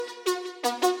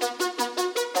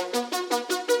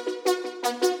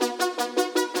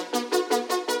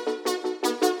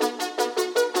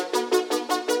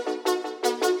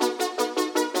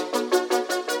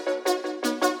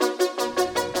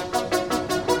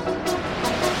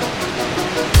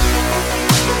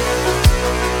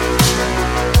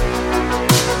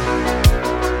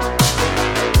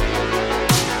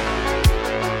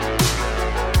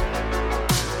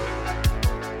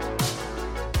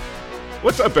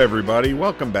up, everybody?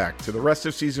 Welcome back to the Rest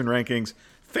of Season Rankings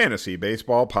Fantasy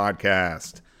Baseball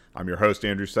Podcast. I'm your host,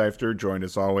 Andrew Seifter, joined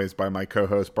as always by my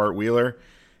co-host, Bart Wheeler.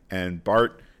 And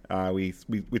Bart, we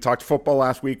talked football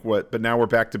last week, but now we're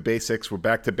back to basics. We're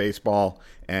back to baseball,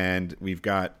 and we've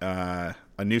got a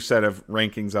new set of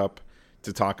rankings up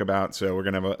to talk about. So we're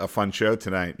going to have a fun show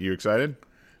tonight. You excited?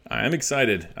 I'm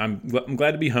excited. I'm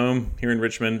glad to be home here in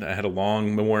Richmond. I had a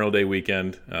long Memorial Day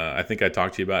weekend. I think I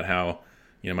talked to you about how,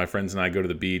 my friends and I go to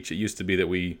the beach. It used to be that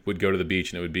we would go to the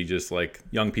beach and it would be just like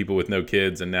young people with no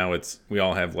kids, and now we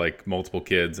all have like multiple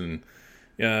kids. And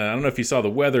I don't know if you saw the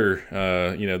weather,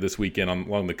 this weekend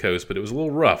along the coast, but it was a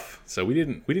little rough. So we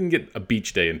didn't get a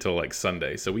beach day until like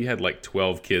Sunday. So we had like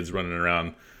 12 kids running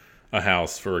around a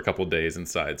house for a couple of days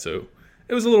inside. So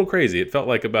it was a little crazy. It felt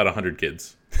like about 100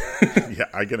 kids. Yeah,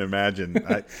 I can imagine.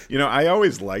 I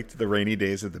always liked the rainy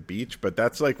days at the beach, but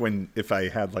that's like if I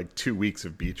had like 2 weeks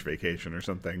of beach vacation or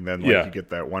something, then you get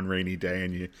that one rainy day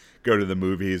and you go to the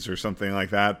movies or something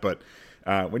like that. But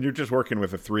when you're just working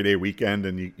with a 3-day weekend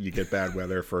and you get bad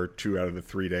weather for 2 out of the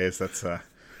 3 days, that's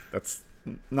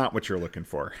not what you're looking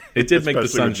for. It did make the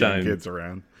sunshine. With kids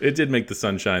around. It did make the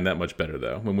sunshine that much better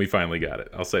though when we finally got it.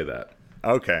 I'll say that.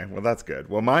 Okay, well that's good.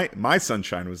 Well, my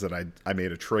sunshine was that I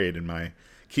made a trade in my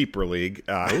keeper league.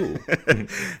 How'd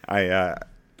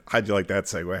you like that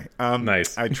segue?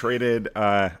 Nice. I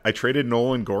traded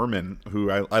Nolan Gorman, who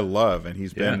I love, and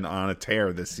he's been on a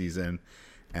tear this season.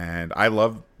 And I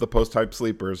love the post-type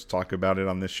sleepers. Talk about it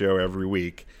on this show every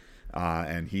week.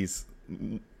 And he's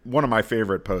one of my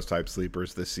favorite post-type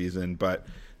sleepers this season. But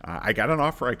I got an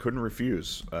offer I couldn't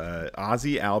refuse.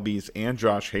 Ozzie Albies and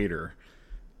Josh Hader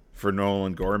for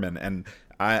Nolan Gorman. And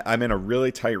I'm in a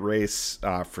really tight race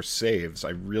for saves. I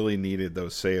really needed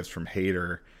those saves from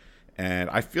Hader.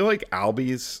 And I feel like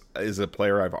Albies is a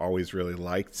player I've always really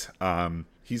liked.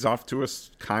 He's off to a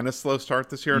kind of slow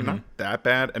start this year. Mm-hmm. Not that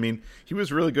bad. I mean, he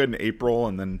was really good in April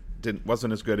and then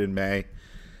wasn't as good in May.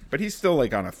 But he's still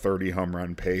like on a 30 home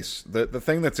run pace. The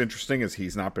thing that's interesting is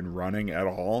he's not been running at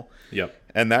all. Yep.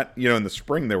 And that, in the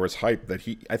spring there was hype that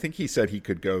I think he said he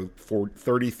could go for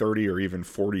 30-30 or even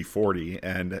 40-40,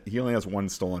 and he only has one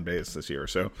stolen base this year.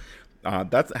 So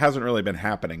that hasn't really been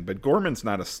happening. But Gorman's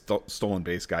not a stolen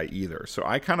base guy either. So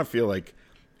I kind of feel like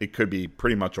it could be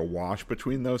pretty much a wash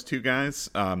between those two guys.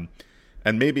 And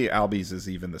maybe Albies is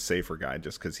even the safer guy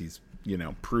just because he's,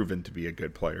 proven to be a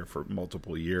good player for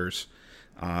multiple years.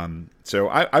 So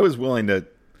I was willing to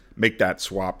make that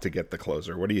swap to get the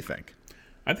closer. What do you think?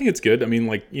 I think it's good. I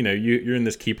mean, you're in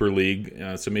this keeper league,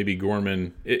 so maybe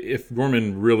Gorman, if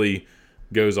Gorman really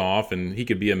goes off and he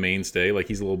could be a mainstay, like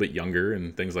he's a little bit younger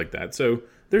and things like that. So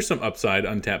there's some upside,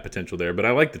 untapped potential there. But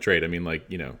I like the trade. I mean,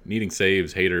 needing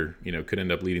saves, Hader, could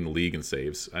end up leading the league in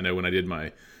saves. I know when I did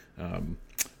my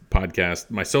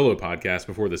my solo podcast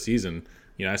before the season,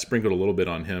 I sprinkled a little bit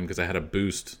on him because I had a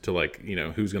boost to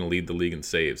who's going to lead the league in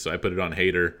saves. So I put it on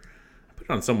Hader. I put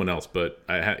it on someone else, but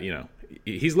I had,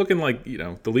 he's looking like,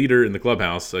 the leader in the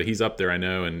clubhouse. So he's up there, I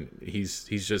know, and he's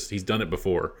done it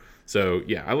before. So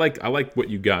yeah, I like what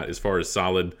you got as far as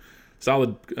solid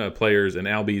players. And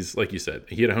Albies, like you said,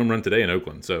 he had a home run today in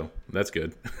Oakland, so that's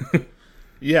good.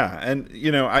 Yeah, and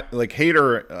I like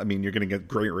Hader. I mean, you're going to get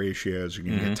great ratios. You're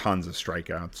going to get tons of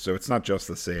strikeouts. So it's not just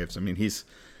the saves. I mean, he's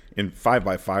in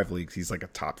 5x5 leagues, he's like a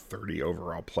top 30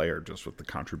 overall player just with the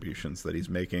contributions that he's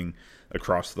making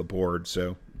across the board.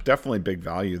 So definitely big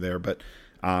value there. But,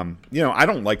 I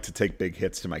don't like to take big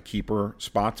hits to my keeper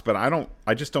spots, but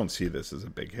I just don't see this as a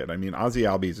big hit. I mean, Ozzie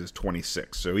Albies is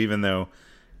 26. So even though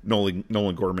Nolan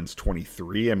Gorman's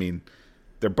 23, I mean,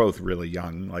 they're both really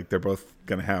young. Like they're both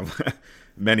going to have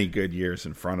many good years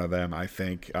in front of them, I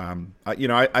think.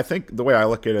 I think the way I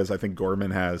look at it is I think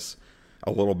Gorman has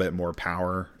a little bit more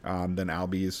power than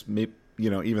Albies.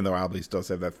 Even though Albies does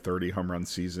have that 30 home run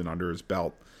season under his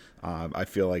belt, I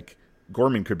feel like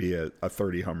Gorman could be a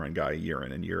 30 home run guy year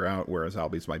in and year out, whereas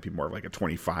Albies might be more of like a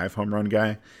 25 home run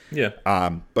guy. Yeah.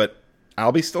 But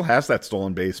Albies still has that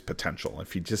stolen base potential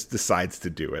if he just decides to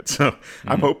do it. So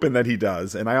I'm hoping that he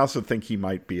does. And I also think he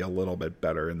might be a little bit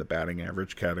better in the batting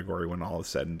average category when all is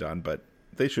said and done, but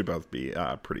they should both be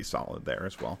pretty solid there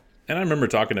as well. And I remember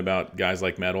talking about guys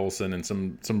like Matt Olson and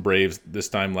some Braves this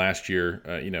time last year,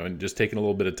 and just taking a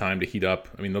little bit of time to heat up.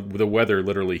 I mean, the weather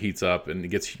literally heats up and it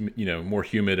gets, more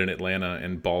humid in Atlanta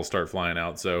and balls start flying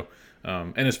out. So,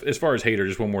 and as far as Hader,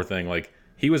 just one more thing,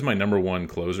 he was my number one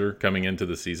closer coming into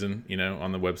the season,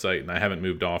 on the website, and I haven't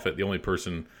moved off it. The only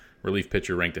relief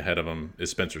pitcher ranked ahead of him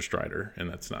is Spencer Strider, and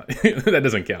that's not that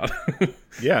doesn't count.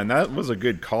 Yeah, and that was a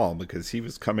good call because he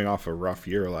was coming off a rough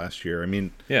year last year. I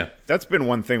mean, yeah, that's been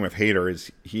one thing with Hader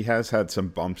is he has had some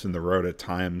bumps in the road at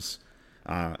times.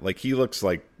 Like he looks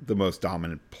like the most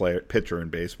dominant pitcher in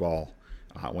baseball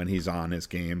when he's on his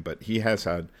game, but he has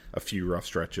had a few rough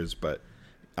stretches, but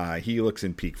he looks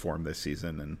in peak form this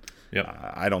season, and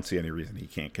I don't see any reason he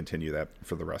can't continue that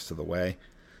for the rest of the way.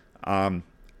 And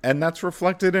that's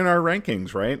reflected in our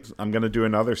rankings, right? I'm going to do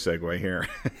another segue here.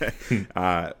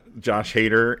 Josh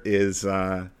Hader is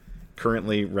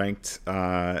currently ranked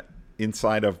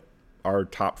inside of our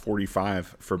top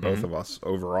 45 for both of us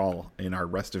overall in our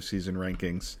rest of season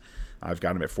rankings. I've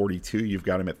got him at 42. You've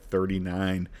got him at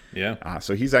 39. Yeah.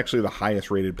 So he's actually the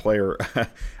highest rated player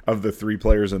of the three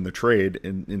players in the trade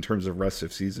in terms of rest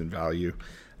of season value.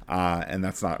 And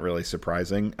that's not really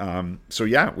surprising. So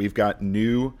yeah, we've got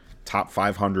new top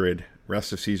 500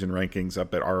 rest of season rankings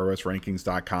up at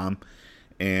rosrankings.com.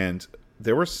 And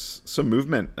there was some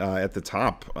movement at the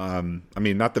top. I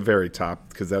mean, not the very top,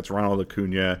 because that's Ronald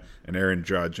Acuna and Aaron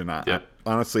Judge. And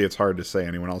honestly, it's hard to say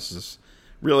anyone else is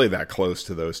really that close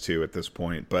to those two at this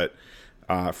point. But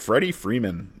Freddie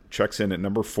Freeman checks in at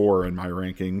number 4 in my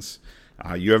rankings.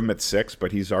 You have him at 6,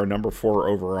 but he's our number 4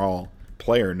 overall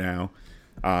player now.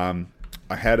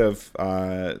 Ahead of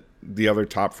the other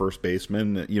top first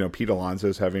baseman. You know, Pete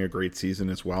Alonso's having a great season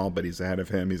as well, but he's ahead of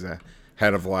him. He's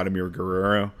ahead of Vladimir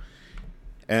Guerrero.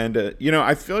 And, you know,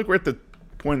 I feel like we're at the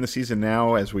point in the season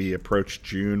now as we approach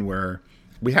June where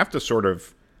we have to sort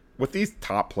of, with these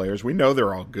top players, we know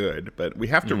they're all good, but we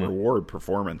have to reward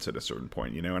performance at a certain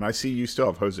point, you know. And I see you still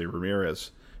have Jose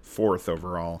Ramirez 4th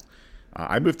overall.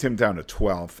 I moved him down to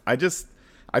 12th.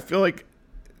 I feel like,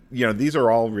 you know, these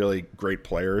are all really great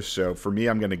players. So for me,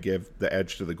 I'm going to give the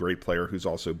edge to the great player who's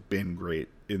also been great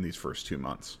in these first 2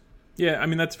 months. Yeah, I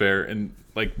mean, that's fair. And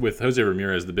like with Jose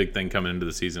Ramirez, the big thing coming into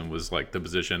the season was like the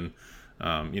position.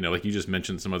 You know, like you just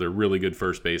mentioned some other really good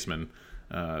first basemen.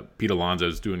 Pete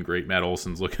Alonso's doing great. Matt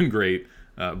Olson's looking great.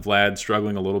 Vlad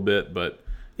struggling a little bit, but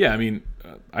yeah, I mean,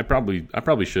 I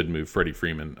probably should move Freddie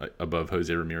Freeman above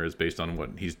Jose Ramirez based on what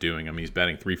he's doing. I mean, he's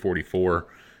batting .344,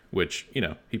 which, you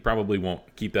know, he probably won't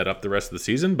keep that up the rest of the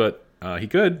season, but he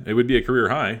could. It would be a career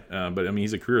high. But I mean,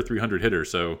 he's a career 300 hitter,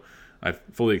 so I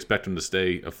fully expect him to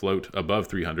stay afloat above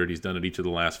 300. He's done it each of the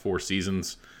last 4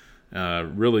 seasons.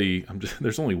 Really,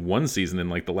 there's only one season in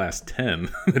like the last 10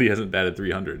 that he hasn't batted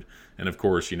 300. And of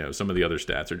course, you know, some of the other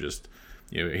stats are just,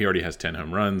 you know, he already has 10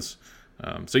 home runs.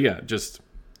 So yeah, just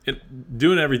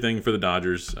doing everything for the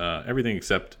Dodgers, everything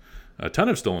except a ton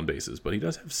of stolen bases, but he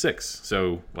does have 6.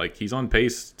 So like he's on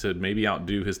pace to maybe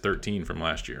outdo his 13 from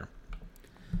last year.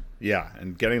 Yeah,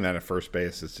 and getting that at first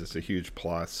base is just a huge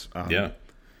plus. Yeah.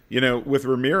 You know, with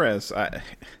Ramirez,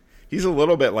 he's a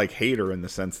little bit like Hader in the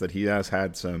sense that he has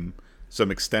had some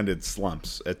extended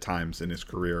slumps at times in his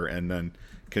career and then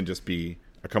can just be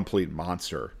a complete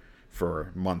monster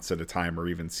for months at a time or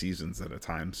even seasons at a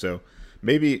time. So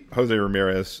maybe Jose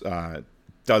Ramirez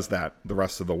does that the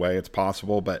rest of the way. It's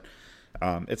possible, but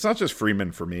it's not just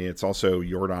Freeman for me. It's also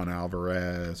Yordan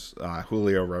Alvarez,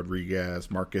 Julio Rodriguez,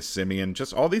 Marcus Semien,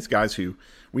 just all these guys who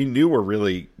we knew were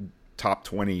really top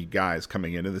 20 guys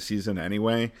coming into the season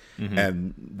anyway,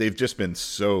 and they've just been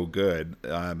so good.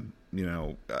 You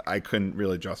know, I couldn't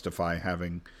really justify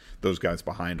having those guys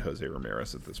behind Jose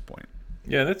Ramirez at this point.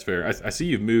 Yeah, that's fair. I see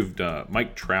you've moved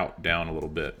Mike Trout down a little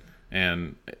bit,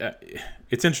 and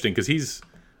it's interesting because he's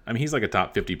like a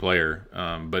top 50 player,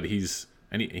 but he's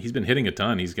been hitting a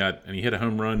ton. He hit a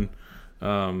home run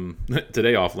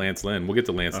today off Lance Lynn. We'll get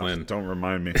to Lance Lynn. Don't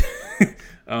remind me.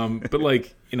 But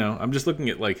like, you know, I'm just looking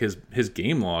at like his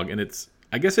game log, and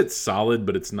I guess it's solid,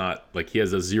 but it's not like he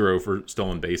has a 0 for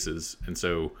stolen bases, and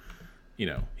so, you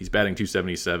know, he's batting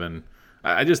 .277.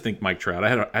 I just think Mike Trout,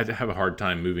 I'd have a hard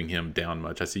time moving him down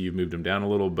much. I see you've moved him down a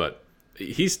little, but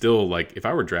he's still like, if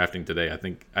I were drafting today, I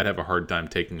think I'd have a hard time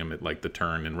taking him at like the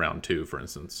turn in round 2, for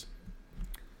instance.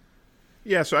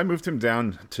 Yeah, so I moved him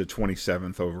down to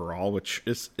 27th overall, which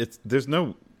there's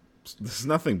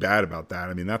nothing bad about that.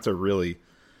 I mean, that's a really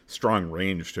strong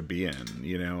range to be in,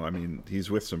 you know. I mean, he's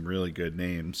with some really good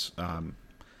names.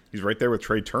 He's right there with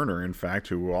Trey Turner, in fact,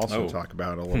 who we'll also talk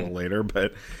about a little later.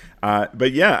 But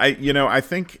yeah, I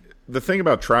think the thing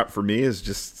about Trout for me is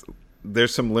just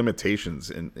there's some limitations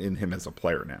in him as a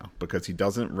player now because he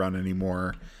doesn't run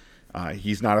anymore.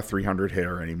 He's not a 300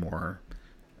 hitter anymore.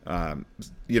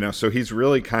 You know, so he's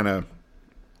really kind of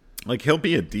like he'll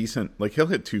be a decent, like he'll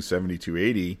hit 270,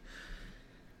 280.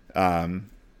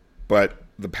 But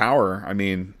the power, I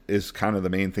mean, is kind of the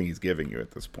main thing he's giving you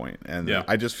at this point. And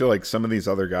I just feel like some of these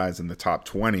other guys in the top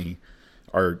 20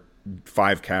 are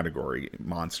 5 category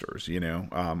monsters, you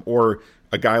know, or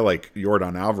a guy like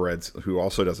Yordan Alvarez, who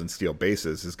also doesn't steal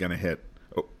bases, is going to hit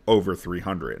over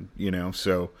 300, you know?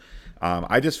 So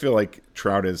I just feel like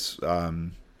Trout is,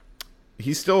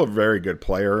 he's still a very good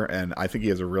player, and I think he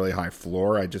has a really high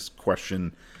floor. I just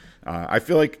question. I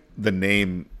feel like the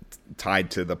name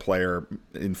tied to the player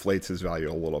inflates his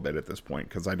value a little bit at this point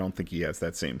because I don't think he has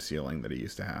that same ceiling that he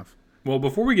used to have. Well,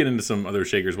 before we get into some other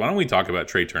shakers, why don't we talk about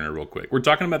Trey Turner real quick? We're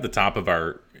talking about the top of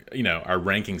our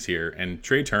rankings here, and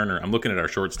Trey Turner, I'm looking at our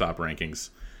shortstop rankings.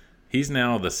 He's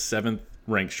now the 7th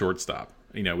ranked shortstop.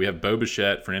 We have Bo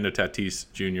Bichette, Fernando Tatis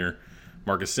Jr.,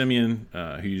 Marcus Semien,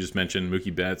 who you just mentioned,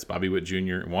 Mookie Betts, Bobby Witt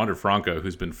Jr., Wander Franco,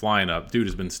 who's been flying up. Dude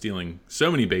has been stealing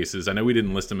so many bases. I know we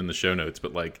didn't list him in the show notes,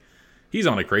 but he's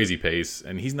on a crazy pace,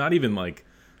 and he's not even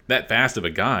that fast of a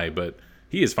guy, but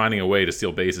he is finding a way to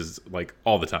steal bases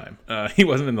all the time. He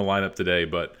wasn't in the lineup today,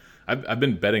 but I've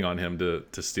been betting on him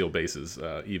to steal bases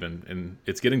even, and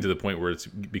it's getting to the point where it's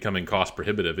becoming cost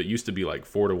prohibitive. It used to be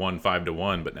 4-1,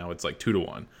 5-1, but now it's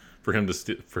 2-1 for him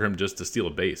just to steal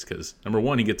a base because number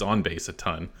one, he gets on base a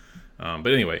ton. But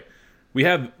anyway, we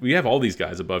have all these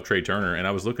guys above Trey Turner, and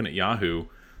I was looking at Yahoo,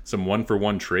 some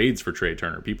 1-for-1 trades for Trey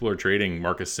Turner. People are trading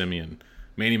Marcus Semien,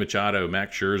 Manny Machado,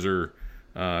 Max Scherzer,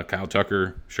 Kyle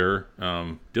Tucker, sure.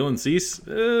 Dylan Cease,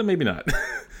 maybe not.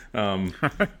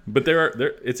 But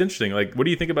it's interesting. What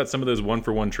do you think about some of those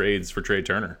 1-for-1 trades for Trey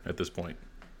Turner at this point?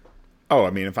 Oh,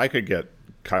 I mean, if I could get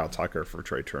Kyle Tucker for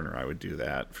Trey Turner, I would do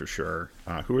that for sure.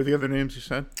 Who are the other names you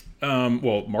said?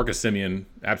 Well, Marcus Semien,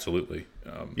 absolutely.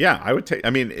 Yeah, I would take. I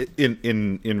mean,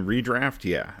 in redraft,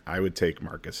 yeah, I would take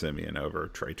Marcus Semien over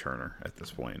Trey Turner at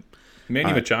this point.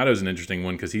 Manny Machado is an interesting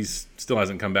one because he still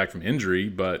hasn't come back from injury,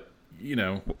 but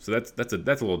so that's a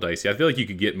little dicey. I feel like you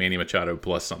could get Manny Machado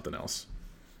plus something else.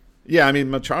 Yeah, I mean,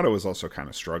 Machado was also kind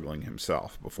of struggling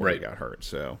himself before right. he got hurt,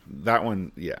 so that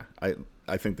one, yeah,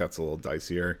 I think that's a little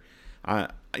dicier.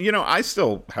 I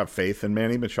still have faith in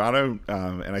Manny Machado,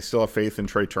 and I still have faith in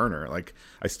Trey Turner.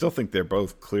 I still think they're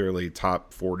both clearly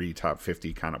top 40, top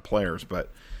 50 kind of players,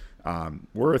 but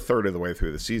we're a third of the way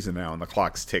through the season now, and the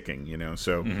clock's ticking,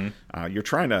 so you're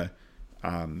trying to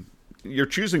you're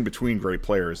choosing between great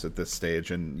players at this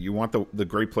stage, and you want the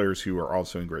great players who are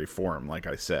also in great form, like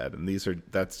I said, and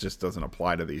that just doesn't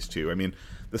apply to these two. I mean,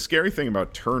 the scary thing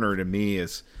about Turner to me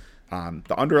is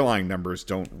the underlying numbers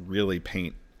don't really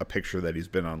paint a picture that he's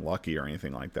been unlucky or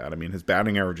anything like that. I mean, his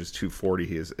batting average is 240.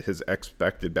 His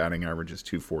expected batting average is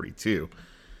 242.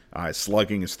 His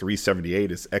slugging is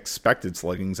 378. His expected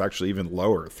slugging is actually even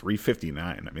lower,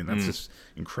 359. I mean, that's just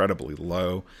incredibly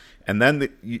low. And then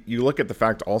you look at the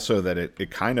fact also that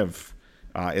it kind of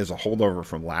is a holdover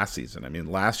from last season. I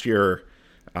mean, last year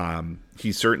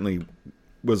he certainly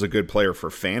was a good player for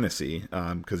fantasy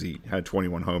because he had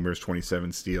 21 homers,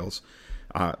 27 steals.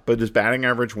 But his batting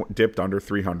average dipped under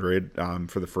 300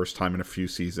 for the first time in a few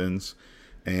seasons.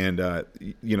 And, the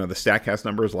StatCast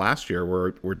numbers last year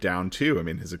were down too. I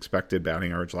mean, his expected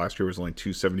batting average last year was only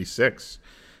 276.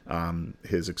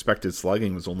 His expected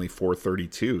slugging was only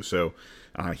 432. So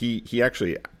he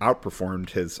actually outperformed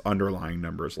his underlying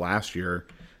numbers last year,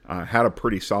 had a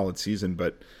pretty solid season.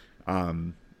 But,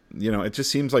 it just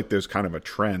seems like there's kind of a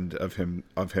trend of him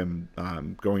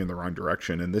going in the wrong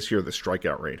direction. And this year the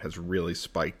strikeout rate has really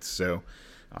spiked. So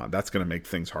that's going to make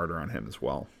things harder on him as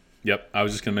well. Yep, I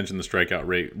was just going to mention the strikeout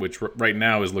rate, which right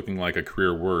now is looking like a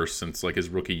career worst since his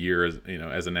rookie year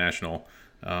as a national.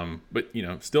 But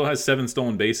still has 7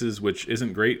 stolen bases, which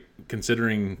isn't great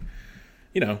considering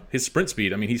his sprint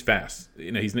speed. I mean, he's fast.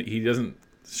 He doesn't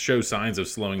show signs of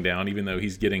slowing down, even though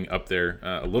he's getting up there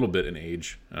a little bit in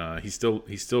age. He's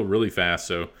still really fast,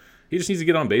 so he just needs to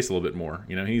get on base a little bit more.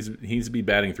 He needs to be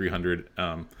batting 300.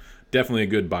 Definitely a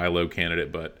good buy low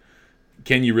candidate, but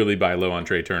can you really buy low on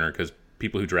Trey Turner? Because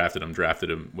people who drafted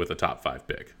him with a top 5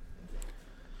 pick.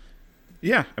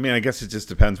 Yeah, I mean, I guess it just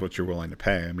depends what you're willing to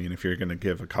pay. I mean, if you're going to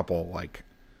give a couple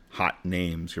hot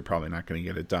names, you're probably not going to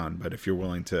get it done. But if you're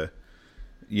willing to,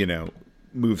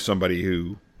 move somebody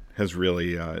who has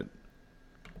really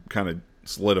kind of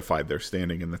solidified their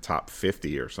standing in the top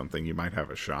 50 or something, you might have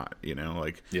a shot.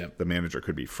 The manager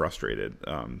could be frustrated.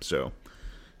 So,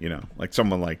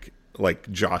 someone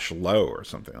like Josh Lowe or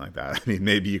something like that. I mean,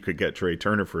 maybe you could get Trey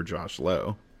Turner for Josh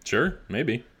Lowe. Sure,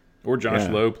 maybe. Or Josh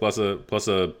Lowe plus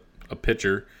a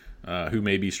pitcher who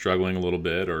may be struggling a little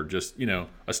bit, or just a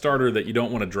starter that you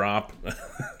don't want to drop,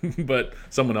 but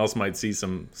someone else might see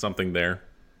something there.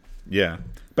 Yeah,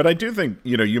 but I do think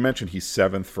you mentioned he's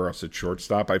 7th for us at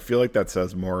shortstop. I feel like that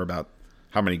says more about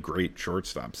how many great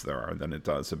shortstops there are than it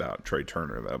does about Trey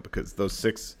Turner, though, because those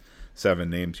 6-7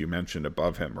 names you mentioned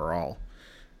above him are all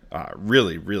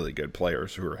really, really good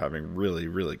players who are having really,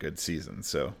 really good seasons.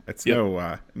 So it's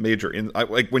no major.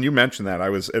 Like when you mentioned that, I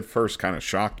was at first kind of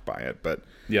shocked by it, but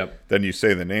then you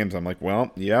say the names, I'm like,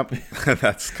 well,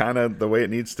 that's kind of the way it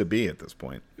needs to be at this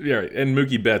point. Yeah, and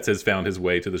Mookie Betts has found his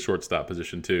way to the shortstop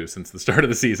position too since the start of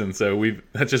the season. So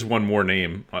that's just one more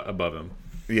name above him.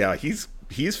 Yeah, he's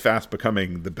fast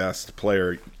becoming the best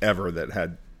player ever that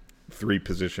had 3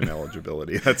 position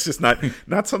eligibility. That's just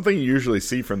not something you usually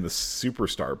see from the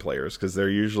superstar players, because they're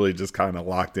usually just kind of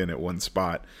locked in at one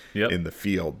spot in the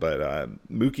field. But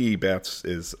Mookie Betts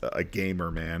is a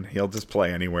gamer, man. He'll just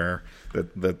play anywhere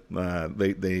that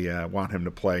they want him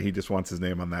to play. He just wants his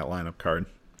name on that lineup card.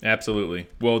 Absolutely.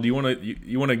 Well, do you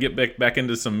want to get back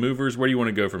into some movers? Where do you want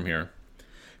to go from here?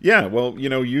 Yeah, well,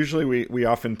 usually we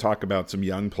often talk about some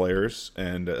young players,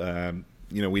 and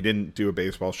we didn't do a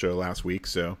baseball show last week,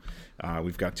 so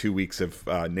we've got 2 weeks of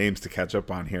names to catch up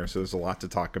on here, so there's a lot to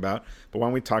talk about. But why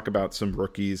don't we talk about some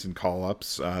rookies and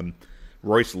call-ups?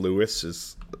 Royce Lewis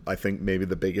is, I think, maybe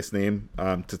the biggest name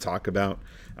to talk about.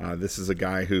 This is a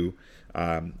guy who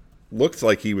looked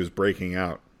like he was breaking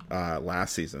out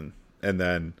last season, and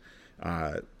then,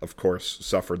 of course,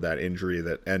 suffered that injury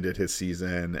that ended his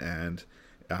season, and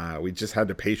we just had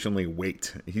to patiently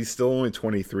wait. He's still only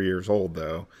 23 years old,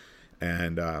 though,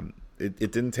 and it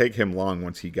didn't take him long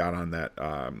once he got on that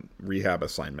rehab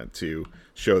assignment to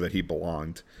show that he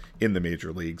belonged in the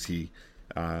major leagues. He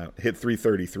hit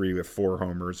 .333 with 4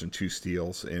 homers and 2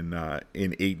 steals in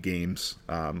 8 games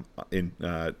in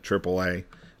AAA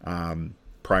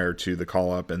prior to the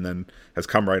call-up, and then has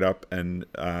come right up and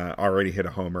already hit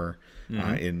a homer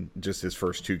in just his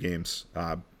first 2 games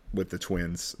with the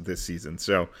Twins this season.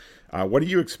 So what do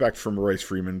you expect from Royce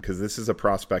Freeman? Because this is a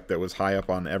prospect that was high up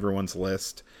on everyone's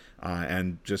list,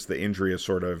 and just the injury has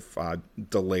sort of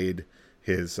delayed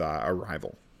his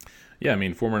arrival. Yeah, I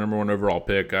mean, former number 1 overall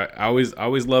pick. I always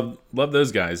love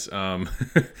those guys.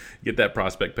 Get that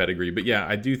prospect pedigree. But yeah,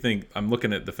 I do think I'm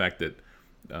looking at the fact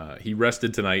that he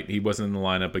rested tonight. He wasn't in the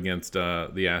lineup against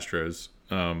the Astros.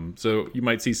 So you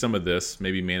might see some of this,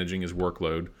 maybe managing his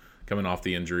workload coming off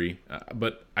the injury.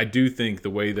 But I do think the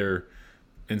way they're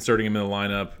inserting him in the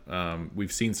lineup,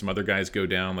 we've seen some other guys go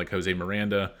down, like Jose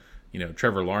Miranda.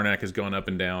 Trevor Larnach has gone up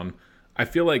and down. I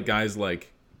feel like guys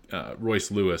like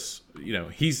Royce Lewis,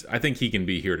 I think he can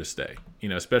be here to stay,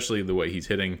 especially the way he's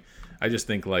hitting. I just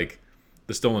think like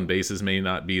the stolen bases may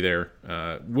not be there.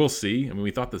 We'll see. I mean,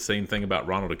 we thought the same thing about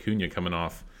Ronald Acuna coming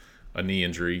off a knee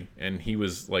injury, and he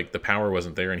was like, the power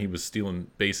wasn't there, and he was stealing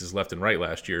bases left and right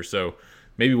last year. So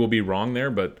maybe we'll be wrong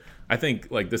there, but I think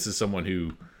like this is someone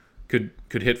who could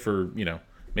hit for,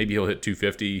 maybe he'll hit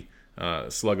 250,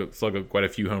 slug quite a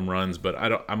few home runs, but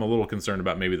I'm a little concerned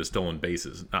about maybe the stolen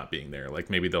bases not being there. Like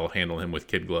maybe they'll handle him with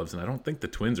kid gloves, and I don't think the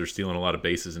Twins are stealing a lot of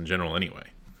bases in general anyway.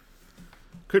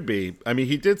 Could be. I mean,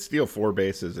 he did steal 4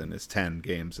 bases in his 10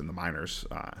 games in the minors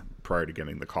prior to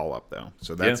getting the call-up, though.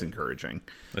 So that's encouraging.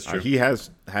 That's true. He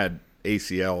has had an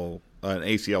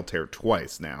ACL tear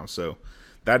twice now, so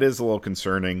that is a little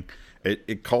concerning.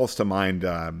 It calls to mind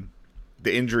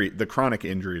the chronic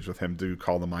injuries with him do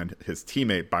call to mind his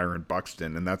teammate Byron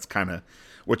Buxton, and that's kind of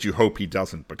what you hope he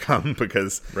doesn't become,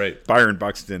 because Byron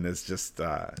Buxton has just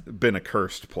been a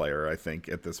cursed player, I think,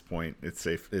 at this point. It's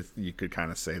safe you could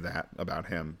kind of say that about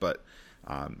him, but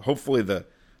hopefully the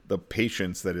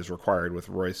patience that is required with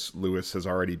Royce Lewis has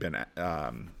already been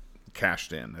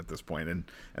cashed in at this point,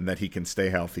 and that he can stay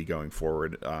healthy going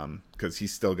forward, because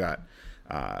he's still got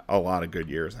a lot of good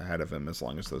years ahead of him as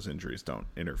long as those injuries don't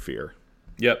interfere.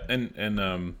 Yep, and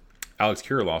Alex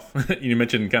Kirilloff, you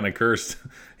mentioned kind of cursed,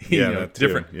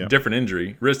 different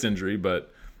injury, wrist injury,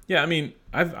 but yeah, I mean,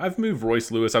 I've moved Royce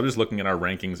Lewis. I was just looking at our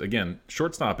rankings again.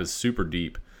 Shortstop is super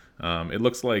deep. It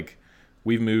looks like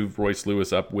we've moved Royce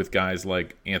Lewis up with guys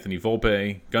like Anthony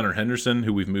Volpe, Gunnar Henderson,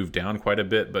 who we've moved down quite a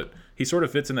bit, but he sort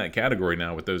of fits in that category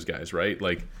now with those guys, right?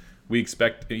 Like we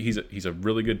expect he's a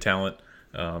really good talent.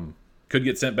 Could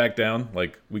get sent back down.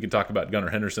 Like we could talk about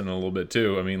Gunnar Henderson in a little bit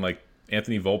too. I mean, like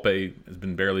Anthony Volpe has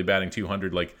been barely batting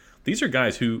 200. Like these are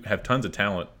guys who have tons of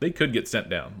talent. They could get sent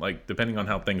down, like depending on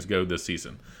how things go this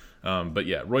season. But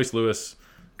yeah, Royce Lewis,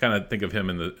 kind of think of him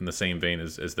in the same vein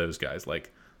as those guys.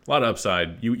 Like a lot of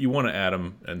upside. You want to add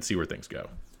him and see where things go.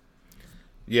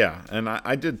 Yeah, and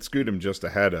I did scoot him just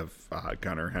ahead of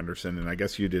Gunnar Henderson, and I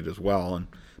guess you did as well. And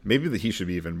maybe he should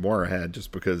be even more ahead,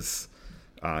 just because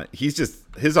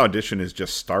his audition is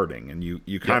just starting, and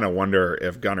you kind of wonder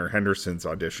if Gunnar Henderson's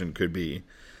audition could be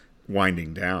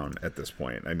winding down at this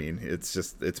point. I mean,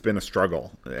 it's been a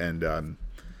struggle, and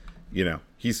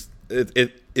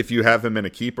if you have him in a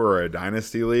keeper or a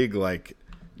dynasty league, like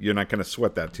you're not going to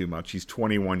sweat that too much. He's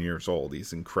 21 years old.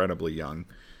 He's incredibly young.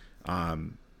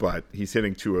 But he's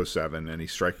hitting 207 and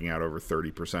he's striking out over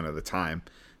 30% of the time.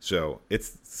 So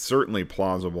it's certainly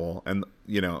plausible. And,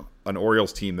 an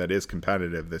Orioles team that is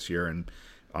competitive this year and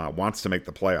wants to make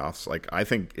the playoffs, like, I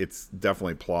think it's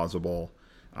definitely plausible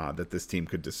that this team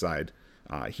could decide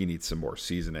he needs some more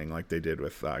seasoning like they did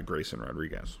with Grayson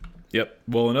Rodriguez. Yep.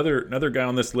 Well, another guy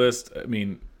on this list, I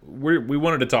mean, we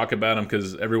wanted to talk about him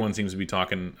because everyone seems to be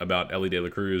talking about Elly De La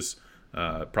Cruz,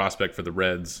 prospect for the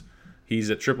Reds. He's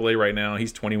at AAA right now.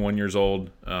 He's 21 years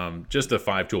old. Just a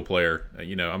five-tool player.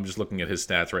 I'm just looking at his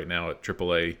stats right now at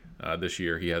AAA this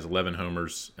year. He has 11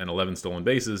 homers and 11 stolen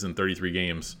bases in 33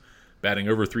 games, batting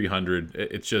over 300.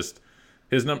 It's just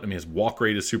his number. I mean, his walk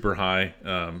rate is super high.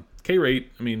 K rate,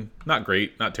 I mean, not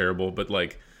great, not terrible, but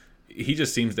like he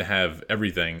just seems to have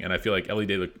everything. And I feel like Elly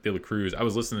De La Cruz. I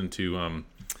was listening to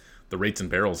the Rates and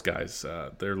Barrels guys,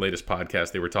 their latest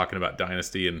podcast. They were talking about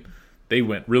Dynasty, and they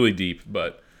went really deep,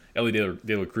 but Elly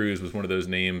De La Cruz was one of those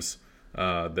names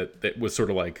that was sort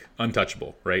of like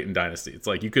untouchable, right, in Dynasty. It's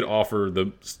like you could offer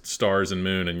the stars and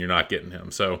moon and you're not getting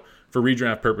him. So for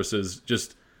redraft purposes,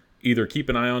 just either keep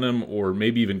an eye on him or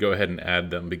maybe even go ahead and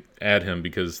add him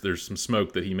because there's some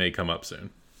smoke that he may come up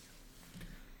soon.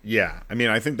 Yeah, I mean,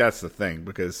 I think that's the thing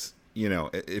because,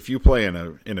 if you play in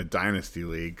a Dynasty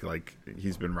league, like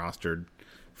he's been rostered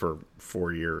for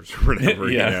 4 years or whatever,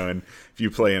 yeah. And if you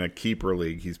play in a keeper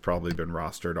league, he's probably been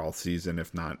rostered all season,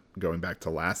 if not going back to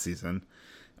last season.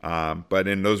 But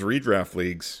in those redraft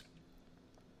leagues,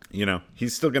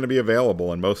 he's still going to be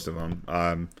available in most of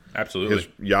them. Absolutely. His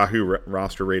Yahoo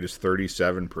roster rate is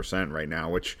 37% right now,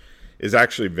 which is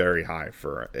actually very high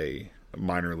for a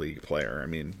minor league player. I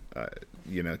mean,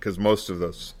 because most of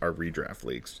those are redraft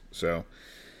leagues. So,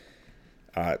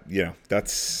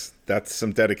 that's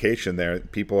some dedication there.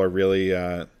 People are really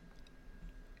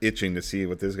itching to see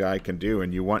what this guy can do,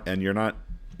 and you're not,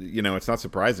 it's not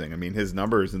surprising. I mean, his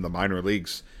numbers in the minor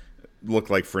leagues look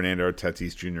like Fernando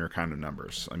Tatis Jr. kind of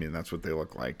numbers. I mean, that's what they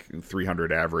look like: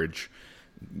 300 average,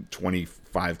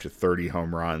 25 to 30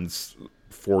 home runs,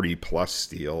 40 plus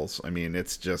steals. I mean,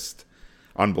 it's just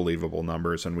unbelievable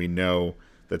numbers, and we know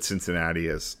that Cincinnati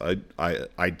is an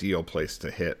ideal place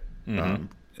to hit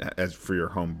as for your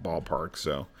home ballpark.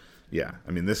 So. Yeah,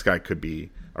 I mean, this guy could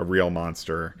be a real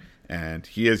monster, and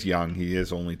he is young. He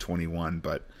is only 21,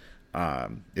 but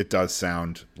it does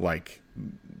sound like,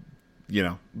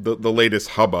 the latest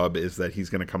hubbub is that he's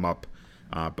going to come up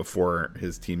before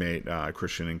his teammate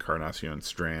Christian Encarnacion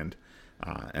Strand.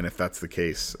 And if that's the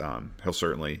case, he'll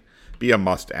certainly be a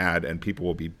must-add, and people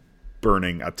will be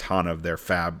burning a ton of their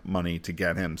fab money to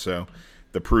get him. So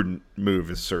the prudent move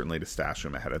is certainly to stash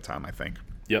him ahead of time, I think.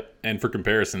 Yep, and for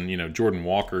comparison, Jordan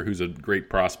Walker, who's a great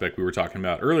prospect we were talking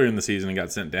about earlier in the season and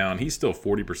got sent down, he's still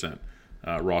 40%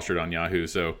 rostered on Yahoo.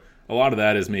 So a lot of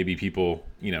that is maybe people,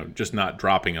 just not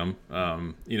dropping him.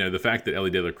 The fact that Elly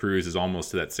De La Cruz is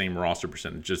almost to that same roster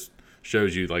percentage just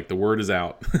shows you like the word is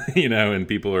out, and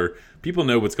people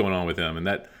know what's going on with him, and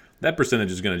that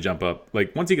percentage is going to jump up.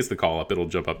 Like once he gets the call up, it'll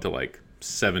jump up to like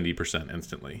 70%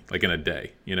 instantly, like in a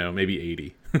day, maybe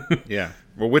 80. Yeah.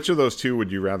 Well, which of those two would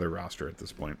you rather roster at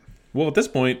this point? Well, at this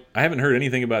point, I haven't heard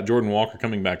anything about Jordan Walker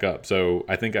coming back up, so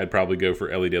I think I'd probably go for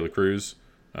Elly De La Cruz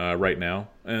right now.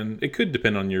 And it could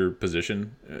depend on your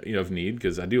position of need,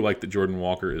 because I do like that Jordan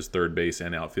Walker is third base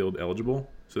and outfield eligible,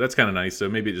 so that's kind of nice. So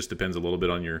maybe it just depends a little bit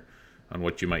on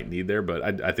what you might need there,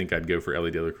 but I think I'd go for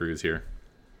Elly De La Cruz here.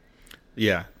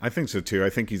 Yeah, I think so too. I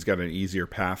think he's got an easier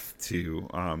path to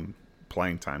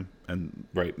playing time, and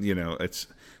right, it's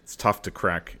tough to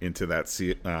crack into that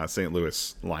St.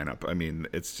 Louis lineup. I mean,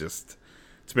 it's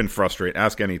been frustrating.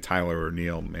 Ask any Tyler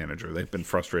O'Neill manager; they've been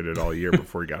frustrated all year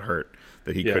before he got hurt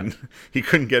that he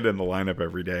couldn't get in the lineup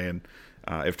every day. And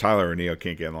if Tyler O'Neill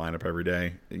can't get in the lineup every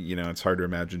day, it's hard to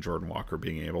imagine Jordan Walker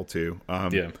being able to.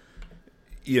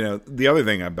 The other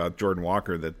thing about Jordan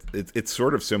Walker that it's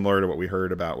sort of similar to what we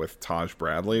heard about with Taj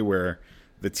Bradley, where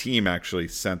the team actually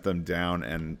sent them down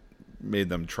and made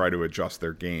them try to adjust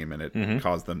their game, and it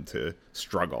caused them to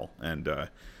struggle. And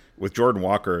with Jordan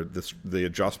Walker, the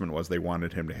adjustment was they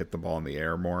wanted him to hit the ball in the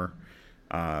air more,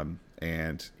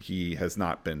 and he has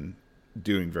not been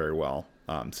doing very well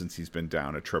since he's been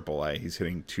down at AAA. He's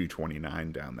hitting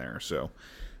 229 down there, so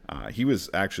he was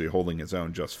actually holding his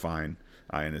own just fine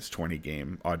in his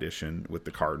 20-game audition with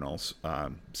the Cardinals.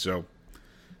 So,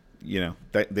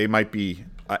 they might be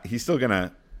he's still going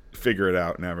to figure it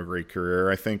out and have a great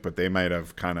career, I think, but they might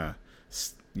have kind of,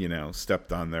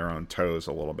 stepped on their own toes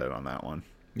a little bit on that one.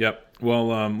 Yep.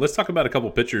 Well, let's talk about a couple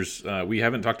pitchers. We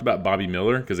haven't talked about Bobby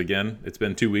Miller because, again, it's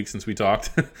been 2 weeks since we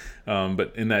talked.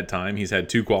 But in that time, he's had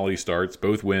 2 quality starts,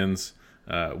 both wins.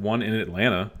 One in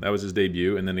Atlanta, that was his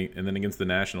debut, and then against the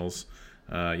Nationals,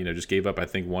 just gave up, I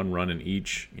think, 1 run in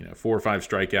each. 4 or 5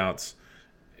 strikeouts.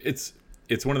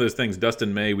 It's one of those things.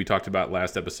 Dustin May, we talked about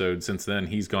last episode. Since then,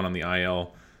 he's gone on the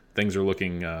IL. Things are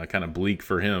looking kind of bleak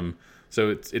for him.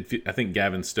 So I think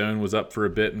Gavin Stone was up for a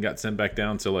bit and got sent back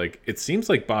down. So it seems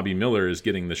like Bobby Miller is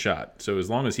getting the shot. So as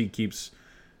long as he keeps,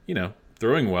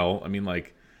 throwing well, I mean,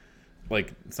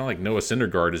 it's not like Noah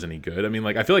Syndergaard is any good. I mean,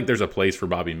 I feel like there's a place for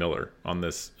Bobby Miller in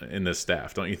this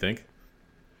staff, don't you think?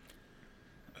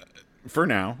 For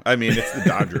now, I mean, it's the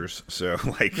Dodgers, so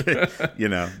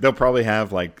they'll probably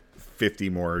have 50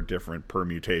 more different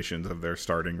permutations of their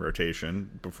starting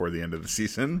rotation before the end of the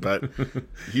season, but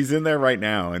he's in there right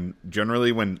now. And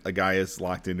generally when a guy is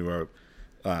locked into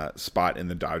a spot in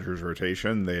the Dodgers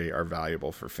rotation, they are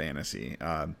valuable for fantasy.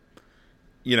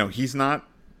 He's not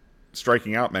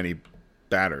striking out many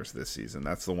batters this season.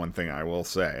 That's the one thing I will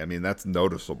say. I mean, that's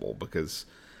noticeable because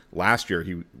last year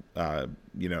he,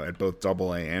 at both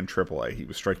AA and AAA, he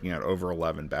was striking out over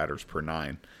 11 batters per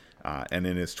 9. And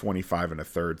in his 25 and a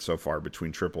third so far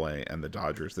between AAA and the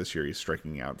Dodgers this year, he's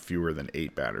striking out fewer than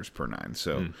 8 batters per 9.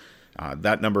 So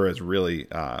that number has really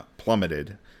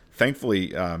plummeted.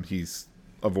 Thankfully, he's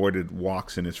avoided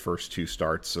walks in his first 2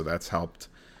 starts, so that's helped.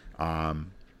 I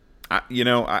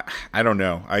don't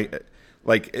know.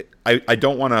 I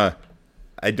don't want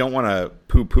to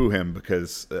poo-poo him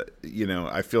because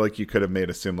I feel like you could have made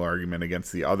a similar argument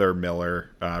against the other Miller,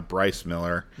 Bryce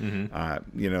Miller.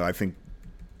 Mm-hmm. I think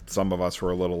some of us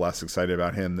were a little less excited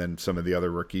about him than some of the other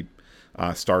rookie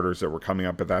starters that were coming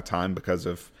up at that time because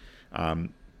of,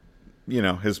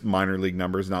 his minor league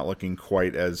numbers not looking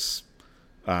quite as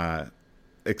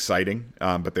exciting,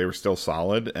 but they were still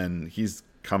solid, and he's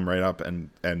come right up and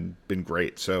been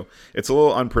great. So it's a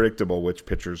little unpredictable which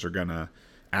pitchers are going to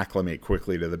acclimate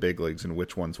quickly to the big leagues and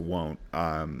which ones won't.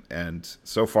 And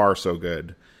so far, so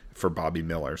good for Bobby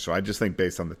Miller. So I just think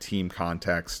based on the team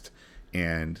context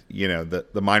and,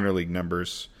 the minor league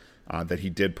numbers that he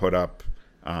did put up,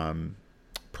 at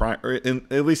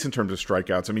least in terms of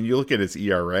strikeouts. I mean, you look at his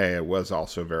ERA, it was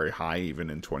also very high even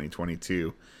in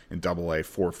 2022 in AA,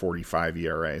 4.45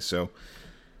 ERA. So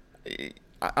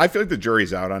I feel like the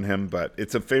jury's out on him, but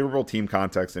it's a favorable team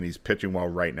context, and he's pitching well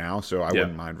right now, so I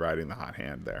wouldn't mind riding the hot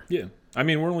hand there. Yeah. I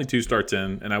mean, we're only 2 starts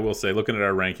in, and I will say, looking at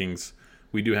our rankings,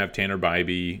 we do have Tanner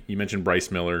Bybee. You mentioned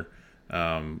Bryce Miller.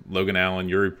 Logan Allen,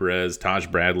 Yuri Perez, Taj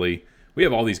Bradley. We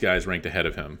have all these guys ranked ahead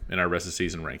of him in our rest of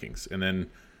season rankings. And then,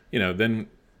 then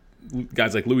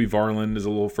guys like Louis Varland is a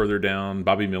little further down.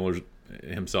 Bobby Miller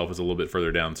himself is a little bit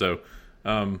further down. So,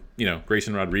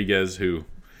 Grayson Rodriguez, who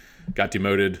got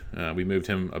demoted, we moved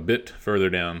him a bit further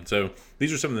down. So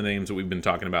these are some of the names that we've been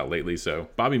talking about lately. So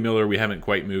Bobby Miller, we haven't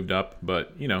quite moved up,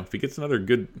 but, if he gets another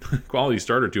good quality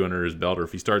start or 2 under his belt, or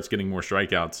if he starts getting more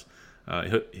strikeouts,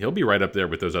 he'll be right up there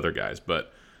with those other guys.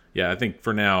 But yeah, I think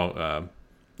for now,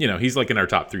 he's in our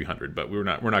top 300, but we're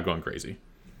not going crazy.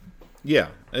 Yeah,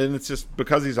 and it's just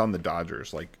because he's on the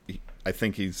Dodgers. I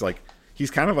think he's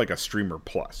kind of like a streamer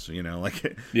plus.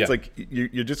 It's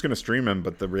you're just going to stream him,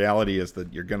 but the reality is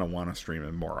that you're going to want to stream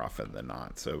him more often than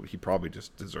not. So he probably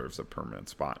just deserves a permanent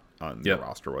spot on the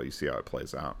roster while you see how it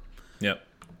plays out. Yep.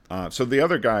 So the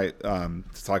other guy to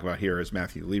talk about here is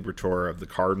Matthew Liberatore of the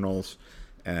Cardinals.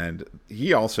 And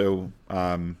he also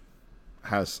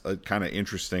has a kind of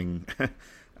interesting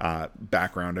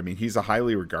background. I mean, he's a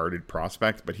highly regarded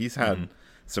prospect, but he's had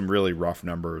some really rough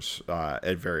numbers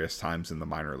at various times in the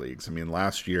minor leagues. I mean,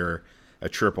 last year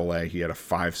at AAA, he had a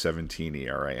 5.17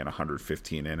 ERA and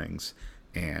 115 innings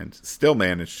and still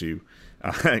managed to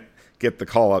get the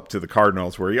call up to the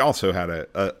Cardinals, where he also had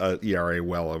a ERA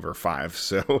well over 5.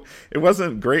 So it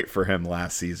wasn't great for him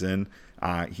last season.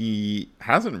 He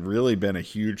hasn't really been a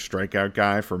huge strikeout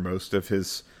guy for most of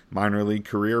his minor league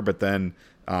career, but then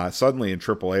suddenly in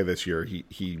AAA this year,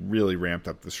 he really ramped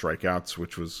up the strikeouts,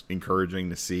 which was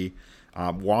encouraging to see.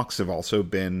 Walks have also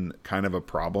been kind of a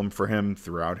problem for him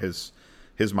throughout his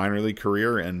minor league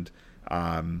career, and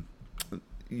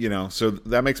so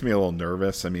that makes me a little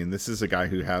nervous. I mean, this is a guy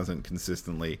who hasn't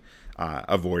consistently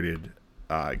avoided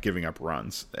giving up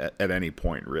runs at any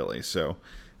point, really. So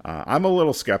I'm a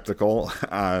little skeptical,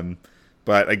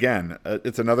 but again,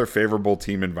 it's another favorable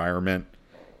team environment,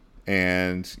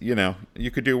 and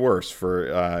you could do worse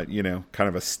for kind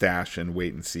of a stash and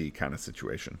wait and see kind of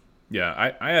situation. Yeah,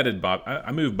 I added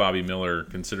I moved Bobby Miller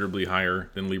considerably higher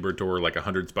than Liberatore, like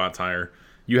 100 spots higher.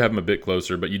 You have him a bit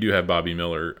closer, but you do have Bobby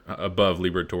Miller above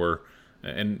Liberatore.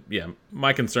 And yeah,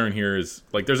 my concern here is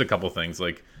like there's a couple things.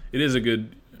 Like it is a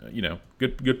good,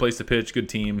 good place to pitch, good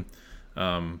team.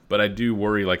 But I do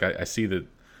worry. Like I see that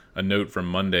a note from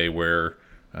Monday where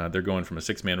they're going from a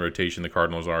 6-man rotation, the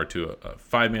Cardinals are, to a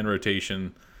 5-man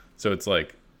rotation. So it's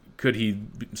like, could he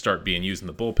start being used in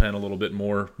the bullpen a little bit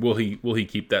more? Will he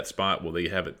keep that spot? Will they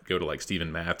have it go to like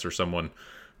Steven Matz or someone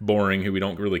boring who we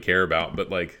don't really care about, but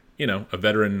like, a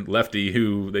veteran lefty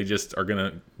who they just are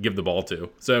going to give the ball to?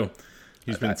 So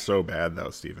he's been so bad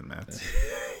though, Steven Matz.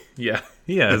 Yeah,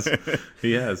 he has.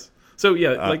 He has. So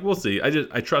yeah, like we'll see.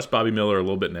 I trust Bobby Miller a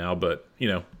little bit now, but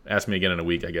ask me again in a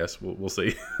week, I guess. We'll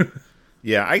see.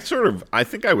 Yeah, I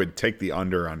think I would take the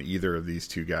under on either of these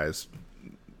two guys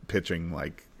pitching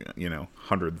like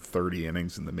 130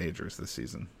 innings in the majors this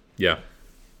season. Yeah,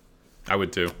 I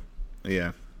would too.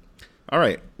 Yeah. All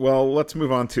right. Well, let's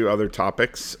move on to other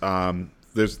topics.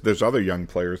 There's other young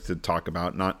players to talk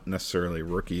about, not necessarily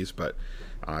rookies, but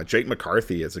Jake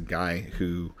McCarthy is a guy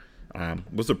who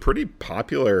was a pretty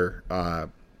popular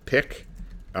pick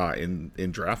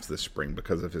in drafts this spring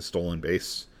because of his stolen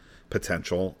base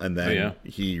potential, and then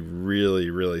he really,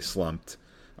 really slumped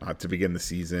to begin the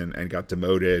season and got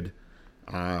demoted.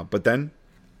 But then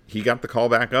he got the call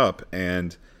back up,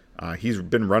 and he's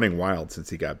been running wild since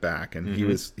he got back, and he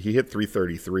hit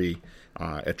 333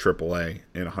 at AAA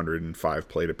in 105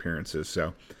 plate appearances.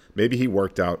 So maybe he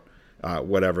worked out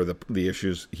whatever the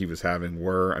issues he was having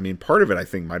were. I mean, part of it I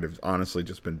think might have honestly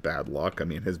just been bad luck. I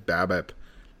mean, his BABIP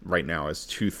right now is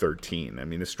 213. I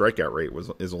mean, his strikeout rate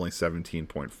is only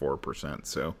 17.4%.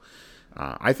 So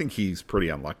I think he's pretty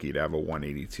unlucky to have a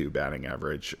 182 batting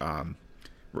average. I'm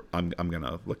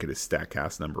gonna look at his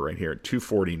StatCast number right here,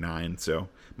 249. So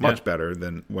much better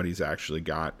than what he's actually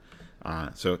got.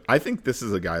 So I think this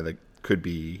is a guy that could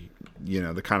be,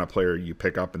 the kind of player you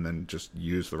pick up and then just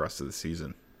use the rest of the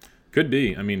season. Could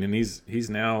be. I mean, and he's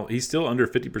still under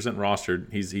 50%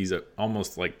 rostered. He's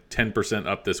almost like 10%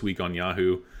 up this week on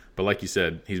Yahoo. But like you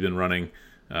said, he's been running.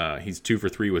 He's 2 for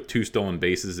 3 with 2 stolen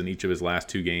bases in each of his last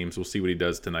 2 games. We'll see what he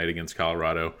does tonight against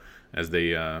Colorado as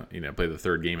they play the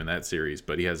third game in that series.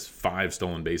 But he has 5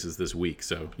 stolen bases this week.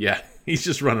 So yeah, he's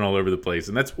just running all over the place,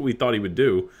 and that's what we thought he would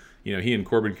do. He and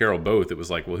Corbin Carroll both. It was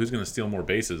like, well, who's going to steal more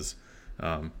bases?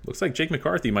 Looks like Jake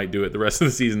McCarthy might do it the rest of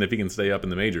the season if he can stay up in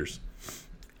the majors.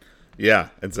 Yeah,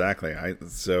 exactly.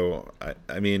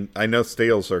 I mean, I know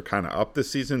steals are kind of up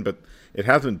this season, but it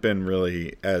hasn't been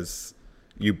really as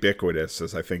ubiquitous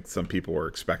as I think some people were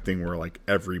expecting, where like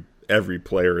every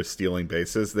player is stealing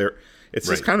bases. It's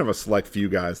just kind of a select few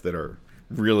guys that are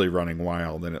really running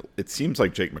wild, and it seems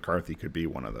like Jake McCarthy could be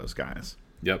one of those guys.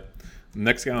 Yep.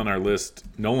 Next guy on our list,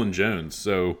 Nolan Jones.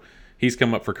 So he's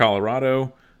come up for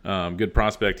Colorado. Good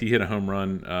prospect. He hit a home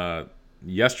run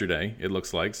yesterday, it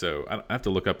looks like. So I have to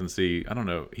look up and see. I don't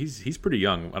know. He's pretty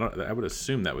young. I would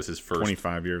assume that was his first.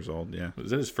 25 years old. Yeah.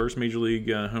 Was that his first major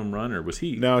league home run, or was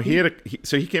he? No,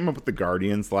 so he came up with the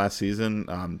Guardians last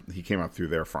season. He came up through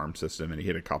their farm system, and he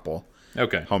hit a couple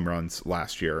home runs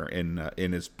last year in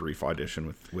his brief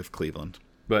audition with Cleveland.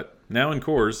 But now in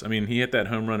Coors, I mean, he hit that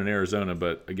home run in Arizona.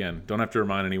 But again, don't have to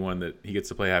remind anyone that he gets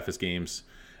to play half his games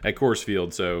at Coors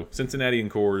Field. So Cincinnati and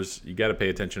Coors, you got to pay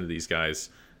attention to these guys.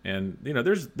 And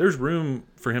there's room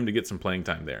for him to get some playing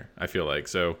time there, I feel like.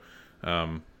 So,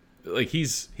 like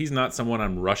he's not someone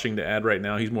I'm rushing to add right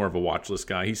now. He's more of a watch list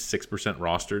guy. He's 6%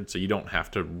 rostered, so you don't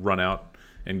have to run out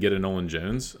and get a Nolan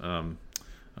Jones. How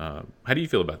do you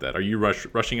feel about that? Are you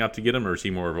rushing out to get him, or is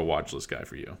he more of a watch list guy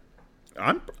for you?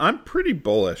 I'm pretty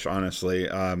bullish, honestly.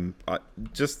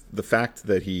 Just the fact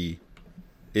that he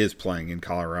is playing in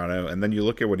Colorado, and then you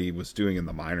look at what he was doing in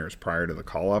the minors prior to the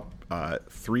call-up,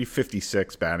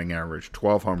 356 batting average,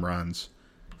 12 home runs,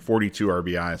 42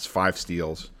 RBIs, 5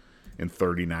 steals in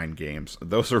 39 games.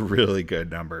 Those are really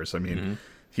good numbers. I mean,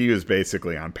 he was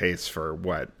basically on pace for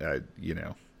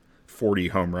 40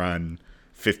 home run,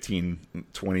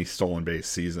 15-20 stolen base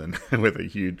season with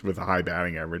a high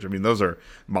batting average. I mean, those are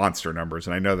monster numbers,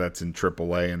 and I know that's in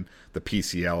AAA, and the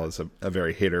PCL is a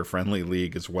very hitter-friendly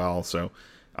league as well. So,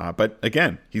 but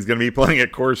again, he's going to be playing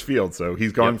at Coors Field, so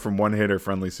he's going from one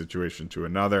hitter-friendly situation to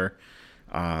another.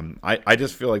 I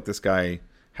just feel like this guy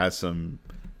has some,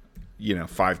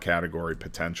 5-category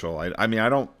potential. I mean, I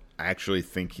don't actually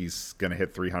think he's going to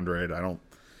hit 300. I don't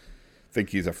think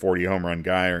he's a 40 home run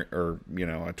guy or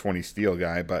a 20 steal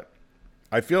guy, but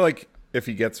I feel like if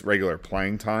he gets regular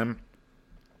playing time,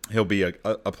 he'll be a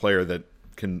player that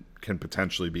can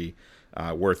potentially be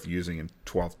worth using in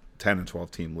 10 and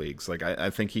 12 team leagues. Like I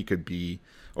think he could be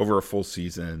over a full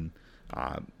season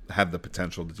have the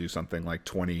potential to do something like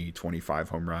 20, 25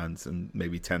 home runs and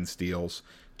maybe 10 steals,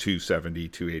 270,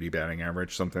 280 batting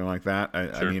average, something like that.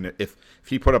 I mean, if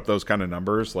he put up those kind of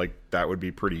numbers, like that would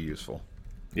be pretty useful.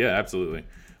 Yeah, absolutely.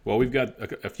 Well, we've got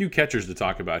a few catchers to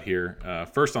talk about here.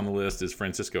 First on the list is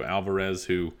Francisco Alvarez,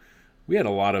 who we had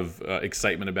a lot of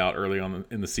excitement about early on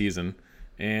in the season,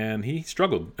 and he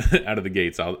struggled out of the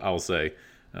gates, I'll say.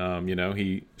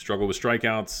 He struggled with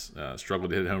strikeouts,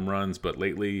 struggled to hit home runs, but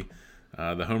lately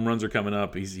the home runs are coming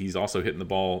up. He's also hitting the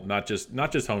ball, not just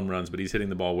home runs, but he's hitting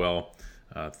the ball well.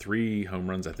 3 home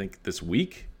runs, I think, this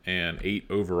week, and 8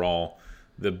 overall.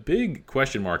 The big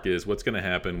question mark is what's going to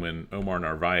happen when Omar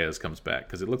Narvaez comes back,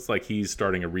 because it looks like he's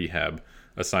starting a rehab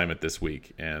assignment this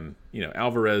week. And,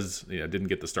 Alvarez didn't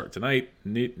get the start tonight.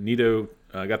 Nito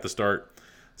got the start.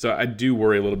 So I do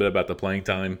worry a little bit about the playing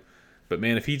time. But,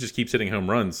 man, if he just keeps hitting home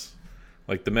runs,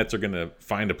 like the Mets are going to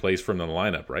find a place for him in the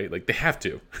lineup, right? Like they have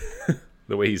to,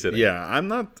 the way he's hitting. Yeah, I'm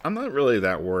not really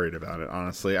that worried about it,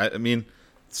 honestly. I mean,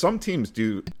 some teams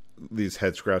do these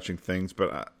head-scratching things,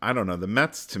 but I don't know. The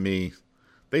Mets, to me,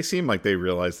 they seem like they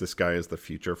realize this guy is the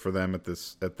future for them at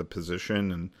the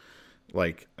position, and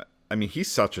like, I mean, he's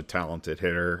such a talented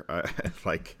hitter.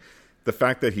 Like, the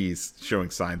fact that he's showing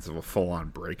signs of a full-on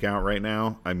breakout right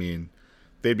now, I mean,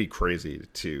 they'd be crazy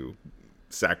to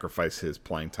sacrifice his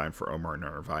playing time for Omar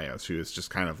Narvaez, who is just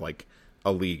kind of like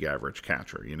a league average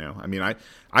catcher. I mean,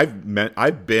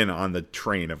 I've been on the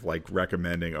train of like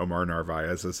recommending Omar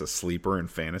Narvaez as a sleeper in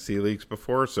fantasy leagues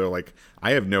before, so like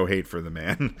I have no hate for the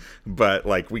man, but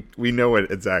like we know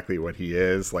exactly what he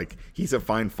is. Like, he's a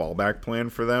fine fallback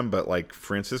plan for them, but like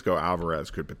Francisco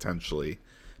Alvarez could potentially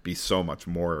be so much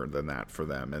more than that for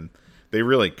them, and they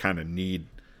really kind of need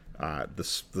the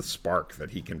spark that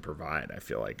he can provide. I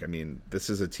feel like, I mean, this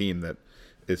is a team that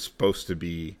is supposed to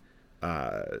be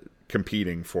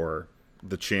competing for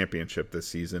the championship this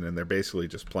season, and they're basically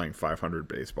just playing 500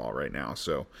 baseball right now.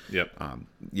 So, yep.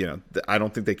 I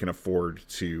don't think they can afford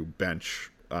to bench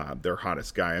their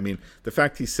hottest guy. I mean, the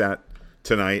fact he sat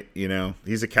tonight,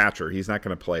 he's a catcher. He's not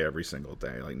going to play every single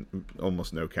day. Like,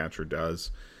 almost no catcher does.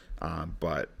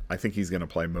 But I think he's going to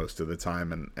play most of the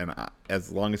time, and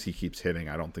as long as he keeps hitting,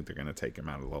 I don't think they're going to take him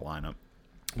out of the lineup.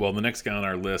 Well, the next guy on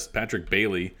our list, Patrick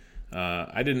Bailey.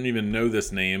 I didn't even know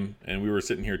this name, and we were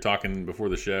sitting here talking before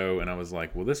the show, and I was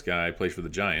like, well, this guy plays for the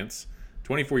Giants.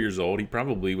 24 years old. He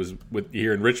probably was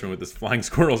here in Richmond with his Flying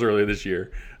Squirrels earlier this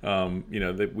year. A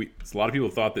lot of people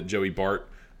thought that Joey Bart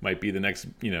might be the next,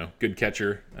 good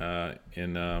catcher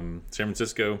in San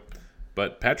Francisco.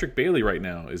 But Patrick Bailey right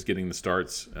now is getting the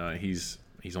starts. He's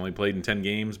only played in 10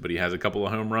 games, but he has a couple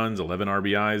of home runs, 11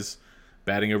 RBIs,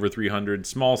 batting over 300.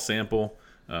 Small sample.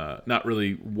 Not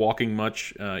really walking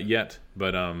much yet,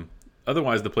 but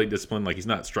otherwise the plate discipline, like he's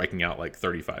not striking out like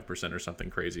 35% or something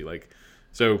crazy.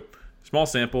 So small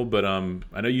sample, but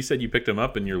I know you said you picked him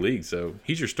up in your league, so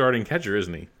he's your starting catcher,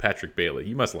 isn't he? Patrick Bailey.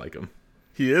 You must like him.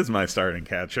 He is my starting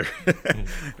catcher.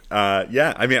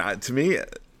 Yeah, I mean, to me,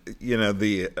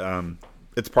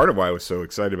 it's part of why I was so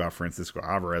excited about Francisco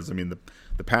Alvarez. I mean,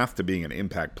 the path to being an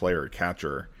impact player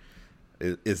catcher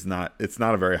it's not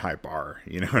a very high bar.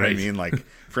 You know what I mean? Like,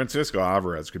 Francisco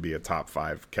Alvarez could be a top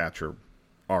 5 catcher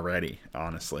already,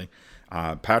 honestly.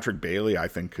 Patrick Bailey, I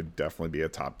think, could definitely be a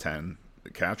top 10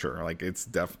 catcher. Like, it's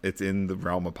in the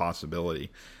realm of possibility.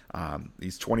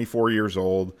 He's 24 years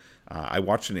old. I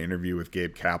watched an interview with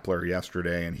Gabe Kapler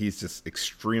yesterday, and he's just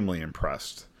extremely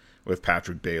impressed with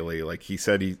Patrick Bailey. Like, he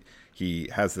said he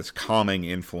has this calming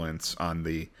influence on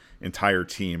the entire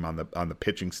team, on the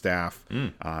pitching staff,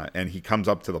 and he comes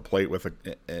up to the plate with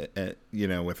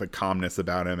a calmness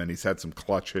about him, and he's had some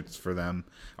clutch hits for them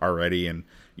already. And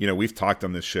we've talked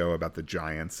on this show about the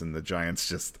Giants, and the Giants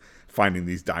just finding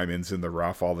these diamonds in the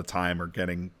rough all the time, or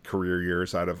getting career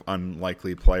years out of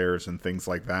unlikely players and things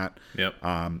like that. Yep.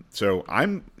 So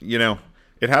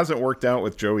it hasn't worked out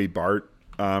with Joey Bart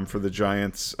for the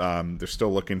Giants. They're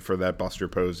still looking for that Buster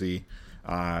Posey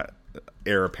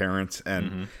heir apparent,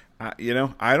 and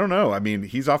I don't know. I mean,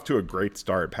 he's off to a great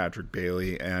start, Patrick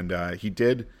Bailey, and he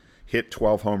did hit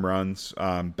 12 home runs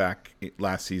back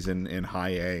last season in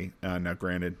High A. Now,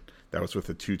 granted, that was with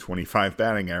a 225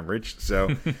 batting average, so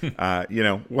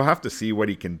we'll have to see what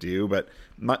he can do. But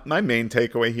my main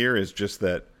takeaway here is just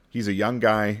that he's a young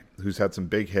guy who's had some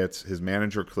big hits. His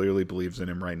manager clearly believes in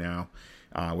him right now,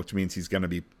 which means he's going to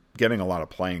be getting a lot of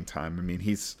playing time. I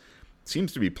mean,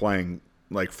 seems to be playing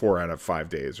like 4 out of 5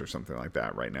 days or something like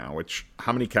that right now, which,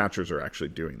 how many catchers are actually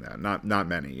doing that? Not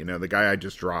many. The guy I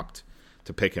just dropped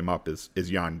to pick him up is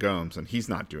Yan Gomes, and he's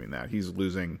not doing that. He's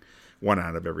losing 1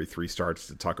 out of every 3 starts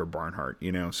to Tucker Barnhart,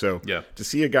 So Yeah. to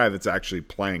see a guy that's actually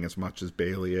playing as much as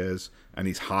Bailey is, and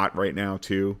he's hot right now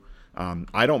too.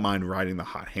 I don't mind riding the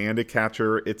hot-handed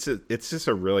catcher. It's just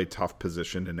a really tough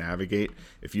position to navigate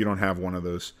if you don't have one of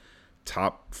those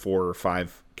top 4 or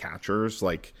 5 catchers.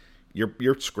 Like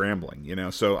you're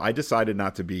scrambling, So I decided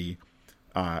not to be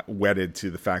wedded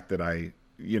to the fact that I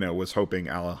was hoping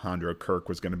Alejandro Kirk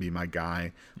was going to be my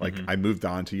guy. Like I moved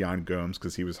on to Yan Gomes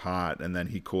because he was hot, and then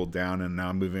he cooled down, and now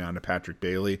I'm moving on to Patrick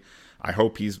Bailey. I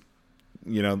hope he's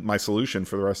my solution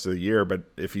for the rest of the year, but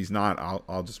if he's not,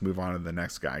 I'll just move on to the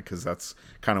next guy, because that's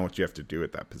kind of what you have to do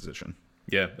at that position.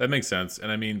 Yeah, that makes sense.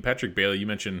 And I mean, Patrick Bailey, you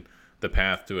mentioned the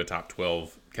path to a top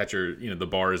 12 catcher. The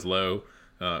bar is low.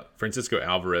 Francisco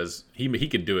Alvarez, he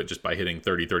could do it just by hitting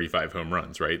 30, 35 home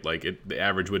runs, right? Like the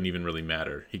average wouldn't even really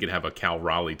matter. He could have a Cal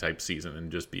Raleigh type season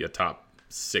and just be a top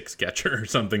 6 catcher or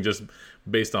something just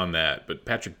based on that. But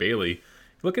Patrick Bailey,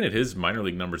 looking at his minor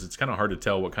league numbers, it's kind of hard to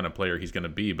tell what kind of player he's going to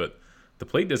be, but the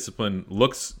plate discipline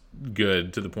looks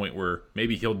good to the point where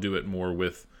maybe he'll do it more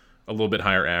with a little bit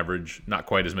higher average, not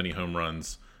quite as many home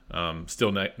runs,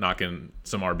 still knocking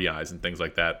some RBIs and things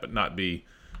like that, but not be...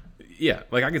 Yeah,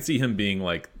 like I could see him being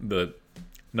like the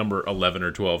number 11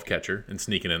 or 12 catcher and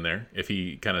sneaking in there if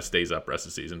he kind of stays up rest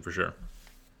of the season for sure.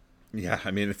 Yeah,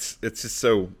 I mean, it's just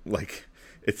so, like,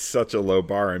 it's such a low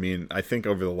bar. I mean, I think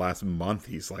over the last month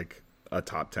he's like a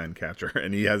top 10 catcher,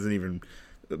 and he hasn't even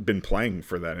been playing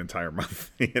for that entire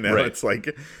month. Right. It's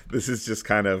like, this is just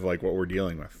kind of like what we're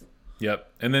dealing with.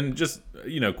 Yep. And then just,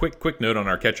 quick note on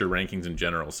our catcher rankings in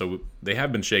general. So they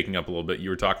have been shaking up a little bit. You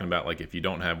were talking about, like, if you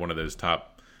don't have one of those top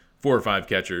 4 or 5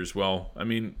 catchers, well, I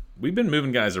mean, we've been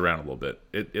moving guys around a little bit.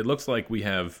 It looks like we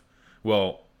have,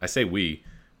 well, I say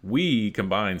we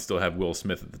combined still have Will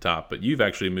Smith at the top, but you've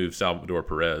actually moved Salvador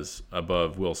Perez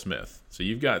above Will Smith. So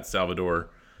you've got Salvador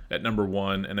at number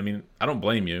 1, and I mean, I don't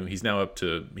blame you. He's batting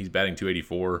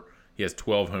 284. He has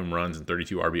 12 home runs and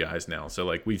 32 RBIs now. So,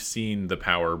 like, we've seen the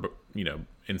power,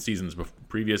 in seasons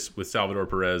previous with Salvador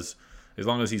Perez. As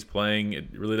long as he's playing, it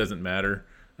really doesn't matter,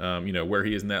 where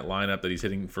he is in that lineup that he's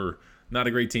hitting for not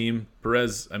a great team.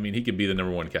 Perez, I mean, he could be the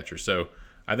number 1 catcher. So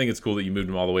I think it's cool that you moved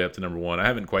him all the way up to number 1. I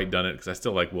haven't quite done it because I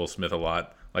still like Will Smith a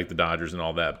lot, like the Dodgers and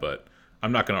all that, but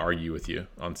I'm not going to argue with you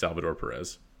on Salvador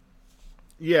Perez.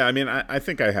 Yeah, I mean, I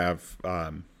think I have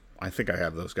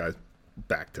those guys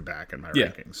back to back in my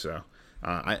rankings. So,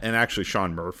 and actually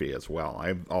Sean Murphy as well. I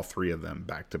have all 3 of them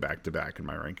back to back to back in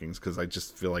my rankings, because I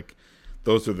just feel like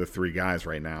those are the 3 guys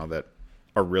right now that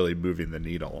are really moving the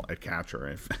needle at catcher.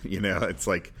 If it's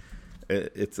like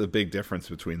it's a big difference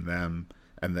between them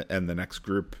and the next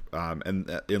group,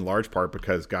 and in large part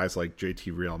because guys like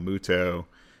JT Realmuto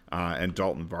and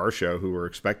Dalton Varsho, who were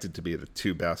expected to be the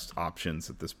 2 best options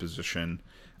at this position,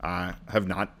 have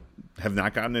not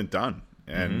gotten it done.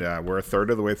 And we're a third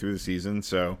of the way through the season,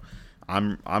 so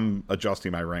I'm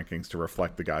adjusting my rankings to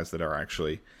reflect the guys that are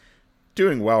actually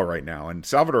doing well right now. And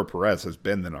Salvador Perez has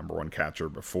been the number 1 catcher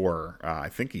before. I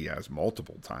think he has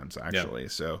multiple times actually. Yeah.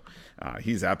 So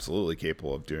he's absolutely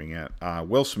capable of doing it.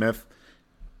 Will Smith,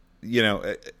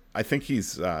 I think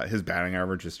his batting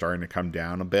average is starting to come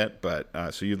down a bit, but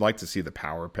so you'd like to see the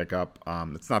power pick up.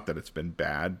 It's not that it's been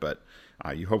bad, but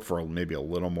you hope for maybe a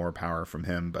little more power from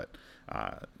him. But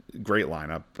great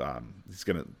lineup. He's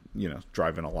going to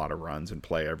drive in a lot of runs and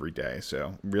play every day.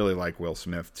 So really like Will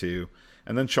Smith too.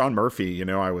 And then Sean Murphy,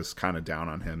 I was kind of down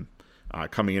on him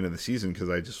coming into the season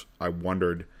because I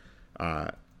wondered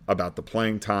about the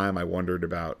playing time. I wondered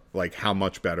about like how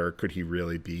much better could he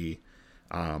really be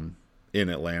in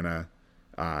Atlanta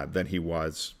than he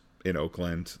was in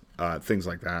Oakland, things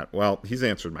like that. Well, he's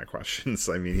answered my questions.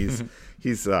 I mean,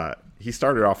 he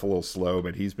started off a little slow,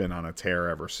 but he's been on a tear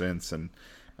ever since, and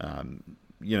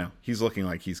he's looking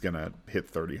like he's gonna hit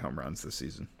 30 home runs this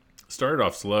season. Started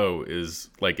off slow is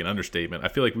like an understatement. I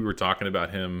feel like we were talking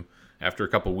about him after a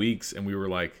couple weeks, and we were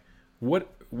like, what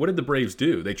did the Braves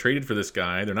do? They traded for this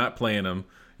guy. They're not playing him,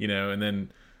 and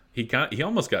then he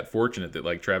almost got fortunate that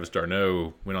like Travis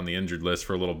d'Arnaud went on the injured list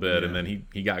for a little bit, and then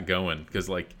he got going, because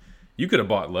like you could have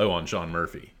bought low on Sean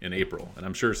Murphy in April, and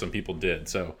I'm sure some people did.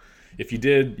 So if you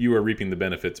did, you are reaping the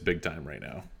benefits big time right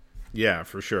now. Yeah,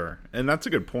 for sure. And that's a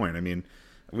good point. I mean,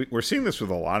 we're seeing this with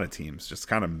a lot of teams, just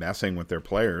kind of messing with their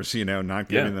players, not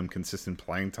giving them consistent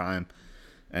playing time.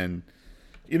 And,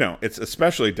 it's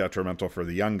especially detrimental for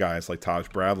the young guys like Taj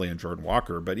Bradley and Jordan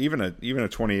Walker, but even a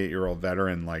 28-year-old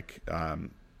veteran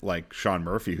like Sean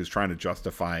Murphy, who's trying to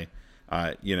justify,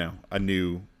 a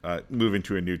new moving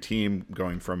to a new team,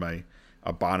 going from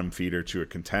a bottom feeder to a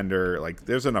contender. Like,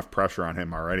 there's enough pressure on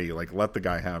him already. Like, let the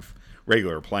guy have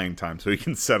regular playing time so he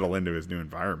can settle into his new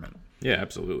environment. Yeah,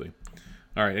 absolutely.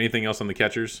 All right. Anything else on the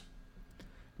catchers?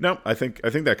 No, I think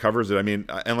that covers it. I mean,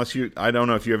 I don't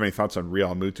know if you have any thoughts on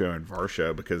Real Muto and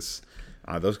Varsho, because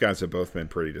those guys have both been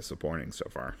pretty disappointing so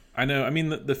far. I know. I mean,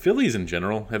 the Phillies in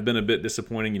general have been a bit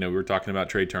disappointing. We were talking about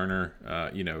Trey Turner.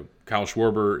 Kyle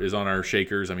Schwarber is on our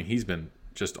shakers. I mean, he's been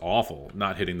just awful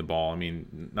not hitting the ball. I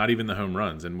mean, not even the home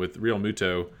runs. And with Real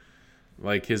Muto,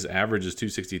 like, his average is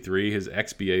 263, his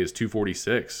XBA is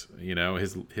 246.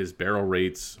 His barrel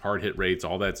rates, hard hit rates,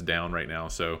 all that's down right now.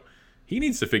 So he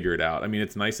needs to figure it out. I mean,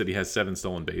 it's nice that he has 7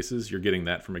 stolen bases. You're getting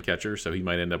that from a catcher, so he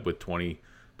might end up with 20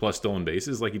 plus stolen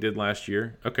bases like he did last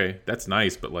year. Okay, that's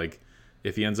nice, but like,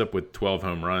 if he ends up with 12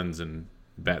 home runs and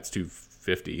bats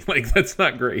 250, like, that's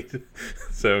not great.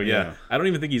 So yeah, I don't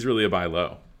even think he's really a buy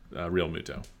low, Real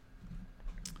Muto.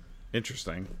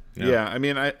 Interesting. Yeah, I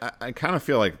mean, I kind of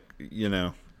feel like,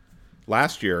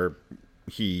 last year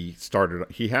he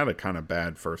had a kind of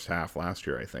bad first half last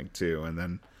year, I think, too, and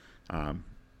then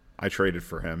I traded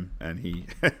for him, and he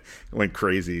went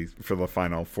crazy for the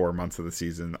final 4 months of the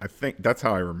season. I think that's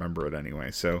how I remember it anyway.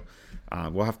 So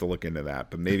we'll have to look into that.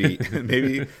 But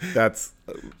maybe that's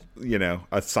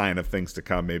a sign of things to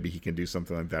come. Maybe he can do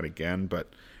something like that again.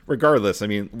 But regardless, I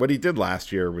mean, what he did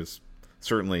last year was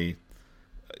certainly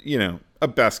a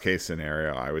best case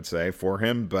scenario, I would say, for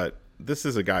him. But this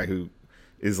is a guy who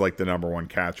is like the number one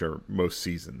catcher most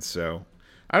seasons. So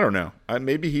I don't know.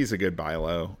 Maybe he's a good buy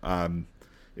low.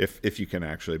 If you can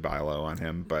actually buy low on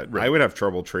him. But right. I would have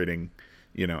trouble trading,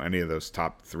 any of those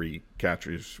top 3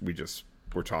 catchers we just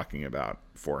were talking about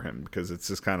for him, because it's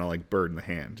just kind of like bird in the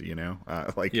hand, you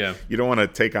don't want to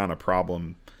take on a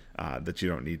problem that you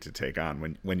don't need to take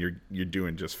on when you're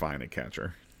doing just fine at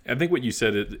catcher. I think what you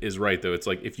said is right, though. It's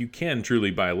like, if you can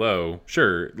truly buy low,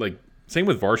 sure. Like, same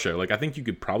with Varsho. Like, I think you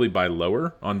could probably buy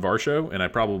lower on Varsho, and I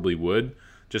probably would,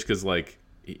 just because, like,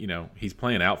 he's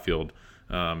playing outfield.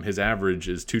 His average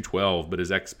is 212, but his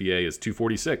XBA is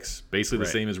 246, basically the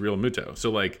same as Real Muto. So,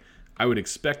 like, I would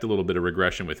expect a little bit of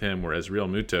regression with him, whereas Real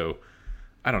Muto,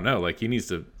 I don't know, like, he needs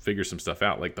to figure some stuff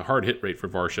out. Like, the hard hit rate for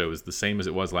Varsho is the same as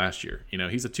it was last year.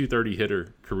 He's a 230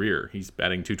 hitter career. He's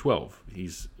batting 212.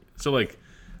 So, like,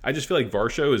 I just feel like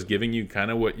Varsho is giving you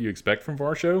kind of what you expect from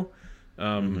Varsho,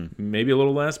 maybe a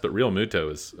little less, but Real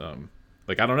Muto is,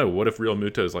 like, I don't know. What if Real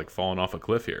Muto is, like, falling off a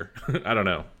cliff here? I don't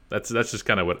know. That's just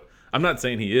kind of what... I'm not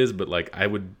saying he is, but, like, I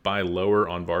would buy lower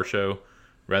on Varsho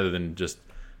rather than just,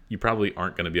 you probably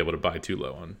aren't going to be able to buy too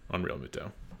low on Real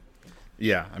Muto.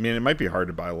 Yeah, I mean, it might be hard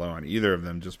to buy low on either of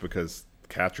them just because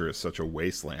catcher is such a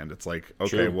wasteland. It's like,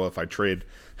 okay, well, if I trade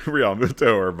Real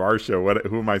Muto or Varsho,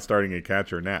 who am I starting at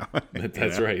catcher now?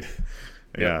 That's right.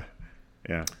 Yeah.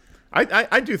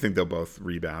 I do think they'll both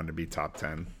rebound and be top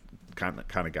 10 kind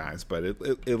of guys, but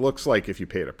it looks like if you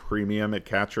paid a premium at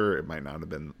catcher, it might not have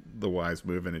been the wise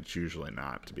move, and it's usually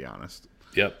not, to be honest.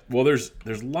 Yep. Well, there's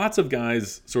lots of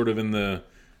guys sort of in the,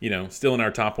 still in our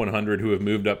top 100 who have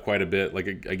moved up quite a bit. Like,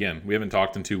 again, we haven't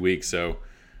talked in 2 weeks, so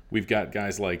we've got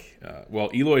guys like,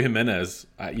 Eloy Jimenez.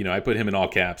 I put him in all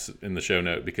caps in the show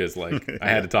note because, like, I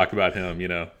had to talk about him.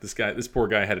 This poor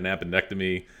guy had an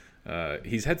appendectomy.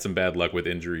 He's had some bad luck with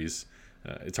injuries.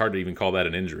 It's hard to even call that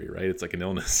an injury, right? It's like an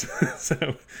illness.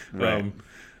 So, right.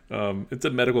 It's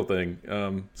a medical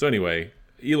thing. So anyway,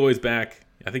 Eloy's back.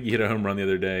 I think he hit a home run the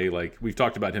other day. Like, we've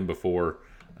talked about him before.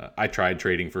 I tried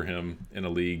trading for him in a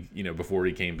league, before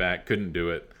he came back. Couldn't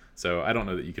do it. So I don't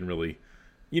know that you can really,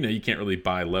 you can't really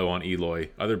buy low on Eloy.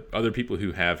 Other people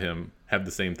who have him have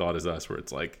the same thought as us, where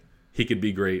it's like, he could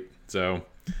be great. So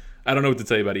I don't know what to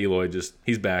tell you about Eloy. Just,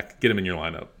 he's back. Get him in your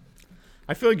lineup.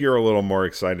 I feel like you're a little more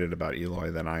excited about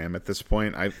Eloy than I am at this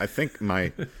point. I think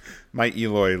my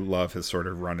Eloy love has sort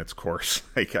of run its course.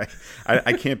 Like,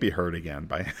 I can't be hurt again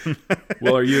by him.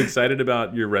 Well, are you excited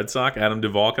about your Red Sox, Adam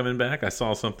Duvall, coming back? I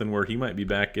saw something where he might be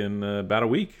back in about a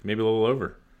week, maybe a little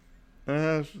over.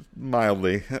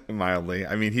 Mildly.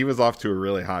 I mean, he was off to a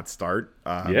really hot start.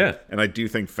 Yeah. And I do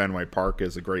think Fenway Park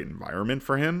is a great environment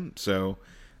for him. So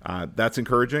that's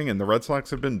encouraging. And the Red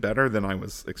Sox have been better than I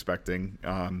was expecting.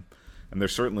 And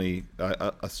there's certainly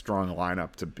a strong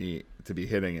lineup to be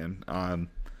hitting in.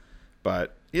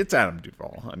 But it's Adam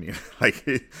Duvall. I mean, like,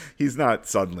 he's not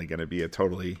suddenly going to be a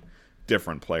totally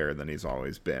different player than he's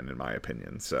always been, in my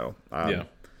opinion. So, I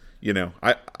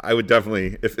would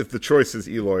definitely, if the choice is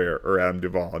Eloy or Adam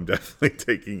Duvall, I'm definitely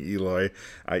taking Eloy,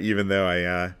 even though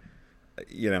I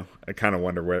kind of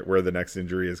wonder where the next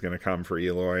injury is going to come for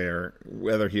Eloy, or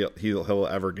whether he'll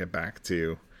ever get back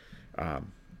to,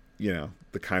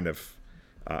 the kind of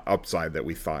upside that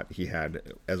we thought he had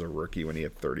as a rookie when he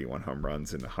had 31 home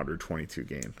runs in 122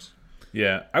 games.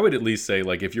 Yeah, I would at least say,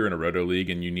 like, if you're in a roto league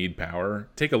and you need power,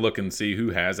 take a look and see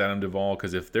who has Adam Duvall,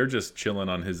 because if they're just chilling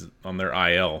on their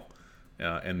IL,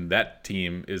 and that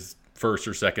team is first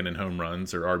or second in home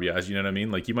runs or RBIs, you know what I mean?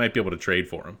 Like, you might be able to trade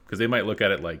for him, because they might look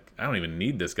at it like, I don't even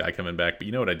need this guy coming back, but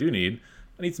you know what I do need?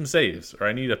 I need some saves, or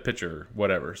I need a pitcher,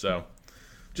 whatever. So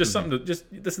just something to this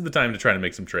is the time to try to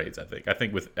make some trades, I think. I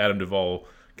think with Adam Duvall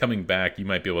coming back, you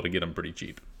might be able to get him pretty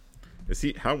cheap. Is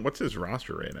he what's his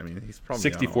roster rate? I mean, he's probably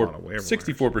 64 on a lot of waiver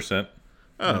 64%.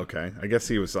 Oh, okay. I guess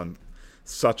he was on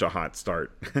such a hot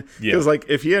start. Yeah. Because like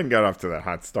if he hadn't got off to that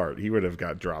hot start, he would have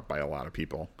got dropped by a lot of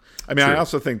people. I mean, True. I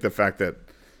also think the fact that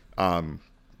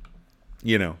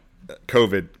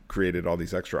COVID created all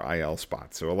these extra IL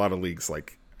spots. So a lot of leagues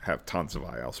like have tons of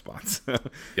IL spots. Yeah,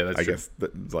 that's I true. guess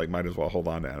like might as well hold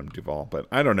on to Adam Duvall. But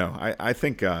I don't know. I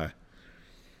think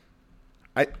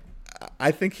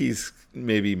I think he's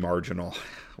maybe marginal.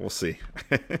 We'll see.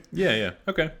 Yeah.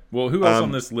 Okay. Well, who else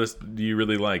on this list do you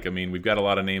really like? I mean, we've got a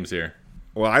lot of names here.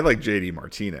 Well, I like JD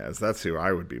Martinez. That's who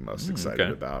I would be most excited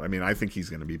okay. about. I mean, I think he's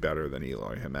going to be better than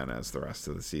Eloy Jimenez the rest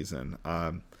of the season.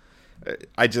 I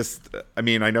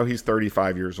know he's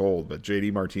 35 years old, but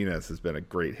JD Martinez has been a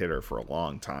great hitter for a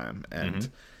long time,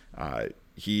 and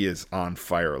he is on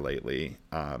fire lately.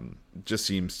 Just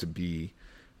seems to be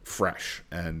fresh,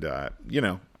 and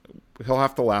he'll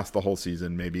have to last the whole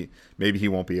season. Maybe he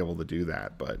won't be able to do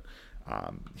that, but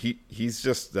he's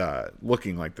just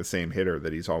looking like the same hitter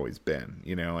that he's always been,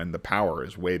 and the power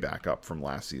is way back up from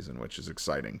last season, which is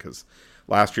exciting because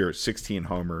last year 16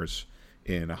 homers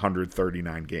in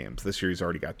 139 games. This year he's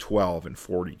already got 12 in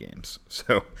 40 games.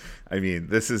 So, I mean,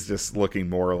 this is just looking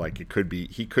more like it could be.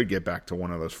 He could get back to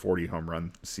one of those 40 home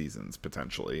run seasons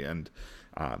potentially, and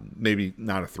maybe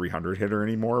not a 300 hitter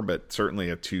anymore, but certainly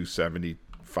a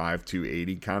 275,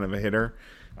 280 kind of a hitter.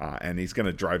 And he's going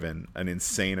to drive in an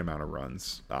insane amount of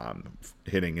runs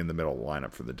hitting in the middle of the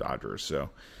lineup for the Dodgers.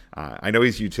 So I know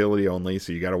he's utility only,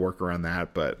 so you got to work around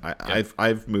that. But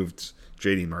I've moved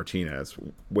JD Martinez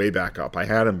way back up. I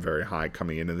had him very high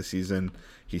coming into the season.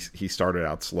 He started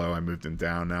out slow. I moved him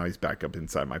down. Now he's back up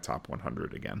inside my top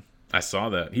 100 again. I saw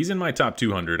that. He's in my top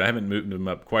 200. I haven't moved him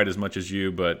up quite as much as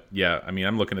you, but yeah, I mean,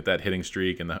 I'm looking at that hitting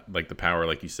streak and the power,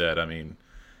 like you said. I mean,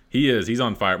 he's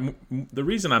on fire. The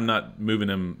reason I'm not moving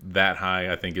him that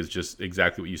high, I think, is just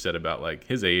exactly what you said about like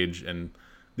his age and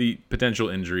the potential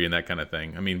injury and that kind of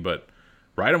thing. I mean, but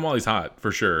ride him while he's hot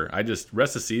for sure. I just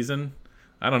rest of the season,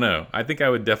 I don't know. I think I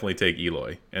would definitely take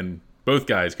Eloy, and both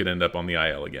guys could end up on the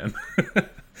IL again.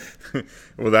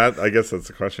 Well, I guess that's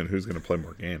the question. Who's going to play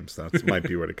more games? That might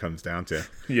be what it comes down to.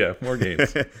 Yeah, more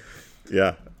games.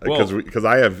 Yeah, because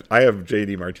I have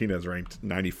JD Martinez ranked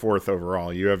 94th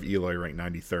overall. You have Eloy ranked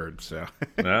 93rd. So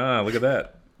look at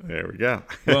that. There we go.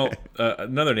 Well,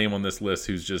 another name on this list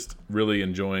who's just really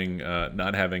enjoying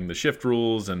not having the shift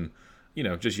rules and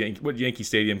just what Yankee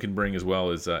Stadium can bring as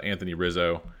well is Anthony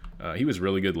Rizzo. He was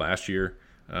really good last year.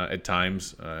 At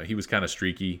times, he was kind of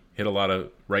streaky, hit a lot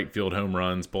of right field home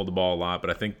runs, pulled the ball a lot. But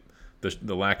I think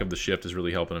the lack of the shift is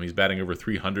really helping him. He's batting over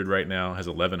 300 right now, has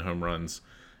 11 home runs.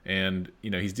 And,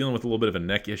 he's dealing with a little bit of a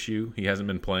neck issue. He hasn't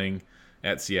been playing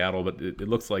at Seattle, but it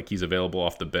looks like he's available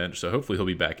off the bench. So hopefully he'll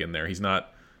be back in there. He's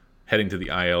not heading to the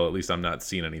IL. At least I'm not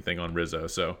seeing anything on Rizzo.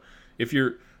 So if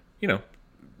you're,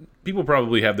 people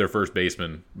probably have their first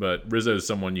baseman, but Rizzo is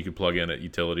someone you could plug in at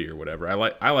utility or whatever.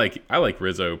 I like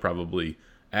Rizzo probably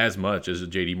as much as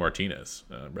JD Martinez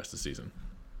rest of the season.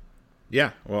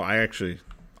 Yeah, well, I agree.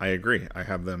 I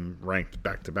have them ranked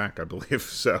back to back, I believe.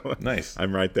 So nice.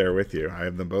 I'm right there with you. I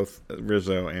have them both,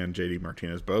 Rizzo and JD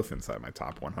Martinez, both inside my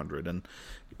top 100. And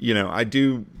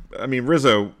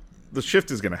Rizzo, the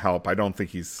shift is going to help. I don't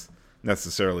think he's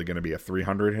necessarily going to be a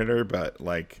 300 hitter, but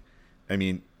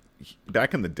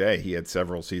back in the day, he had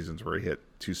several seasons where he hit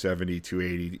 270,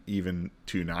 280, even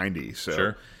 290. So,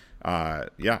 sure.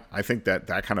 I think that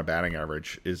kind of batting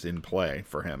average is in play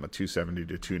for him. A 270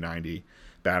 to 290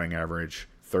 batting average,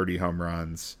 30 home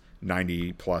runs,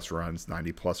 90 plus runs,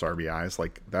 90 plus RBIs.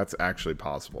 Like, that's actually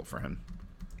possible for him.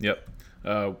 Yep.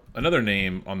 Another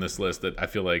name on this list that I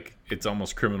feel like it's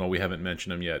almost criminal we haven't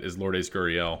mentioned him yet is Lourdes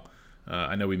Gurriel.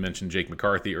 I know we mentioned Jake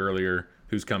McCarthy earlier,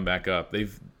 who's come back up.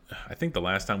 I think the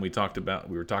last time we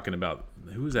were talking about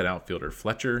who was that outfielder?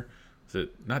 Fletcher? Is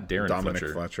it not Darren Dominic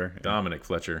Fletcher? Yeah. Dominic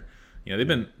Fletcher. They've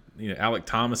been. Alec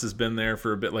Thomas has been there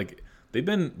for a bit. Like they've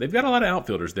got a lot of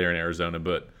outfielders there in Arizona,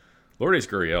 but Lourdes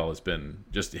Gurriel has been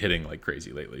just hitting like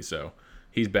crazy lately. So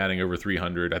he's batting over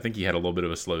 300. I think he had a little bit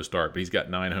of a slow start, but he's got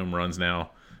 9 home runs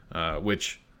now,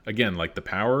 which again, like the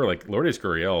power, like Lourdes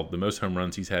Gurriel, the most home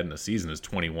runs he's had in a season is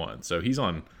 21. So he's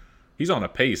on a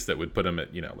pace that would put him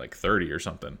at like 30 or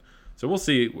something. So we'll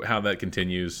see how that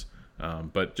continues.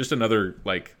 But just another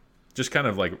just kind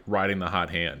of like riding the hot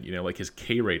hand. Like his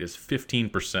K rate is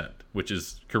 15%, which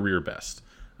is career best.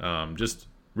 Just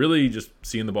really just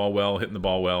seeing the ball well, hitting the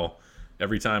ball well.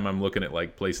 Every time I'm looking at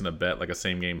like placing a bet, like a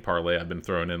same game parlay, I've been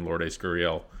throwing in Lourdes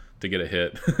Gurriel to get a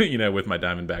hit, with my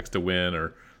Diamondbacks to win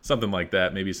or something like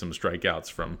that. Maybe some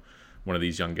strikeouts from one of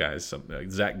these young guys,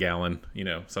 Zach Gallen,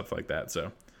 stuff like that.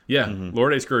 So yeah,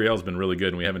 Lourdes Gurriel has been really good,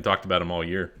 and we haven't talked about him all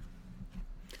year.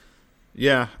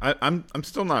 Yeah, I'm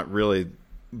still not really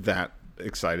that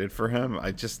excited for him.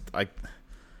 I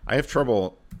have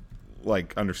trouble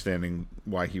like understanding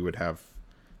why he would have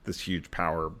this huge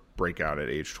power breakout at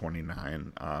age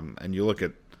 29. And you look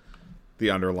at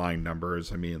the underlying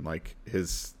numbers. I mean, like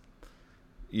his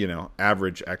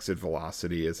average exit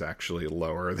velocity is actually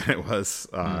lower than it was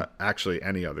actually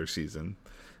any other season.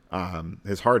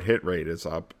 His hard hit rate is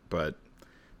up, but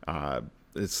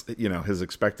it's his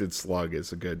expected slug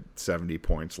is a good 70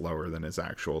 points lower than his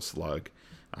actual slug.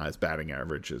 His batting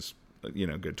average is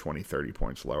good 20-30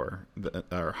 points lower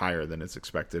or higher than his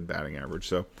expected batting average.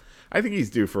 So I think he's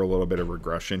due for a little bit of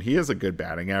regression. He is a good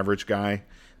batting average guy,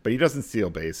 but he doesn't steal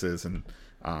bases, and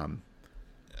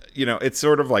it's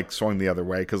sort of like swung the other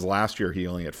way, because last year he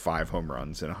only had 5 home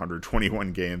runs in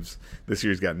 121 games. This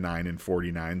year he's got 9 in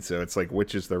 49. So it's like,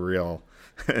 which is the real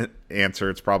answer?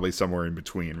 It's probably somewhere in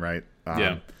between, right?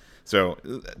 Yeah. So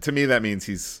to me, that means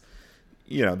he's,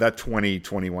 that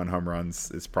 21 home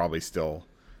runs is probably still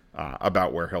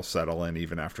about where he'll settle in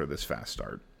even after this fast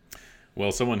start.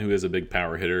 Well, someone who is a big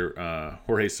power hitter,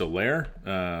 Jorge Soler,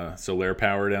 Soler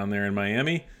Power down there in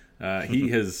Miami. He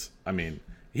has,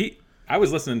 I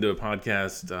was listening to a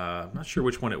podcast, I'm not sure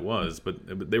which one it was, but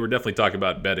they were definitely talking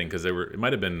about betting, because it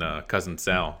might have been cousin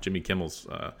Sal, Jimmy Kimmel's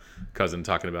cousin,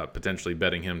 talking about potentially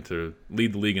betting him to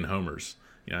lead the league in homers.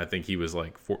 I think he was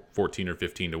like 14 or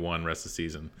 15 to 1 rest of the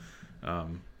season.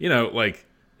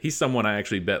 He's someone I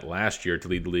actually bet last year to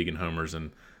lead the league in homers,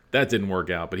 and that didn't work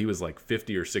out, but he was like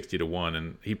 50 or 60 to 1,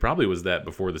 and he probably was that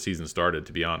before the season started,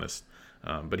 to be honest.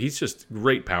 But he's just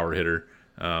great power hitter.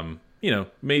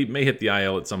 May hit the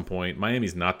IL at some point.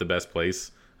 Miami's not the best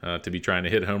place to be trying to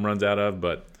hit home runs out of,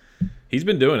 but he's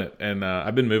been doing it, and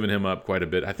I've been moving him up quite a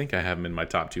bit. I think I have him in my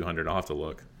top 200. I'll have to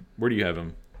look. Where do you have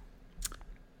him?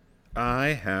 I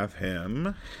have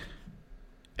him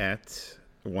at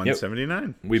 179.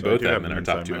 Yep. We both have him in our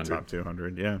top 200. Top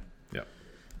 200, yeah. Yep.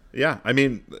 Yeah, I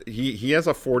mean, he has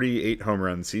a 48 home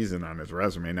run season on his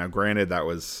resume. Now, granted, that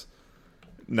was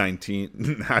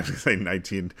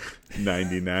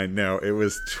 1999. No, it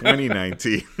was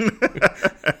 2019.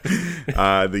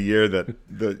 The year that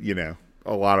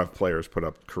a lot of players put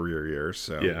up career years.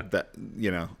 So yeah. That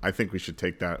I think we should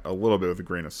take that a little bit with a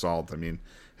grain of salt. I mean,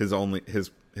 his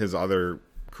other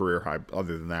career high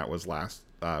other than that was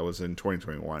in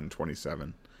 2021,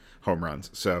 27 home runs.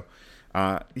 So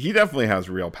he definitely has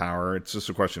real power. It's just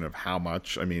a question of how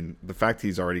much. I mean, the fact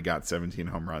he's already got 17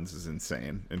 home runs is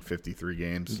insane in 53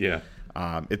 games. Yeah.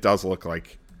 It does look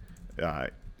like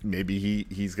maybe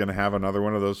he's going to have another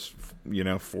one of those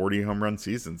 40 home run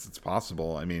seasons. It's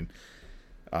possible. I mean,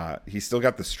 he's still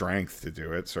got the strength to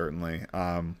do it, certainly.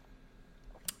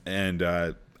 And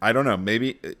I don't know.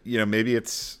 Maybe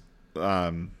it's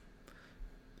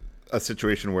a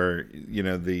situation where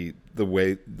the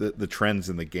way the trends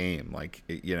in the game, like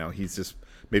he's just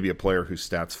maybe a player whose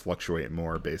stats fluctuate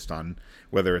more based on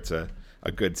whether it's a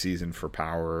good season for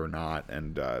power or not,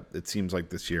 and it seems like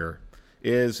this year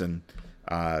is. And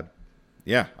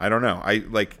yeah, I don't know.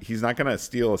 He's not going to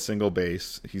steal a single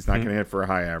base. He's not going to hit for a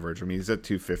high average. I mean, he's at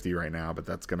 250 right now, but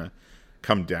that's going to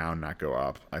come down, not go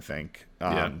up, I think.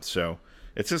 So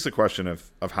it's just a question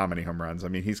of how many home runs. I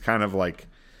mean, he's kind of like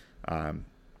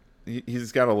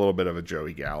he's got a little bit of a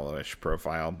Joey Gallo-ish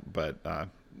profile, but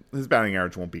his batting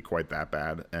average won't be quite that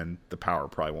bad, and the power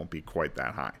probably won't be quite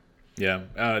that high. Yeah,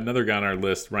 another guy on our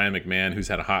list, Ryan McMahon, who's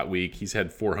had a hot week. He's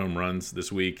had 4 home runs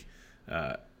this week.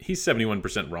 He's 71%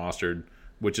 rostered,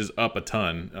 which is up a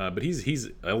ton, but he's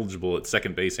eligible at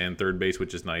second base and third base,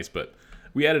 which is nice. But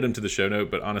we added him to the show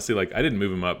note, but honestly, I didn't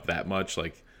move him up that much.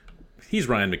 He's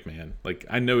Ryan McMahon.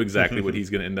 I know exactly what he's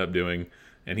going to end up doing,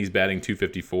 and he's batting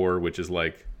 254, which is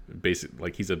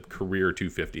he's a career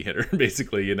 250 hitter,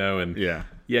 basically, and yeah,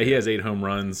 he has 8 home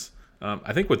runs.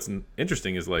 I think what's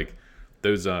interesting is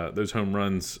those home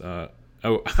runs. I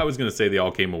was going to say they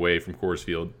all came away from Coors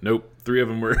Field. Nope, 3 of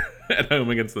them were at home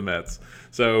against the Mets.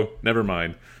 So never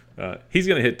mind. He's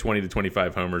going to hit 20 to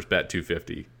 25 homers, bat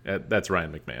 250. That's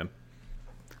Ryan McMahon.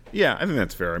 Yeah, I think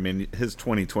that's fair. I mean, his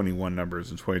 2021 numbers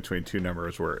and 2022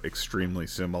 numbers were extremely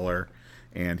similar,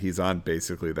 and he's on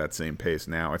basically that same pace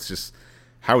now. It's just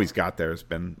how he's got there has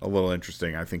been a little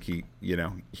interesting. I think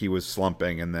he was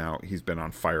slumping, and now he's been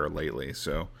on fire lately.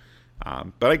 So,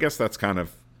 but I guess that's kind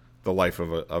of the life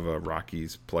of a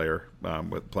Rockies player,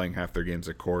 with playing half their games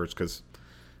at Coors, because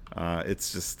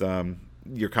it's just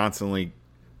you're constantly.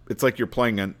 It's like you're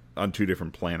playing on two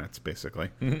different planets, basically.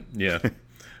 Yeah.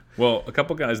 Well, a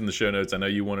couple guys in the show notes I know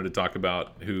you wanted to talk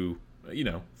about who,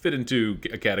 fit into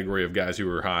a category of guys who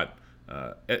were hot,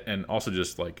 and also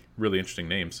just like really interesting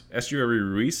names. Estuary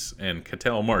Ruiz and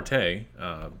Ketel Marte.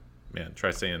 Man,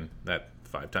 try saying that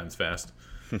 5 times fast.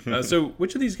 So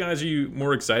which of these guys are you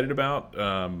more excited about?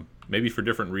 Maybe for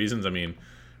different reasons. I mean,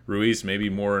 Ruiz maybe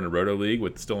more in a roto league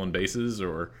with stolen bases,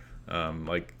 or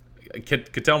like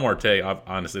Ketel Marte,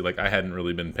 honestly, like I hadn't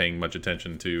really been paying much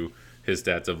attention to his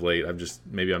stats of late.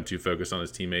 Maybe I'm too focused on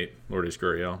his teammate, Lourdes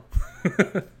Gurriel.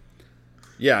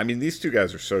 Yeah, I mean, these two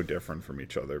guys are so different from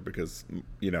each other because,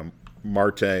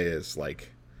 Marte is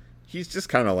like, he's just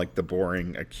kind of like the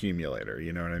boring accumulator,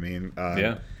 you know what I mean?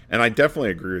 Yeah. And I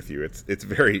definitely agree with you. It's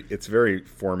very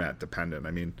format dependent.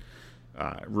 I mean,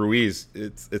 Ruiz,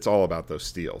 it's all about those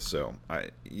steals. So I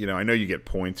know you get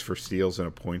points for steals in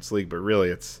a points league, but really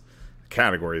it's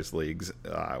categories leagues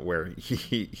where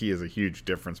he is a huge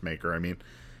difference maker. I mean,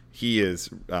 he is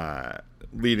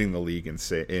leading the league in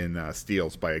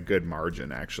steals by a good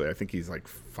margin. Actually, I think he's like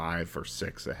 5 or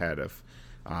 6 ahead of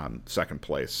second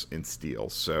place in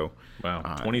steals. So wow,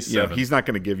 27. He's not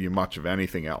going to give you much of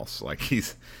anything else. Like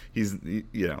he's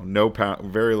no power,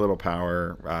 very little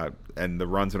power, and the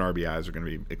runs and RBIs are going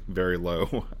to be very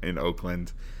low in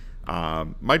Oakland.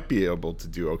 Might be able to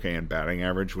do okay in batting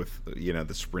average with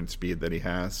the sprint speed that he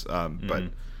has, but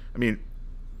I mean,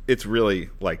 it's really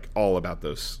like all about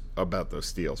those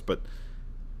steals. But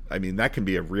I mean, that can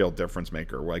be a real difference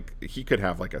maker. Like he could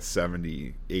have like a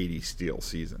 70-80 steal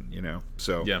season,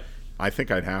 So yeah. I think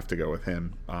I'd have to go with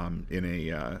him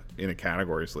in a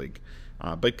categories league.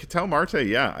 But Ketel Marte,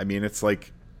 yeah, I mean, it's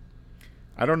like,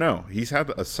 I don't know. He's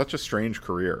had such a strange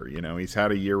career. He's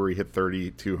had a year where he hit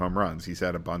 32 home runs. He's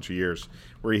had a bunch of years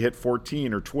where he hit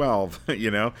 14 or 12.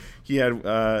 He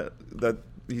had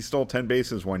he stole 10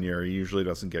 bases one year. He usually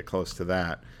doesn't get close to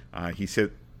that. He's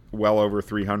hit well over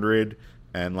 300,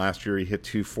 and last year he hit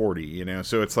 240.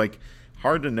 So it's like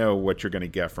hard to know what you're going to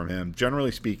get from him.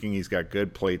 Generally speaking, he's got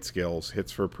good plate skills,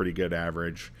 hits for a pretty good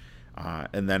average.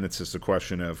 And then it's just a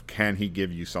question of, can he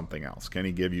give you something else? Can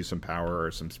he give you some power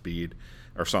or some speed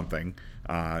or something?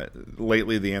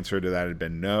 Lately, the answer to that had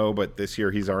been no, but this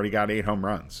year he's already got 8 home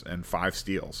runs and 5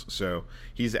 steals. So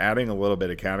he's adding a little bit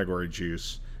of category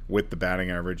juice with the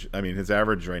batting average. I mean, his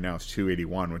average right now is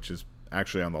 281, which is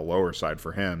actually on the lower side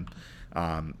for him.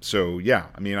 So, yeah,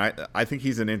 I mean, I think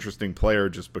he's an interesting player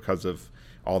just because of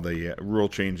all the rule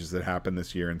changes that happened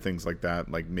this year and things like that.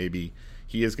 Like maybe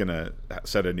he is going to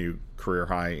set a new career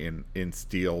high in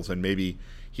steals, and maybe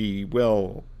he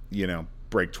will,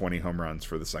 break 20 home runs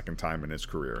for the second time in his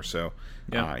career. So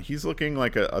yeah. He's looking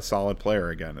like a solid player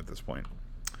again at this point.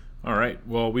 All right.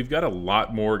 Well, we've got a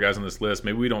lot more guys on this list.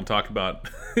 Maybe we don't talk about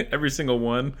every single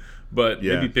one, but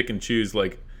maybe pick and choose.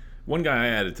 Like one guy I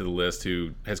added to the list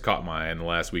who has caught my eye in the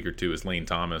last week or two is Lane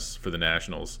Thomas for the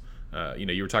Nationals.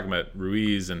 You were talking about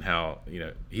Ruiz and how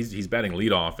he's batting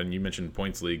leadoff, and you mentioned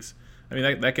points leagues. I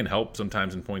mean that can help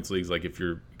sometimes in points leagues, like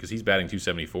because he's batting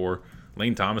 274.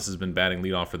 Lane Thomas has been batting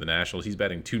leadoff for the Nationals. He's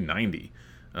batting 290,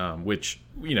 which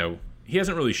he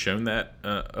hasn't really shown that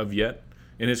of yet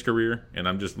in his career. And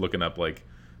I'm just looking up, like,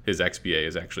 his XBA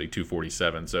is actually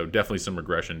 247, so definitely some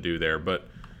regression due there. But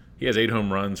he has 8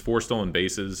 home runs, 4 stolen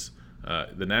bases.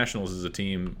 The Nationals is a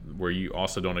team where you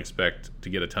also don't expect to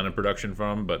get a ton of production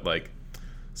from, but like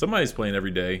somebody's playing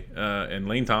every day, and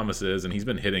Lane Thomas is, and he's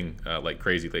been hitting like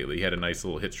crazy lately. He had a nice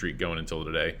little hit streak going until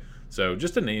today. So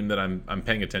just a name that I'm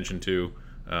paying attention to.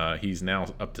 He's now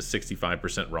up to 65%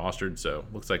 rostered, so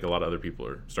looks like a lot of other people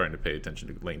are starting to pay attention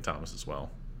to Lane Thomas as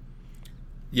well.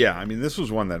 Yeah, I mean, this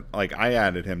was one that, like, I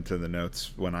added him to the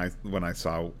notes when I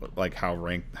saw like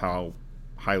how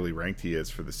highly ranked he is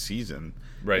for the season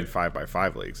in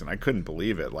 5x5 leagues, and I couldn't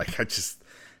believe it. Like,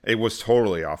 it was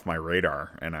totally off my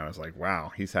radar, and I was like,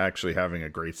 wow, he's actually having a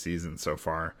great season so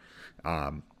far.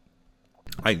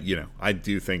 I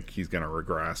do think he's going to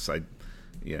regress. I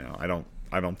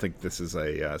don't think this is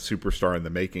a superstar in the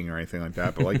making or anything like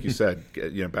that. But like you said,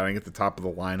 batting at the top of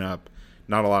the lineup,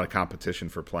 not a lot of competition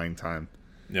for playing time.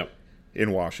 Yep.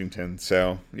 In Washington.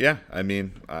 So yeah, I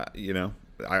mean,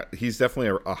 he's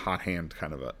definitely a hot hand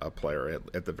kind of a player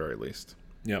at the very least.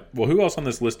 Yep. Well, who else on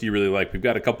this list do you really like? We've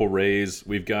got a couple Rays.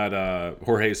 We've got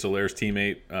Jorge Soler's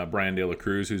teammate, Brian De La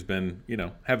Cruz, who's been,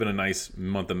 having a nice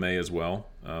month of May as well.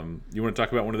 You want to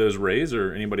talk about one of those Rays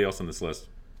or anybody else on this list?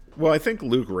 Well, I think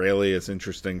Luke Raley is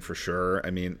interesting for sure. I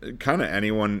mean, kind of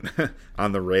anyone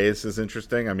on the Rays is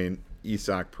interesting. I mean,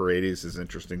 Isaac Paredes is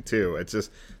interesting too. It's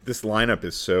just this lineup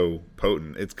is so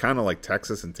potent. It's kind of like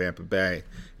Texas and Tampa Bay.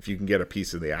 If you can get a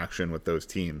piece of the action with those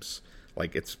teams,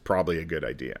 like it's probably a good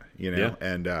idea, you know? Yeah.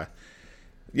 And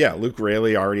yeah, Luke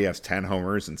Raley already has 10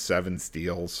 homers and 7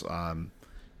 steals.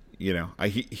 You know,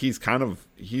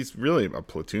 he's really a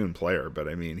platoon player, but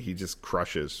I mean, he just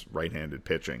crushes right-handed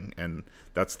pitching, and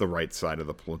that's the right side of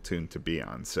the platoon to be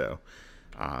on. So,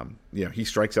 you know, he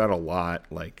strikes out a lot.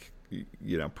 Like,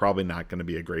 you know, probably not going to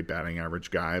be a great batting average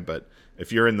guy, but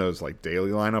if you're in those like daily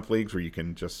lineup leagues where you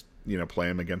can just, you know, play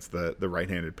him against the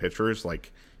right-handed pitchers,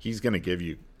 like he's going to give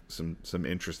you some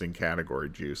interesting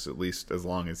category juice, at least as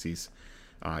long as he's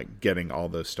getting all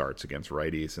those starts against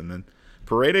righties. And then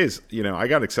Paredes, you know, I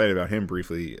got excited about him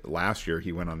briefly last year.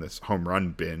 He went on this home run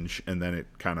binge, and then it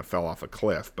kind of fell off a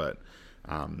cliff. But,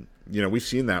 you know, we've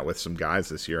seen that with some guys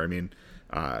this year. I mean,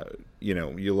 you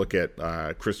know, you look at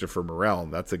Christopher Morel.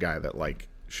 That's a guy that, like,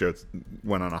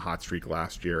 went on a hot streak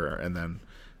last year and then,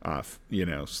 you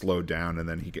know, slowed down. And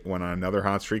then he went on another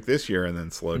hot streak this year and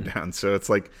then slowed down. So it's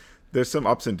like there's some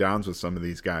ups and downs with some of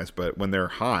these guys. But when they're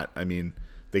hot, I mean,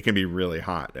 they can be really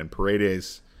hot. And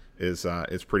Paredes is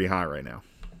pretty hot right now.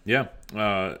 Yeah.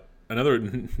 Another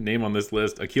name on this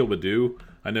list, Akil Baddoo.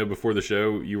 I know before the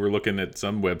show you were looking at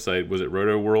some website, was it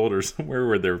Roto World or somewhere,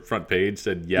 where their front page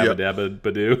said Yabba Dabba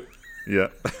Baddoo? Yeah.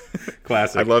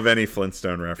 Classic. I love any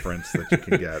Flintstone reference that you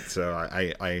can get, so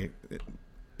I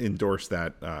endorse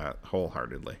that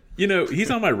wholeheartedly. You know, he's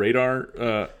on my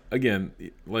radar. Again,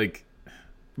 like,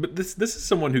 but this is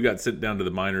someone who got sent down to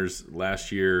the minors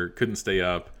last year, couldn't stay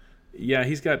up. Yeah,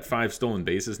 he's got 5 stolen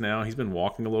bases now. He's been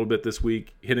walking a little bit this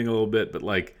week, hitting a little bit, but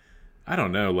like, I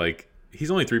don't know, like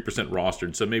he's only 3%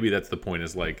 rostered, so maybe that's the point.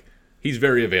 Is like he's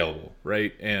very available,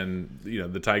 right? And you know,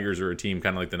 the Tigers are a team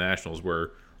kind of like the Nationals,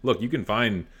 where look, you can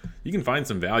find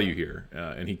some value here,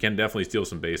 and he can definitely steal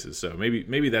some bases. So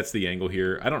maybe that's the angle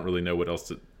here. I don't really know what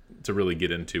else to really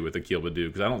get into with Akil Baddoo,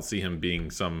 because I don't see him being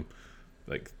some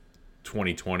like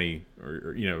 2020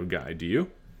 or you know guy. Do you?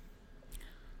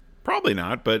 Probably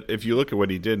not, but if you look at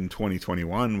what he did in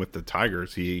 2021 with the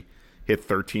Tigers, he hit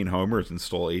 13 homers and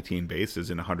stole 18 bases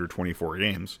in 124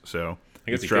 games. So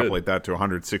extrapolate that to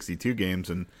 162 games,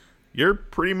 and you're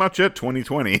pretty much at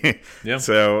 2020. Yeah.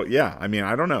 So, yeah, I mean,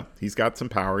 I don't know. He's got some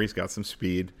power. He's got some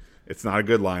speed. It's not a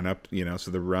good lineup, you know, so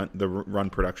the run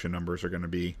production numbers are going to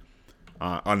be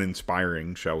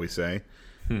uninspiring, shall we say.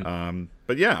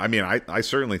 But, yeah, I mean, I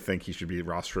certainly think he should be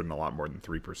rostered in a lot more than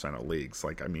 3% of leagues.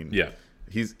 Like, I mean, yeah.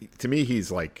 To me, he's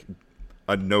like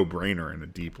a no-brainer in a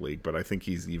deep league, but I think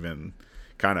he's even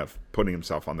kind of putting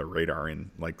himself on the radar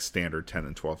in like standard 10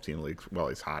 and 12 team leagues. Well,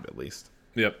 he's hot at least.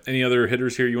 Yep. Any other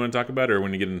hitters here you want to talk about, or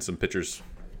when you get into some pitchers?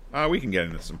 We can get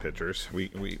into some pitchers.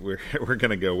 We're going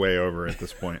to go way over at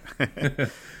this point.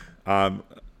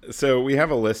 So we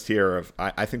have a list here of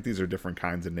I think these are different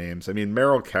kinds of names. I mean,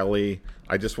 Merrill Kelly,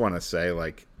 I just want to say,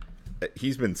 like,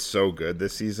 he's been so good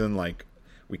this season. Like,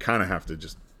 we kind of have to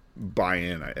just buy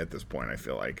in at this point. I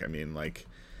feel like, I mean, like,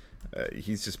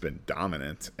 he's just been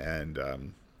dominant, and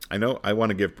I know I want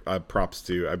to give props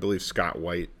to, I believe Scott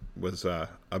White was a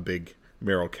big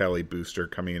Merrill Kelly booster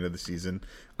coming into the season.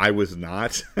 I was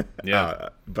not. Yeah.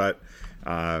 But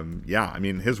yeah, I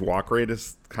mean, his walk rate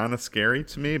is kind of scary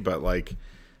to me, but like,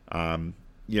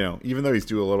 you know, even though he's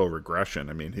due a little regression,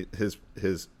 I mean, his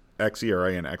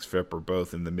xERA and xFIP are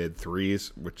both in the mid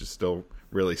 3s, which is still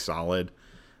really solid.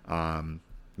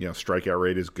 You know, strikeout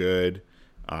rate is good.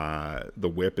 The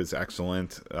whip is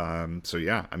excellent. So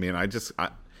yeah, I mean,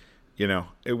 you know,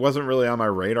 it wasn't really on my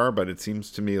radar, but it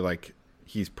seems to me like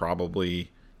he's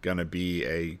probably going to be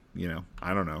a, you know,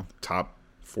 I don't know, top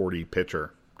 40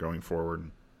 pitcher going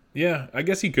forward. Yeah, I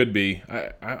guess he could be.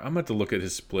 I'm going to look at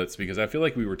his splits, because I feel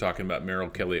like we were talking about Merrill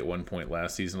Kelly at one point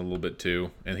last season a little bit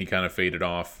too, and he kind of faded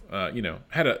off. You know,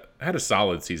 had a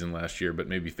solid season last year, but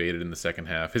maybe faded in the second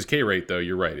half. His K rate, though,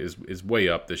 you're right, is way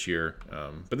up this year.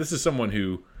 But this is someone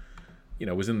who, you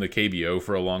know, was in the KBO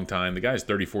for a long time. The guy's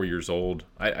 34 years old.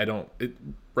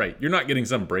 Right, you're not getting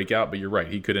some breakout, but you're right.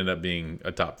 He could end up being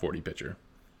a top 40 pitcher.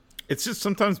 It's just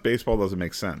sometimes baseball doesn't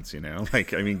make sense, you know?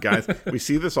 Like, I mean, guys, we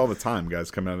see this all the time.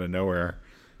 Guys come out of nowhere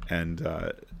and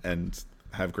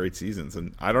have great seasons.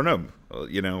 And I don't know,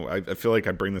 you know, I feel like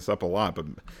I bring this up a lot, but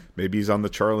maybe he's on the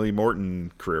Charlie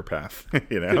Morton career path,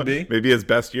 you know? Could be. Maybe his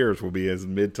best years will be his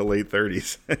mid to late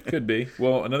 30s. Could be.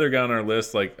 Well, another guy on our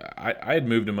list, like, I had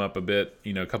moved him up a bit,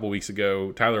 you know, a couple weeks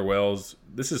ago. Tyler Wells.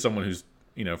 This is someone who's,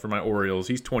 you know, for my Orioles,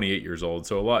 he's 28 years old,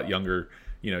 so a lot younger.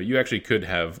 You know, you actually could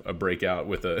have a breakout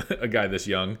with a guy this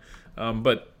young.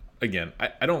 But again,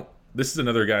 I don't. This is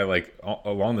another guy like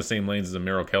along the same lanes as a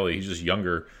Merrill Kelly. He's just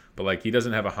younger, but like he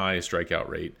doesn't have a high strikeout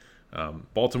rate.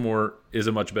 Baltimore is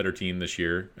a much better team this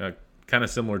year, kind of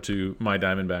similar to my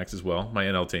Diamondbacks as well, my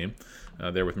NL team,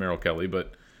 there with Merrill Kelly.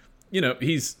 But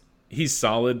he's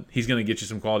solid. He's going to get you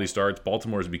some quality starts.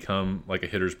 Baltimore has become like a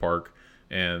hitter's park,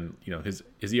 and his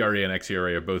ERA and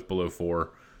xERA are both below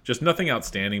 4. Just nothing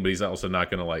outstanding, but he's also not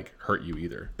going to like hurt you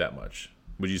either that much.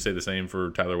 Would you say the same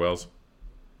for Tyler Wells?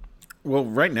 Well,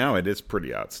 right now it is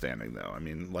pretty outstanding, though. I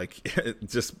mean, like,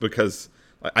 just because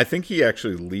I think he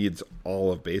actually leads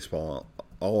all of baseball,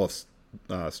 all of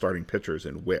starting pitchers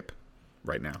in WHIP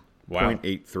right now. Wow,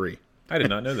 0.83. I did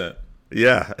not know that.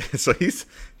 Yeah, so he's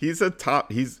a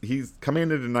top. He's coming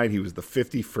into tonight. He was the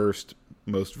 51st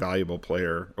most valuable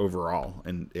player overall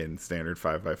in standard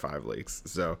 5x5 leagues.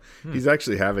 So he's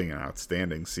actually having an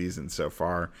outstanding season so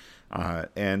far.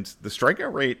 And the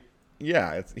strikeout rate,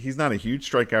 yeah, he's not a huge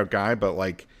strikeout guy, but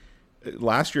like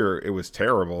last year it was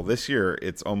terrible. This year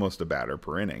it's almost a batter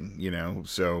per inning,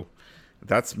 so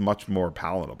that's much more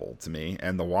palatable to me.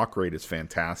 And the walk rate is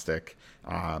fantastic.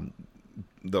 Camden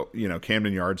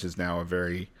Yards is now a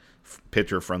very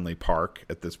pitcher-friendly park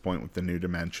at this point with the new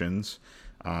dimensions.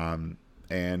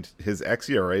 And his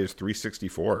xERA is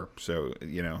 3.64, so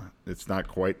it's not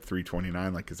quite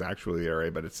 3.29 like his actual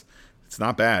ERA, but it's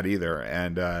not bad either.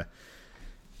 And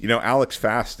Alex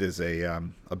Fast is a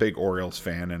big Orioles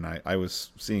fan, and I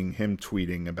was seeing him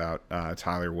tweeting about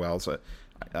Tyler Wells.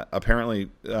 Apparently,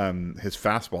 his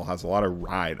fastball has a lot of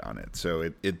ride on it, so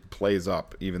it plays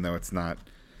up, even though it's not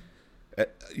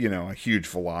a huge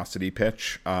velocity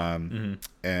pitch. And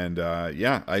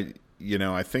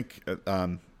I think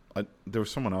there was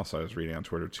someone else I was reading on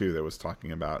Twitter too that was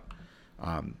talking about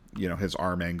his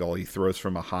arm angle. He throws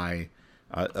from a high.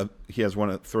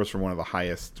 Throws from one of the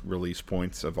highest release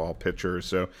points of all pitchers.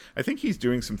 So I think he's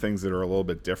doing some things that are a little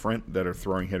bit different, that are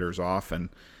throwing hitters off. And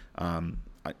I'm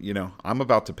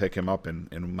about to pick him up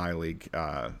in my league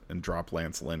and drop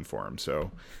Lance Lynn for him.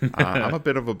 So I'm a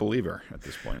bit of a believer at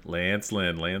this point. Lance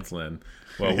Lynn.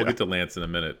 Well, we'll get to Lance in a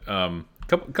minute.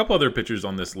 Couple other pitchers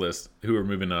on this list who are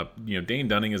moving up. Dane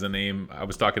Dunning is a name. I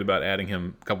was talking about adding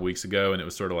him a couple weeks ago, and it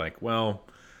was sort of like, well,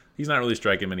 he's not really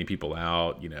striking many people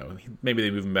out. Maybe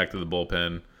they move him back to the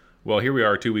bullpen. Well, here we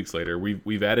are 2 weeks later.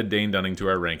 We've added Dane Dunning to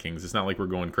our rankings. It's not like we're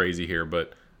going crazy here,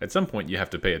 but at some point you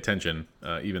have to pay attention,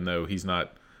 even though he's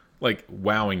not like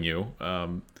wowing you. A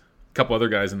couple other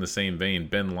guys in the same vein: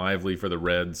 Ben Lively for the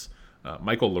Reds,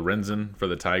 Michael Lorenzen for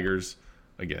the Tigers.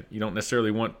 Again, you don't necessarily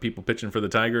want people pitching for the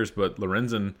Tigers, but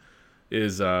Lorenzen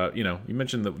is, you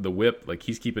mentioned the whip. Like,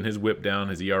 he's keeping his whip down.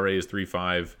 His ERA is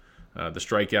 3.5. The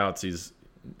strikeouts, he's,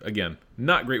 again,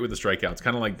 not great with the strikeouts,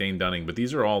 kind of like Dane Dunning, but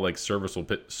these are all like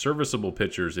serviceable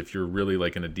pitchers if you're really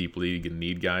like in a deep league and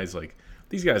need guys. Like,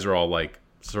 these guys are all like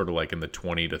sort of like in the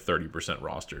 20 to 30%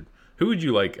 rostered. Who would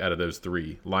you like out of those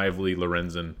three? Lively,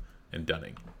 Lorenzen, and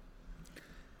Dunning.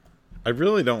 I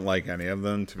really don't like any of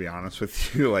them, to be honest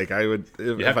with you. Like, I would,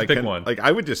 if I pick one. Like,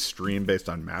 I would just stream based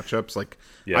on matchups. Like,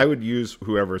 I would use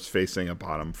whoever's facing a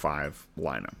bottom 5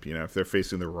 lineup. If they're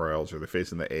facing the Royals or they're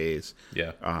facing the A's,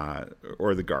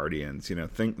 or the Guardians,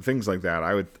 things like that.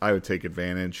 I would take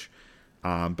advantage.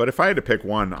 But if I had to pick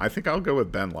one, I think I'll go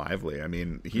with Ben Lively. I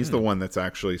mean, he's the one that's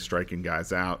actually striking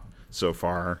guys out so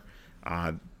far.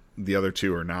 The other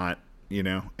two are not.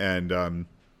 And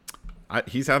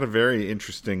he's had a very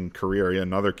interesting career.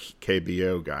 Another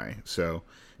KBO guy, so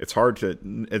it's hard to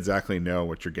exactly know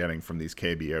what you're getting from these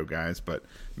KBO guys. But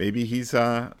maybe he's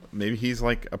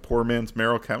like a poor man's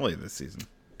Merrill Kelly this season.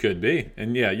 Could be.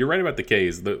 And yeah, you're right about the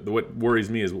K's. What worries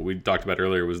me is what we talked about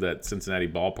earlier was that Cincinnati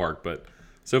ballpark. But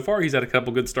so far he's had a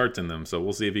couple good starts in them, so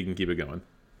we'll see if he can keep it going.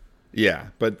 Yeah,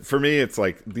 but for me, it's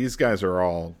like these guys are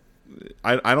all.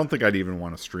 I don't think I'd even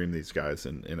want to stream these guys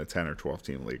in a 10 or 12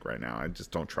 team league right now. I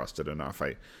just don't trust it enough.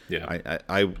 I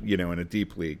in a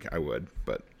deep league I would,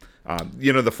 but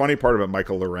the funny part about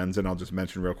Michael Lorenzen, I'll just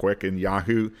mention real quick, in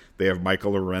Yahoo they have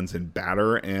Michael Lorenzen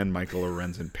batter and Michael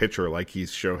Lorenzen pitcher, like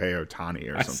he's Shohei Ohtani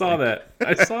or something.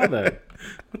 I saw that.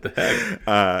 What the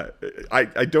heck?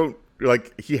 I don't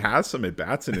like, he has some at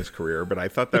bats in his career, but I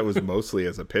thought that was mostly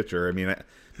as a pitcher. I mean,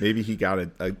 maybe he got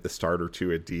a start or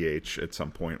two at DH at some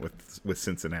point with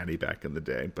Cincinnati back in the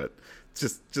day, but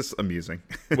just amusing.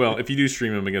 Well, if you do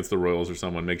stream him against the Royals or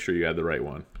someone, make sure you add the right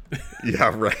one.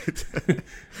 Yeah, right.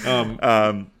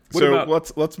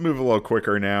 Let's move a little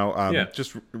quicker now.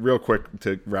 Just real quick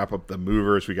to wrap up the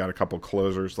movers. We got a couple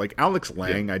closers, like Alex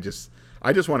Lang. Yeah.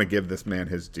 I just want to give this man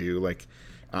his due. Like,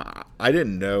 I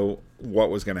didn't know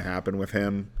what was going to happen with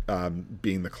him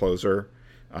being the closer.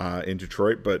 in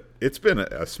Detroit, but it's been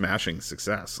a smashing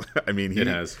success. I mean, It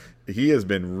has. he has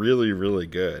been really, really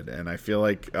good, and I feel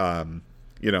like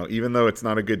even though it's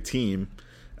not a good team,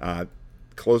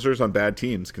 closers on bad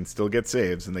teams can still get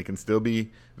saves, and they can still be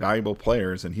valuable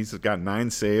players. And he's got 9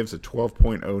 saves, a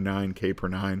 12.09 K per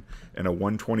 9, and a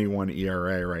 121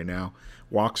 ERA right now.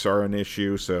 Walks are an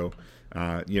issue, so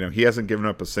he hasn't given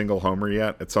up a single homer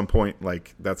yet. At some point,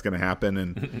 like, that's going to happen,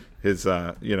 and his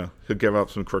he'll give up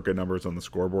some crooked numbers on the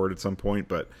scoreboard at some point.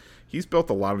 But he's built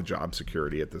a lot of job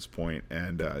security at this point,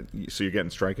 and so you're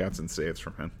getting strikeouts and saves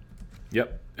from him.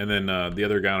 Yep. And then the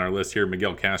other guy on our list here,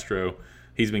 Miguel Castro.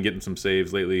 He's been getting some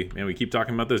saves lately. Man, we keep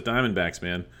talking about those Diamondbacks,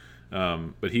 man.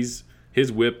 But his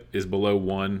whip is below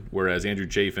 1, whereas Andrew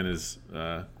Chafin is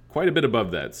quite a bit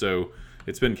above that. So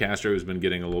it's been Castro who's been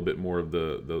getting a little bit more of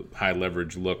the high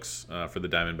leverage looks for the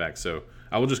Diamondbacks. So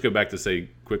I will just go back to say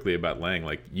quickly about Lang.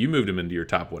 Like, you moved him into your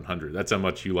top 100. That's how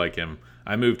much you like him.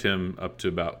 I moved him up to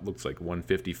about, looks like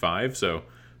 155. So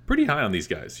pretty high on these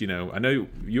guys. I know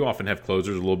you often have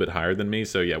closers a little bit higher than me.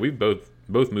 So yeah, we've both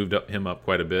moved him up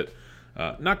quite a bit.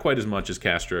 Not quite as much as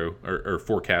Castro, or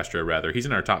for Castro, rather. He's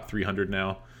in our top 300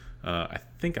 now. I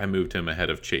think I moved him ahead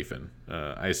of Chafin.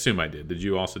 I assume I did. Did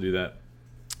you also do that?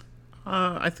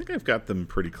 I think I've got them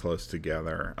pretty close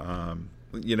together.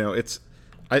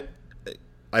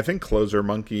 I think closer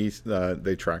monkeys,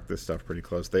 they track this stuff pretty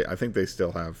close. I think they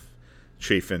still have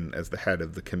Chafin as the head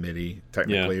of the committee,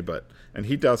 technically, and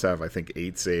he does have, I think,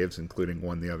 8 saves, including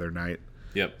one the other night.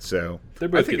 Yep. So they're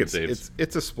both I think getting saves.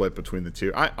 It's a split between the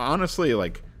two. I honestly,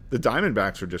 like, the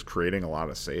Diamondbacks are just creating a lot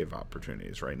of save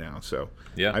opportunities right now. So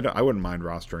yeah, I wouldn't mind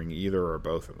rostering either or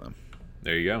both of them.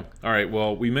 There you go. All right.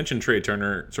 Well, we mentioned Trey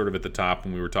Turner sort of at the top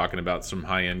when we were talking about some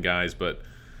high-end guys, but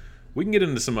we can get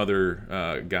into some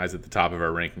other guys at the top of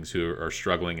our rankings who are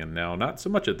struggling, and now not so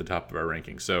much at the top of our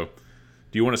rankings. So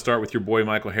do you want to start with your boy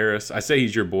Michael Harris? I say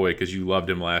he's your boy because you loved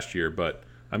him last year, but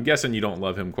I'm guessing you don't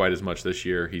love him quite as much this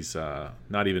year. He's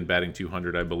not even batting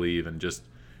 200, I believe, and just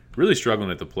really struggling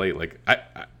at the plate. Like,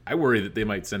 I worry that they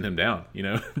might send him down,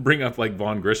 bring up like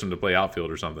Vaughn Grissom to play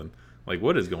outfield or something. Like,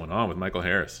 what is going on with Michael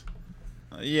Harris?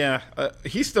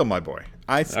 He's still my boy.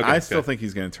 I still think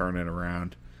he's going to turn it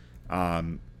around.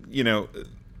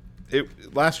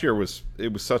 Last year was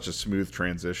such a smooth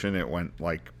transition. It went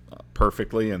like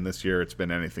perfectly, and this year it's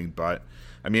been anything but.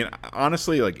 I mean,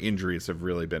 honestly, like, injuries have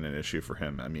really been an issue for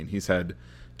him. I mean, he's had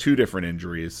 2 different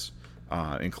injuries,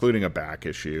 including a back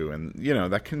issue, and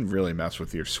that can really mess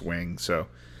with your swing. So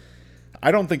I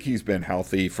don't think he's been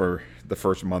healthy for the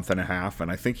first month and a half,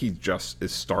 and I think he just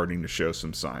is starting to show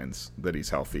some signs that he's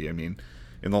healthy. I mean,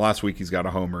 in the last week, he's got a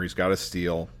homer, he's got a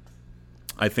steal.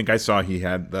 I think I saw he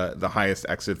had the highest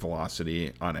exit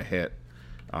velocity on a hit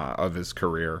of his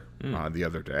career the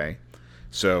other day.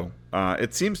 So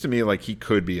it seems to me like he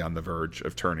could be on the verge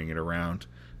of turning it around.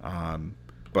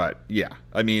 But yeah,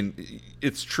 I mean,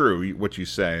 it's true what you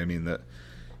say. I mean,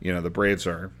 the Braves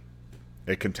are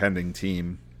a contending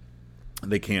team.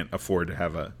 They can't afford to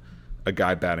have a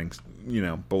guy batting,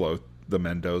 below the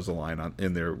Mendoza line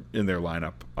in their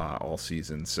lineup all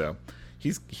season. So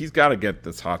he's got to get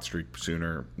this hot streak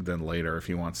sooner than later if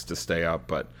he wants to stay up.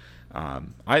 But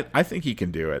I think he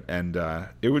can do it, and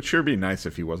it would sure be nice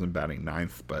if he wasn't batting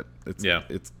 9th. But it's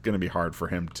going to be hard for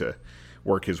him to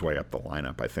work his way up the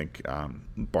lineup, I think,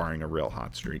 barring a real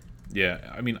hot streak. Yeah,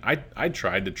 I mean, I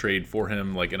tried to trade for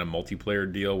him like in a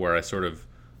multiplayer deal where I sort of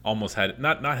almost had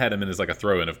not had him in as like a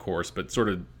throw-in, of course, but sort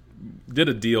of did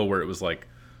a deal where it was like,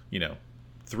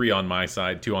 3 on my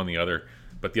side, 2 on the other,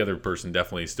 but the other person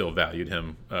definitely still valued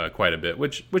him quite a bit,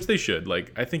 which they should.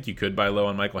 Like, I think you could buy low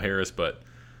on Michael Harris, but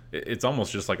it's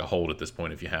almost just like a hold at this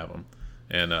point if you have him.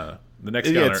 And the next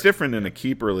guy, it's different in a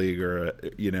keeper league or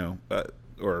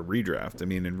or a redraft. I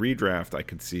mean, in redraft, I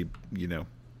could see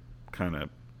kind of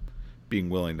being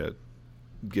willing to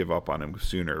give up on him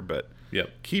sooner, but.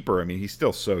 Yep. Keeper, I mean, he's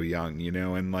still so young,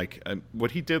 and like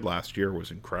what he did last year was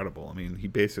incredible. I mean, he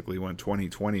basically went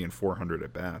 20-20 and 400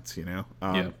 at bats,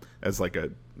 as like a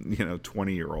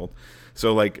 20-year-old.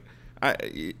 So like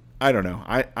I don't know.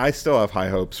 I still have high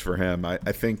hopes for him. I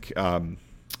think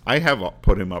I have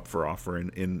put him up for offer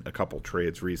in a couple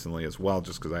trades recently as well,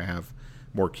 just because I have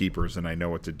more keepers than I know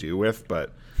what to do with.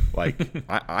 But like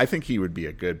I think he would be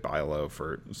a good buy low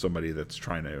for somebody that's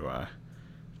trying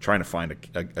to find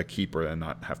a keeper and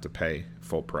not have to pay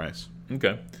full price.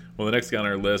 Okay. Well, the next guy on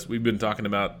our list, we've been talking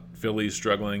about Phillies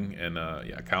struggling, and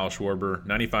Kyle Schwarber,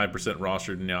 95%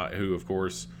 rostered in Yahoo, of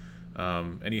course.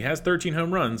 And he has 13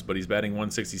 home runs, but he's batting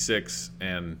 166.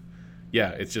 And yeah,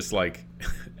 it's just like,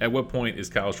 at what point is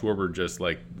Kyle Schwarber just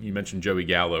like, you mentioned Joey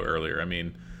Gallo earlier. I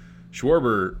mean,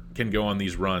 Schwarber can go on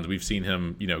these runs. We've seen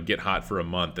him, get hot for a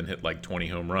month and hit like 20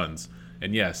 home runs.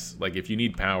 And yes, like if you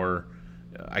need power,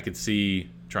 I could see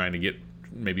trying to get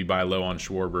maybe buy low on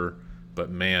Schwarber. But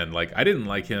man, like I didn't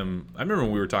like him. I remember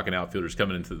when we were talking outfielders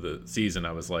coming into the season,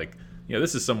 I was like,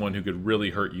 this is someone who could really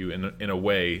hurt you in a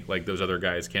way like those other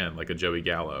guys can, like a Joey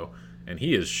Gallo. And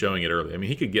he is showing it early. I mean,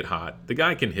 he could get hot. The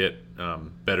guy can hit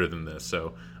better than this.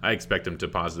 So I expect him to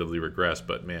positively regress.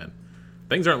 But man,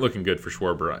 things aren't looking good for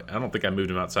Schwarber. I don't think I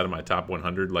moved him outside of my top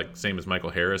 100, like same as Michael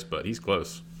Harris, but he's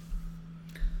close.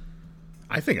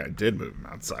 I think I did move him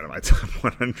outside of my top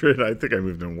 100. I think I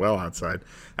moved him well outside.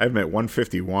 I have him at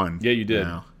 151. Yeah, you did.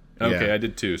 Now. Okay, yeah. I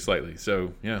did too, slightly.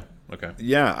 So, yeah, okay.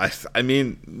 Yeah, I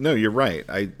mean, no, you're right.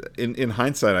 In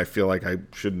hindsight, I feel like I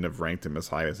shouldn't have ranked him as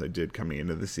high as I did coming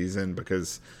into the season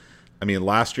because, I mean,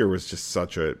 last year was just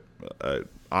such a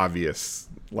obvious,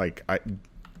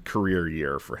 career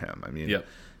year for him. I mean,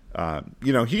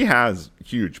 yep. He has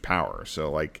huge power.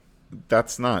 So,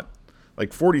 that's not...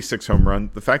 46 home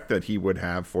runs, the fact that he would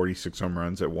have 46 home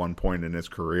runs at one point in his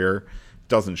career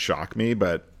doesn't shock me,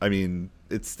 but I mean,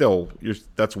 it's still,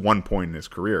 that's 1 point in his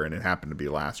career, and it happened to be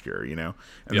last year, And yep.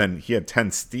 then he had 10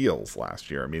 steals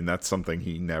last year. I mean, that's something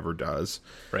he never does.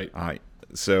 Right. And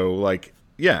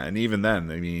even then,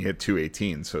 I mean, he hit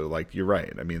 218, so you're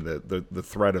right. I mean, the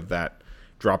threat of that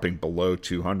dropping below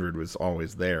 200 was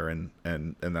always there, and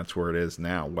that's where it is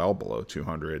now, well below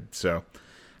 200. So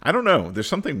I don't know. There's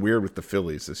something weird with the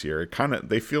Phillies this year.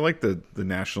 They feel like the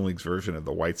National League's version of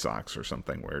the White Sox or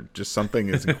something, where just something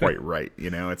isn't quite right.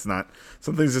 It's not,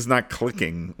 something's just not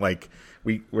clicking.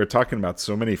 We're talking about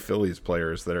so many Phillies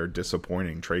players that are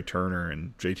disappointing. Trey Turner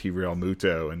and JT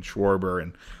Realmuto and Schwarber,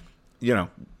 and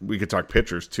we could talk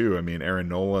pitchers too. I mean, Aaron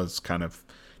Nola's kind of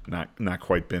not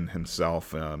quite been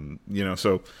himself.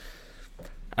 So.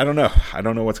 I don't know. I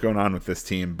don't know what's going on with this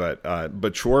team, but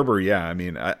Schwarber, yeah. I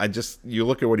mean, I just, you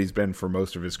look at what he's been for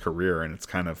most of his career, and it's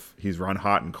kind of, he's run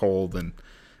hot and cold, and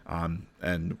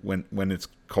when it's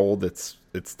cold, it's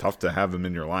tough to have him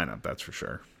in your lineup. That's for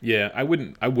sure. Yeah, I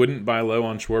wouldn't buy low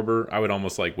on Schwarber. I would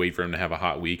almost wait for him to have a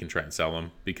hot week and try and sell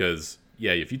him because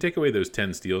if you take away those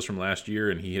 10 steals from last year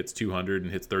and he hits 200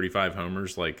 and hits 35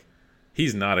 homers,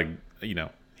 he's not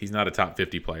he's not a top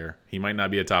 50 player. He might not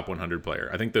be a top 100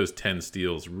 player. I think those 10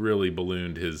 steals really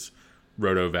ballooned his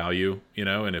roto value,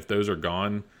 and if those are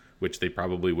gone, which they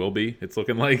probably will be, it's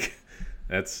looking like,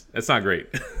 that's not great.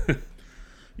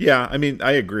 Yeah, I mean,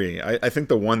 I agree. I think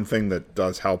the one thing that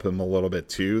does help him a little bit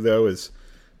too, though, is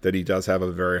that he does have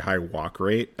a very high walk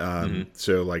rate.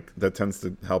 So that tends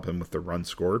to help him with the run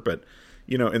scored. But,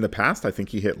 in the past, I think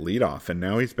he hit leadoff, and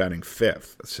now he's batting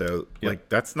fifth. So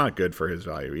that's not good for his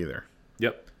value either.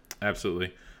 Yep.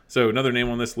 Absolutely. So another name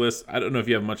on this list, I don't know if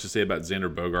you have much to say about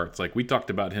Xander Bogaerts. We talked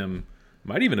about him,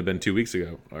 might even have been 2 weeks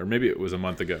ago, or maybe it was a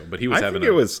month ago. But he was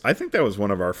I think that was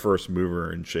one of our first mover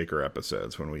and shaker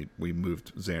episodes when we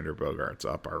moved Xander Bogaerts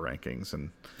up our rankings, and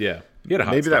yeah, he had a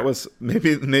hot maybe start. that was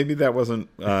maybe that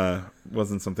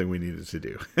wasn't something we needed to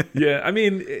do. Yeah, I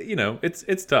mean,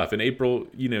 it's tough in April.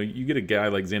 You get a guy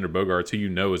like Xander Bogaerts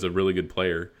who is a really good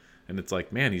player, and it's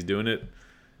man, he's doing it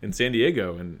in San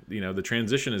Diego, and the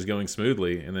transition is going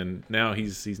smoothly, and then now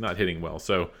he's not hitting well.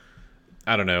 So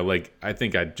I don't know. I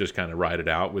think I'd just kind of ride it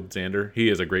out with Xander. He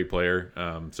is a great player.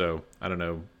 So I don't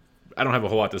know. I don't have a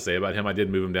whole lot to say about him. I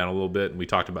did move him down a little bit, and we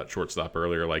talked about shortstop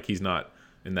earlier. He's not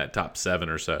in that top 7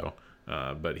 or so,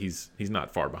 but he's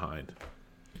not far behind.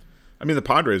 I mean, the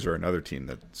Padres are another team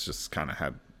that's just kind of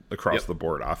had across the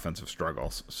board offensive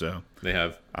struggles. So they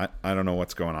have. I don't know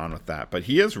what's going on with that, but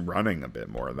he is running a bit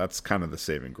more. That's kind of the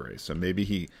saving grace. So maybe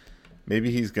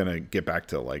he's going to get back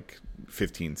to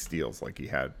 15 steals like he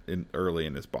had early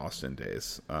in his Boston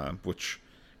days, which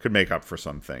could make up for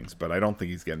some things, but I don't think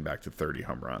he's getting back to 30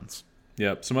 home runs.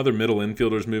 Yep. Some other middle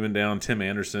infielders moving down: Tim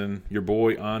Anderson, your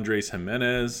boy Andres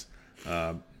Jimenez,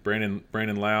 Brandon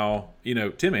Lau.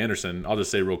 Tim Anderson, I'll just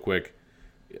say real quick,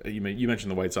 you mentioned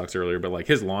the White Sox earlier, but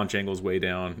his launch angle is way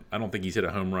down. I don't think he's hit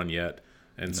a home run yet,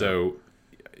 and so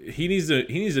he needs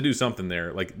to do something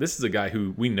there. This is a guy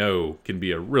who we know can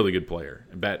be a really good player,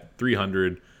 bat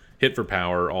 300, hit for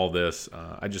power, all this.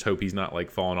 I just hope he's not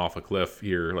falling off a cliff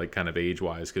here, kind of age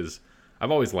wise, because I've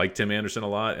always liked Tim Anderson a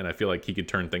lot, and I feel like he could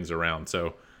turn things around.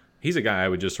 So he's a guy I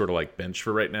would just sort of bench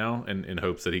for right now, in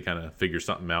hopes that he kind of figures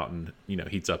something out and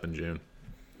heats up in June.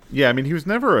 Yeah, I mean, he was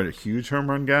never a huge home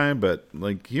run guy, but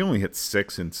he only hit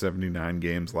 6 in 79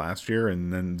 games last year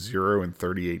and then 0 in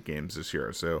 38 games this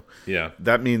year. So yeah,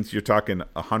 that means you're talking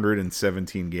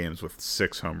 117 games with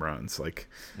 6 home runs.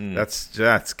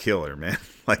 That's killer, man.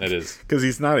 That is, because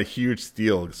he's not a huge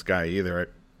steals guy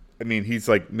either. I mean, he's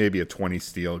maybe a 20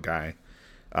 steal guy.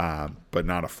 but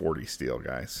not a 40 steal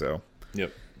guy. So,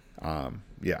 Yep.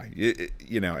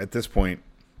 yeah, at this point,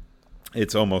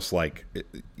 it's almost like,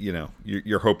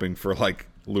 you're hoping for like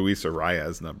Luis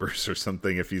Arias numbers or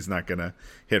something if he's not going to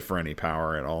hit for any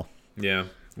power at all. Yeah.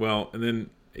 Well, and then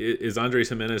is Andres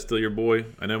Jimenez still your boy?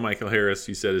 I know Michael Harris,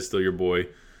 you said, is still your boy.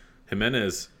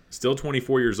 Jimenez, still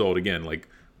 24 years old. Again, like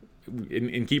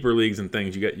in keeper leagues and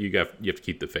things, you have to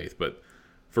keep the faith. But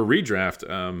for redraft,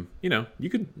 you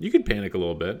could panic a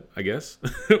little bit, I guess.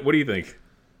 What do you think?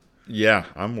 Yeah,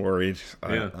 I'm worried.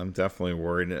 Yeah. I'm definitely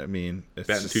worried. I mean, it's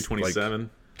batting 227.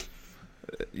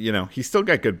 He's still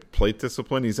got good plate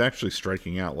discipline. He's actually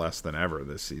striking out less than ever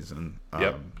this season.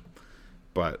 Yep.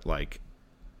 But the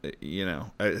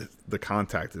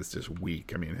contact is just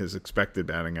weak. I mean, his expected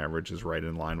batting average is right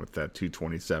in line with that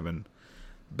 227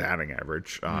 batting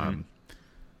average.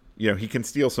 He can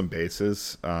steal some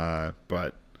bases,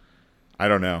 but I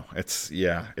don't know. It's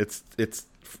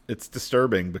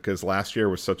disturbing because last year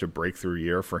was such a breakthrough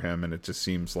year for him, and it just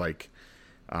seems like,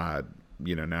 now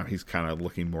he's kind of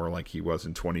looking more like he was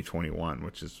in 2021,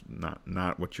 which is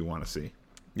not what you want to see.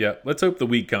 Yeah, let's hope the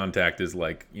weak contact is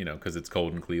like, because it's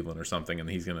cold in Cleveland or something, and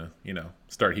he's going to,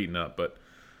 start heating up. But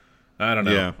I don't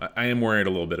know. Yeah. I am worried a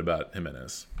little bit about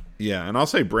Jimenez. Yeah, and I'll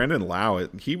say Brandon Lau,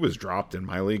 he was dropped in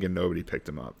my league, and nobody picked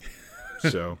him up.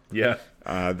 So yeah,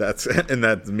 that's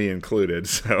me included.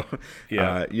 So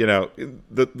yeah,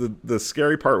 the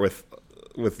scary part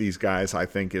with these guys, I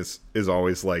think, is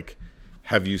always like,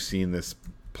 have you seen this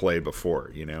play before?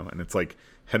 And it's like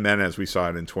Jimenez, we saw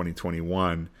it in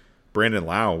 2021. Brandon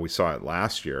Lau, we saw it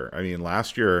last year. I mean,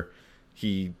 last year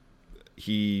he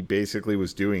basically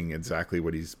was doing exactly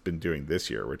what he's been doing this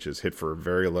year, which is hit for a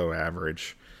very low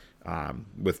average,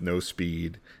 with no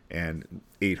speed and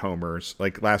 8 homers.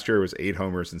 Like last year it was 8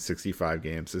 homers in 65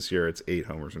 games. This year it's 8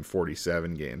 homers in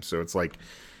 47 games. So it's like,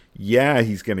 yeah,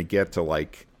 he's going to get to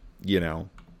like,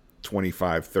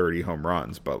 25, 30 home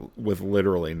runs, but with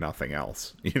literally nothing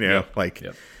else, Yep.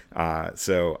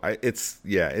 So it's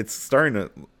starting to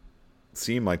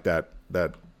seem like that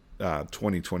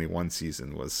 2021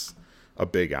 season was a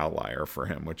big outlier for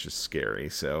him, which is scary.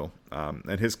 So,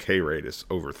 and his K rate is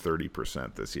over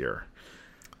 30% this year.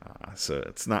 So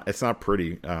it's not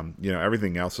pretty.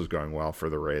 Everything else is going well for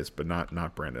the Rays, but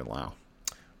not Brandon Lau.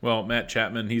 Well, Matt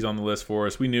Chapman, he's on the list for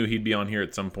us. We knew he'd be on here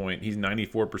at some point. He's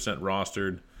 94%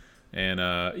 rostered, and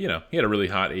he had a really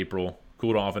hot April,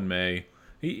 cooled off in May.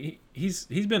 He's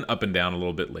been up and down a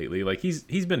little bit lately. Like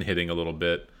he's been hitting a little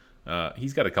bit.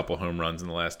 He's got a couple home runs in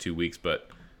the last 2 weeks, but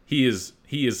he is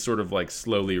sort of like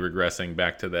slowly regressing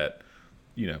back to that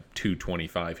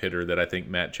 225 hitter that I think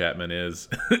Matt Chapman is.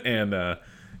 And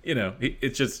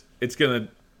it's gonna,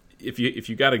 if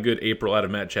you got a good April out of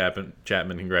Matt Chapman,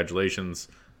 congratulations.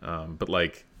 But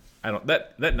like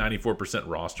that 94%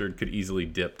 rostered could easily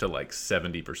dip to like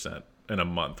 70% in a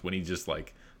month when he just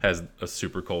like has a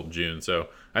super cold June. So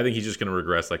I think he's just gonna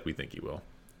regress like we think he will.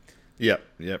 Yep.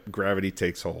 Gravity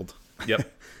takes hold.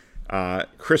 Yep.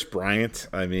 Chris Bryant,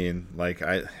 I mean, like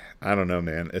I don't know,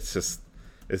 man. It's just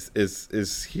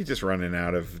is he just running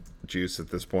out of juice at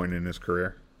this point in his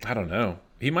career? I don't know.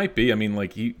 He might be. I mean,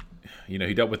 like he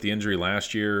dealt with the injury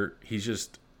last year. He's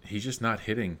just not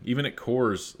hitting. Even at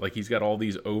Coors, like he's got all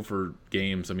these over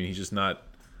games. I mean, he's just not,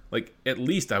 like, at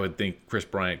least I would think Chris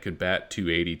Bryant could bat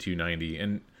 280, 290,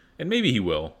 and maybe he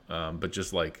will. But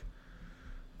just like,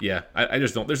 yeah, I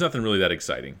just don't. There's nothing really that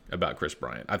exciting about Chris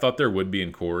Bryant. I thought there would be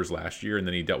in Coors last year, and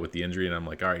then he dealt with the injury, and I'm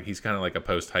like, all right, he's kind of like a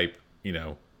post-hype,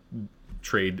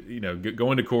 trade.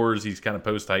 Going to Coors, he's kind of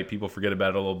post-hype. People forget about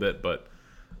it a little bit, but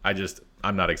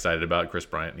I'm not excited about Chris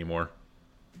Bryant anymore.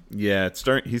 Yeah,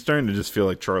 he's starting to just feel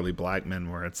like Charlie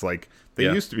Blackmon, where it's like they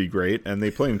used to be great, and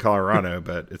they play in Colorado,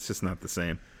 but it's just not the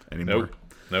same anymore.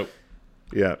 Nope.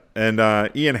 Yeah, and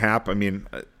Ian Happ, I mean,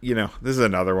 this is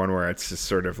another one where it's just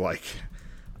sort of like,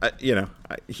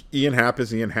 Ian Happ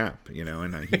is Ian Happ,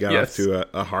 and he got off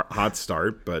to a hot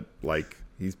start, but like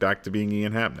he's back to being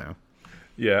Ian Happ now.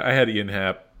 Yeah, I had Ian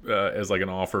Happ as like an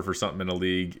offer for something in a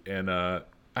league, and I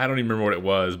don't even remember what it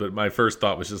was, but my first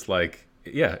thought was just like,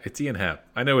 yeah, it's Ian Happ.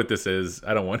 I know what this is.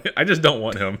 I just don't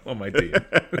want him on my team.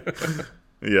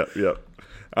 Yep.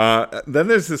 Then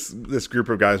there's this group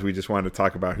of guys we just wanted to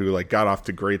talk about who like got off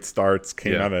to great starts,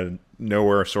 came out of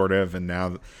nowhere sort of, and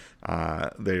now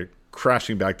they're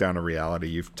crashing back down to reality.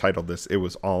 You've titled this "It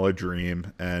Was All a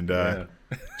Dream," and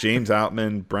James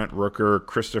Outman, Brent Rooker,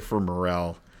 Christopher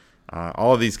Morel,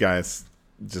 all of these guys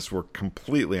just were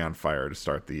completely on fire to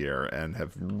start the year and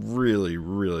have really,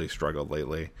 really struggled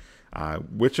lately.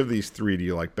 Which of these three do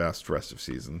you like best rest of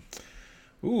season?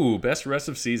 Ooh, best rest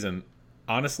of season.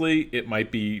 Honestly, it might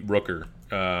be Rooker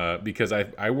because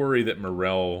I worry that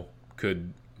Morel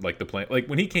could like the play. Like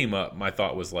when he came up, my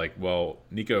thought was like, well,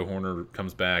 Nico Horner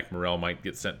comes back, Morel might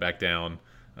get sent back down.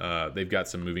 They've got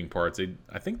some moving parts.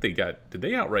 I think they got. Did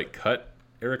they outright cut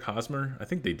Eric Hosmer? I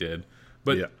think they did.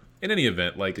 But Yeah. in any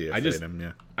event, like DFA'd him,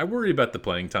 yeah. I worry about the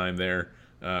playing time there.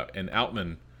 And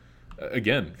Outman,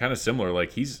 again, kind of similar.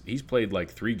 Like he's played like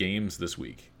 3 games this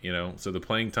week, so the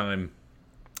playing time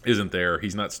isn't there.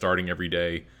 He's not starting every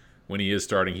day. When he is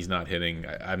starting, he's not hitting.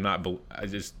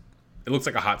 It looks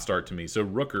like a hot start to me. So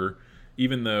Rooker,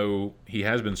 even though he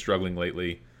has been struggling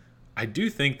lately, I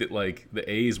do think that like the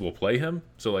A's will play him.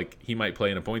 So like he might play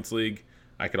in a points league.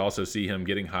 I could also see him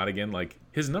getting hot again. Like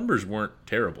his numbers weren't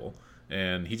terrible,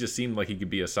 and he just seemed like he could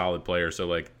be a solid player. So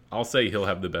like I'll say he'll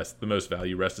have the most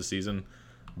value rest of the season,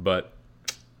 but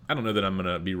I don't know that I'm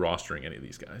gonna be rostering any of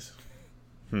these guys.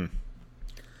 Who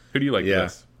do you like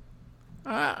best?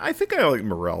 I think I like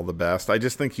Morel the best. I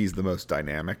just think he's the most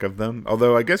dynamic of them.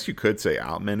 Although I guess you could say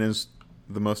Outman is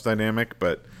the most dynamic,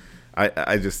 but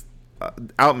I just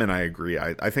Outman, I agree.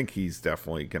 I think he's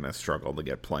definitely going to struggle to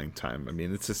get playing time. I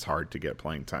mean, it's just hard to get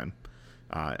playing time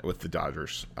with the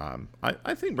Dodgers.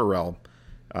 I think Morel,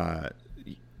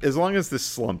 as long as this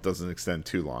slump doesn't extend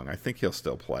too long, I think he'll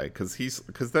still play because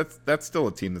that's still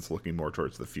a team that's looking more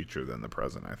towards the future than the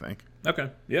present, I think.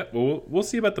 Okay. Yeah. Well, we'll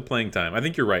see about the playing time. I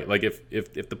think you're right. Like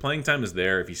if the playing time is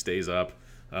there, if he stays up,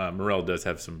 Morel does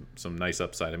have some nice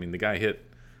upside. I mean, the guy hit,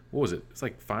 what was it? It's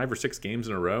like 5 or 6 games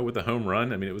in a row with a home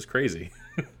run. I mean, it was crazy.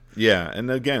 Yeah, and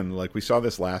again, like we saw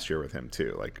this last year with him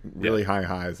too, like really high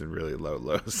highs and really low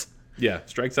lows. Yeah,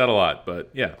 strikes out a lot, but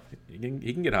yeah, he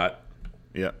can get hot.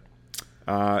 Yeah.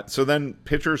 So then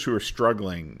pitchers who are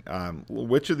struggling,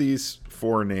 which of these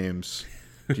 4 names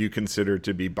do you consider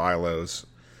to be buy lows,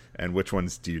 and which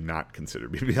ones do you not consider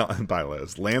to be buy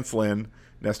lows? Lance Lynn,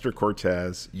 Nestor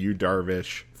Cortez, Yu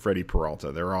Darvish, Freddie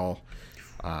Peralta. They're all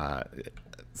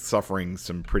suffering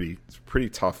some pretty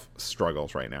tough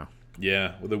struggles right now.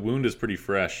 Yeah, well, the wound is pretty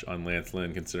fresh on Lance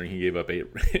Lynn, considering he gave up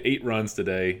 8 runs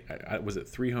today. Was it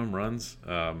 3 home runs?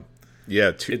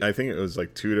 Yeah, I think it was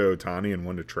like 2 to Ohtani and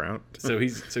 1 to Trout. so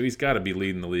he's got to be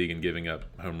leading the league and giving up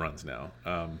home runs now.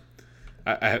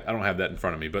 I don't have that in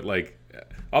front of me, but like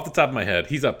off the top of my head,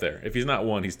 he's up there. If he's not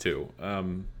 1, he's 2.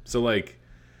 So like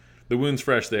the wound's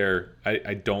fresh there.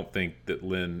 I don't think that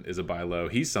Lynn is a buy low.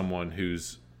 He's someone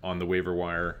who's on the waiver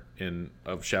wire in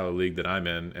a shallow league that I'm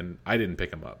in, and I didn't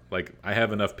pick him up. Like I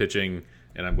have enough pitching,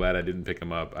 and I'm glad I didn't pick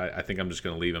him up. I think I'm just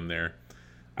going to leave him there.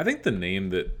 I think the name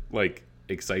that like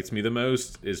excites me the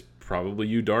most is probably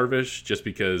Yu Darvish, just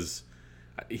because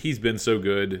he's been so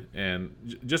good, and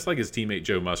just like his teammate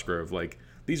Joe Musgrove, like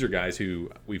these are guys who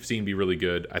we've seen be really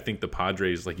good. I think the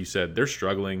Padres, like you said, they're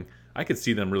struggling. I could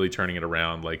see them really turning it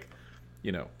around. Like,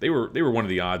 they were one of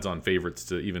the odds-on favorites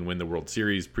to even win the World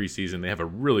Series preseason. They have a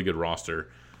really good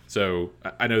roster. So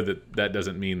I know that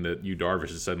doesn't mean that Yu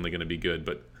Darvish is suddenly going to be good,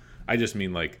 but I just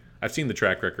mean like I've seen the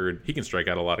track record. He can strike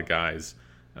out a lot of guys.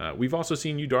 We've also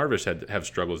seen Yu Darvish have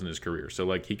struggles in his career. So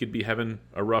like he could be having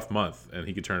a rough month and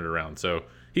he could turn it around. So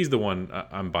he's the one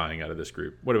I'm buying out of this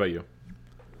group. What about you?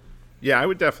 Yeah, I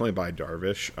would definitely buy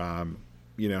Darvish.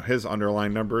 His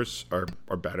underlying numbers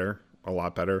are better, a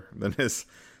lot better than his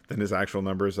actual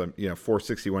numbers.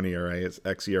 4.61 ERA, his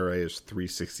xERA is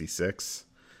 3.66,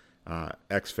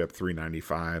 xFIP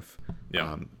 3.95.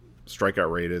 Yeah.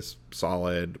 Strikeout rate is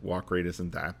solid. Walk rate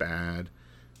isn't that bad.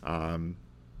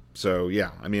 So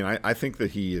yeah, I mean, I think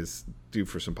that he is due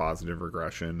for some positive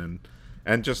regression,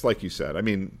 and just like you said, I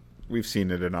mean, we've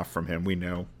seen it enough from him. We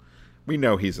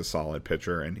know he's a solid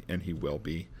pitcher, and he will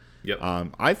be. Yep.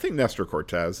 I think Nestor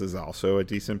Cortez is also a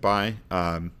decent buy.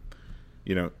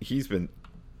 He's been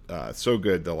so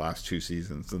good the last 2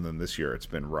 seasons, and then this year it's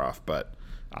been rough. But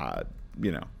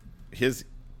his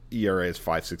ERA is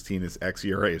 5.16, his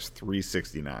xERA is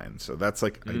 3.69, so that's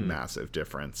like a massive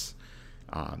difference.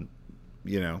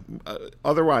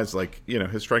 Otherwise,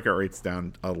 his strikeout rate's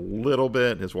down a little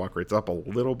bit, his walk rate's up a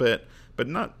little bit, but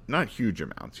not huge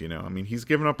amounts. I mean, he's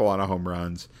given up a lot of home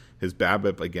runs. His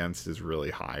BABIP against is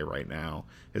really high right now.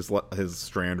 His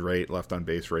strand rate, left on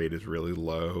base rate, is really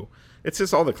low. It's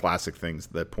just all the classic things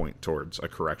that point towards a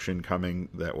correction coming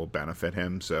that will benefit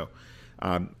him. So,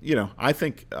 I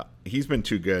think he's been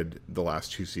too good the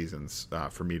last 2 seasons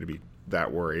for me to be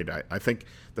that worried. I think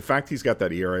the fact he's got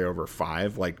that ERA over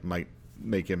 5 might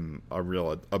make him a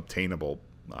real obtainable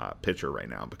pitcher right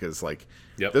now, because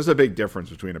there's a big difference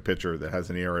between a pitcher that has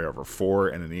an ERA over 4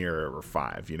 and an ERA over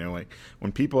 5.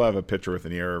 When people have a pitcher with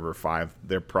an ERA over 5,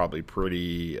 they're probably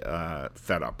pretty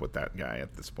fed up with that guy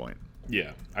at this point.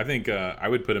 Yeah, I think I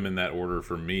would put him in that order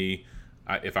for me.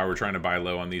 if I were trying to buy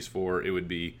low on these four, it would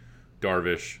be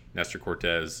Darvish, Nestor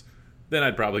Cortez. Then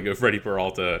I'd probably go Freddie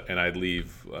Peralta, and I'd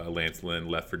leave Lance Lynn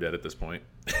left for dead at this point.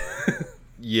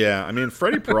 Yeah, I mean,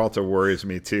 Freddie Peralta worries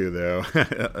me too,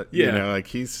 though. You know, like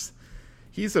he's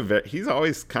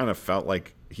always kind of felt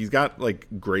like he's got like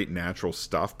great natural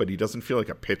stuff, but he doesn't feel like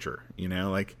a pitcher. You know,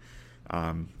 like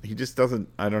he just doesn't.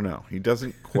 I don't know. He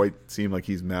doesn't quite seem like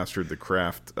he's mastered the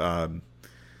craft.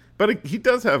 But he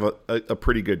does have a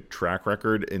pretty good track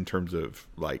record in terms of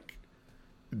like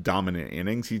dominant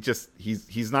innings.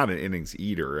 He's not an innings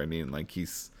eater. I mean, like he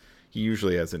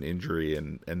usually has an injury,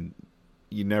 and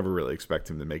you never really expect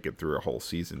him to make it through a whole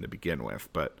season to begin with.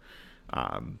 But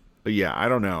yeah, I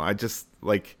don't know. I just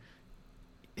like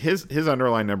his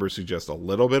underlying numbers suggest a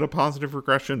little bit of positive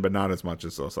regression, but not as much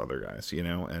as those other guys, you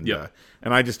know. And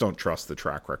and I just don't trust the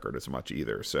track record as much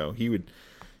either. So he would.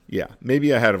 Yeah,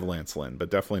 maybe ahead of Lance Lynn, but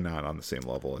definitely not on the same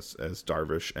level as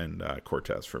Darvish and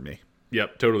Cortez for me.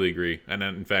 Yep, totally agree. And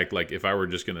then, in fact, like if I were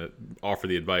just going to offer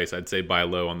the advice, I'd say buy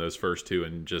low on those first two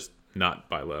and just not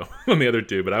buy low on the other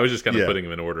two. But I was just kind of putting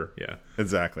them in order. Yeah,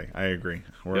 exactly. I agree.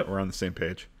 We're on the same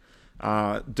page.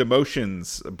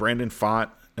 Demotions. Brandon Pfaadt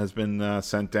has been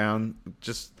sent down.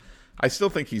 I still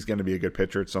think he's going to be a good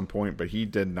pitcher at some point, but he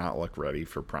did not look ready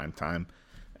for prime time.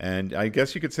 And I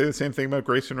guess you could say the same thing about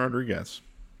Grayson Rodriguez.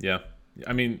 Yeah.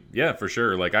 I mean, yeah, for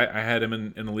sure. Like I had him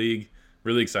in the league,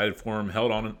 really excited for him,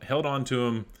 held on to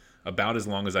him about as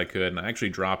long as I could. And I actually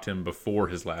dropped him before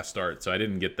his last start. So I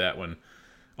didn't get that one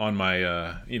on my,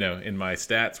 in my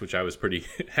stats, which I was pretty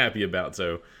happy about.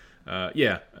 So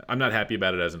yeah, I'm not happy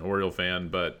about it as an Oriole fan,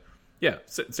 but yeah,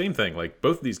 same thing. Like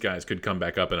both of these guys could come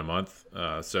back up in a month.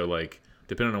 So like,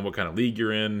 depending on what kind of league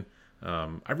you're in,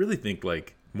 I really think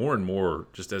like, more and more,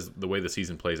 just as the way the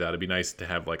season plays out, it'd be nice to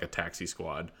have like a taxi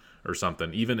squad or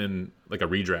something, even in like a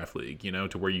redraft league, you know,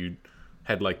 to where you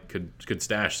had like could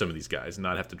stash some of these guys and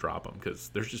not have to drop them, because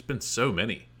there's just been so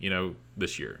many, you know,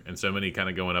 this year, and so many kind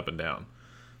of going up and down.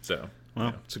 So,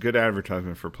 well, it's a good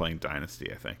advertisement for playing Dynasty,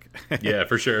 I think. Yeah,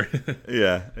 for sure.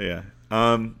 Yeah.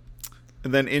 And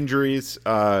then injuries.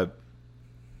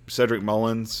 Cedric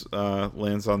Mullins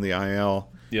lands on the IL.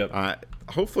 Yep.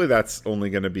 Hopefully that's only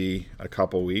going to be a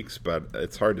couple weeks, but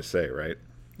it's hard to say, right?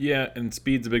 Yeah, and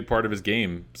speed's a big part of his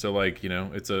game. So, like, you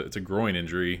know, it's a groin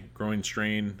injury, groin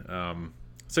strain.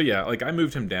 So, yeah, like I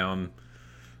moved him down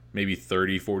maybe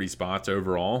 30, 40 spots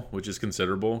overall, which is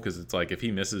considerable, because it's like if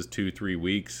he misses 2-3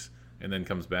 weeks and then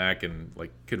comes back and,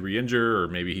 like, could re-injure, or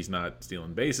maybe he's not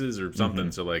stealing bases or something.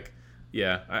 Mm-hmm. So, like,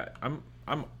 yeah, I'm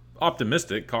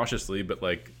optimistic, cautiously, but,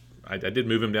 like, I did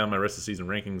move him down my rest of the season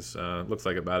rankings. Looks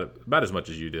like about as much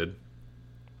as you did.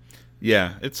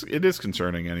 Yeah, it is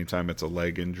concerning anytime it's a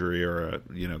leg injury or a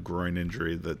groin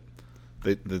injury that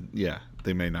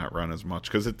they may not run as much,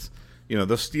 because it's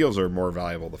the steals are more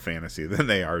valuable to fantasy than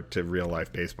they are to real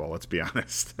life baseball. Let's be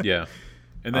honest. Yeah,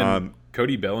 and then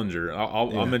Cody Bellinger,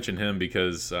 I'll mention him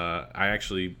because I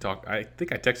actually talked. I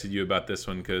think I texted you about this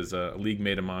one because a league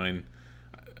mate of mine.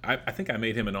 I think I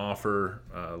made him an offer,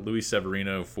 Luis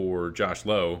Severino for Josh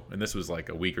Lowe, and this was like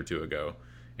a week or two ago.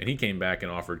 And he came back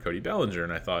and offered Cody Bellinger,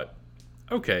 and I thought,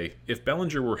 okay, if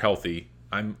Bellinger were healthy,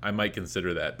 I might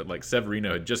consider that. But like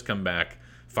Severino had just come back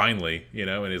finally,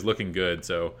 and is looking good,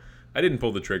 so I didn't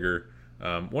pull the trigger.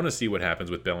 Want to see what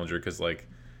happens with Bellinger, because like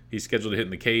he's scheduled to hit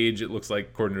in the cage, it looks like,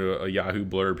 according to a Yahoo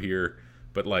blurb here.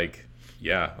 But like,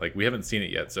 yeah, like we haven't seen it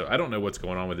yet, so I don't know what's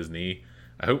going on with his knee.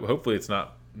 Hopefully it's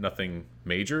nothing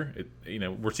major.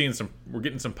 We're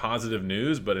getting some positive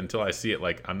news, but until I see it,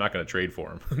 like, I'm not going to trade for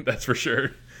him. That's for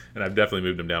sure. And I've definitely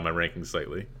moved him down my rankings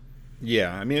slightly.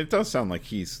 Yeah, I mean, it does sound like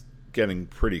he's getting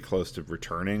pretty close to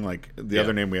returning. Like the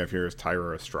other name we have here is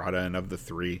Tyro Estrada, and of the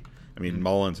three, I mean,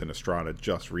 Mullins and Estrada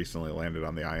just recently landed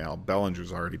on the IL.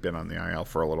 Bellinger's already been on the IL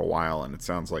for a little while, and it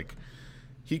sounds like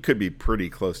he could be pretty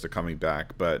close to coming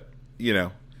back. But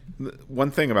one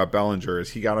thing about Bellinger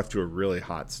is he got off to a really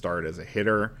hot start as a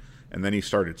hitter, and then he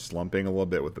started slumping a little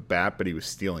bit with the bat, but he was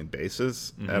stealing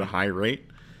bases at a high rate.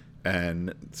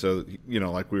 And so,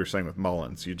 like we were saying with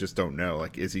Mullins, you just don't know,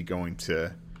 like, is he going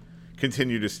to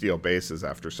continue to steal bases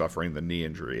after suffering the knee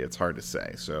injury? It's hard to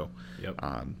say. So,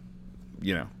 I'm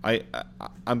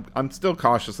still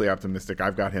cautiously optimistic.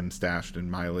 I've got him stashed in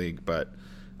my league, but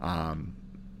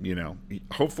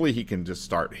hopefully he can just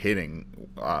start hitting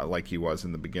like he was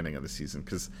in the beginning of the season,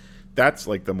 because that's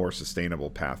like the more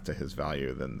sustainable path to his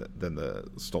value than the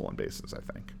stolen bases, I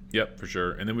think. Yep, for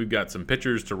sure. And then we've got some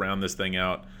pitchers to round this thing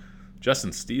out.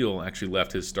 Justin Steele actually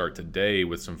left his start today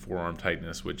with some forearm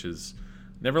tightness, which is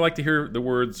never like to hear the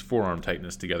words forearm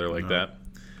tightness together like that.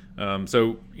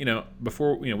 So,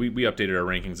 before, we updated our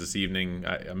rankings this evening.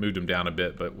 I moved him down a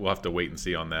bit, but we'll have to wait and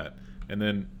see on that. And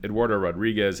then Eduardo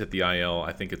Rodriguez hit the IL.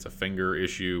 I think it's a finger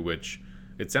issue, which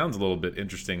it sounds a little bit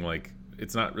interesting. Like,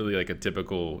 it's not really like a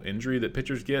typical injury that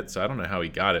pitchers get. So I don't know how he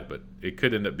got it, but it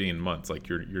could end up being months, like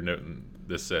your note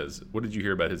this says. What did you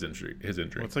hear about his injury?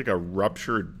 Well, it's like a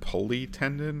ruptured pulley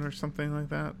tendon or something like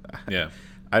that. Yeah.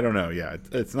 I don't know. Yeah,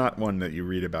 it's not one that you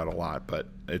read about a lot, but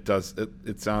it does.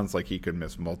 It sounds like he could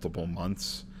miss multiple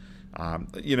months.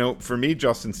 For me,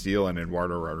 Justin Steele and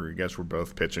Eduardo Rodriguez were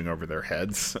both pitching over their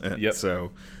heads. Yep.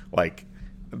 So,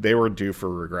 they were due for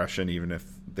regression, even if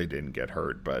they didn't get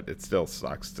hurt. But it still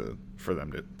sucks for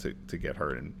them to get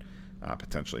hurt and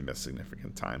potentially miss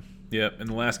significant time. Yep. And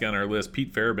the last guy on our list,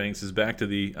 Pete Fairbanks, is back to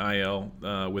the IL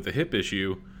with a hip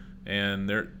issue. And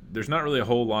there's not really a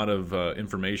whole lot of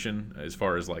information as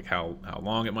far as like how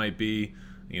long it might be.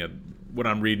 What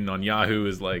I'm reading on Yahoo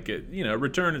is like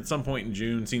return at some point in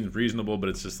June seems reasonable, but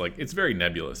it's just like it's very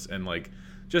nebulous and like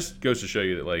just goes to show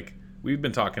you that like we've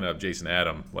been talking up Jason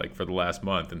Adam like for the last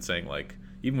month and saying like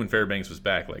even when Fairbanks was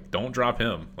back, like don't drop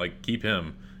him, like keep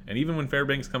him. And even when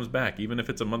Fairbanks comes back, even if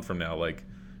it's a month from now, like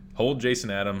hold Jason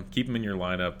Adam, keep him in your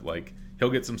lineup, like he'll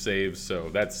get some saves. So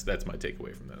that's my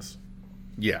takeaway from this.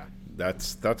 Yeah,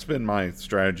 that's been my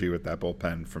strategy with that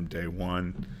bullpen from day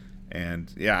one. And,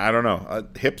 yeah, I don't know.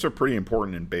 Hips are pretty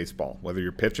important in baseball. Whether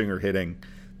you're pitching or hitting,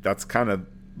 that's kind of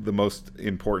the most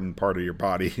important part of your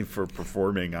body for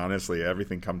performing, honestly.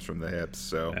 Everything comes from the hips.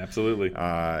 So absolutely.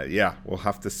 We'll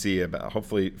have to see.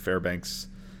 Hopefully Fairbanks,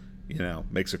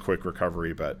 makes a quick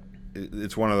recovery. But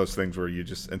it's one of those things where you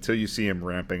just – until you see him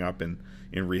ramping up in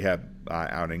rehab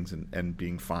outings and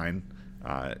being fine –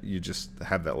 you just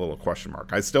have that little question mark.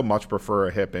 I still much prefer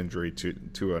a hip injury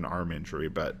to an arm injury,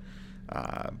 but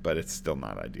it's still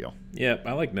not ideal. Yeah,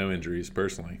 I like no injuries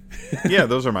personally. Yeah,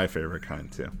 those are my favorite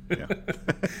kind too. Yeah.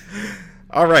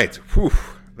 All right. Whew.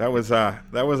 That was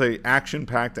a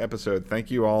action-packed episode.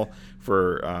 Thank you all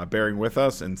for bearing with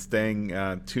us and staying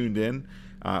tuned in.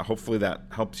 Hopefully that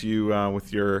helps you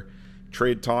with your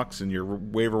trade talks and your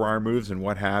waiver wire moves and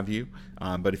what have you.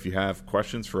 But if you have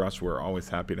questions for us, we're always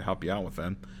happy to help you out with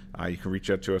them. You can reach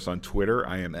out to us on Twitter.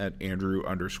 I am at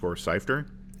Andrew_Seifter.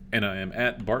 And I am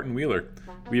at Barton Wheeler.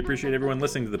 We appreciate everyone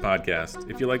listening to the podcast.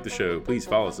 If you like the show, please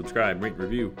follow, subscribe, rate,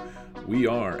 review. We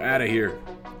are out of here.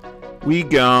 We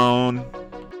gone.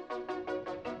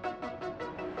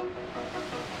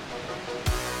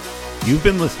 You've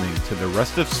been listening to the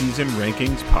Rest of Season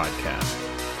Rankings podcast.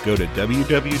 Go to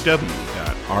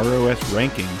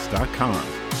www.rosrankings.com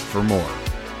for more.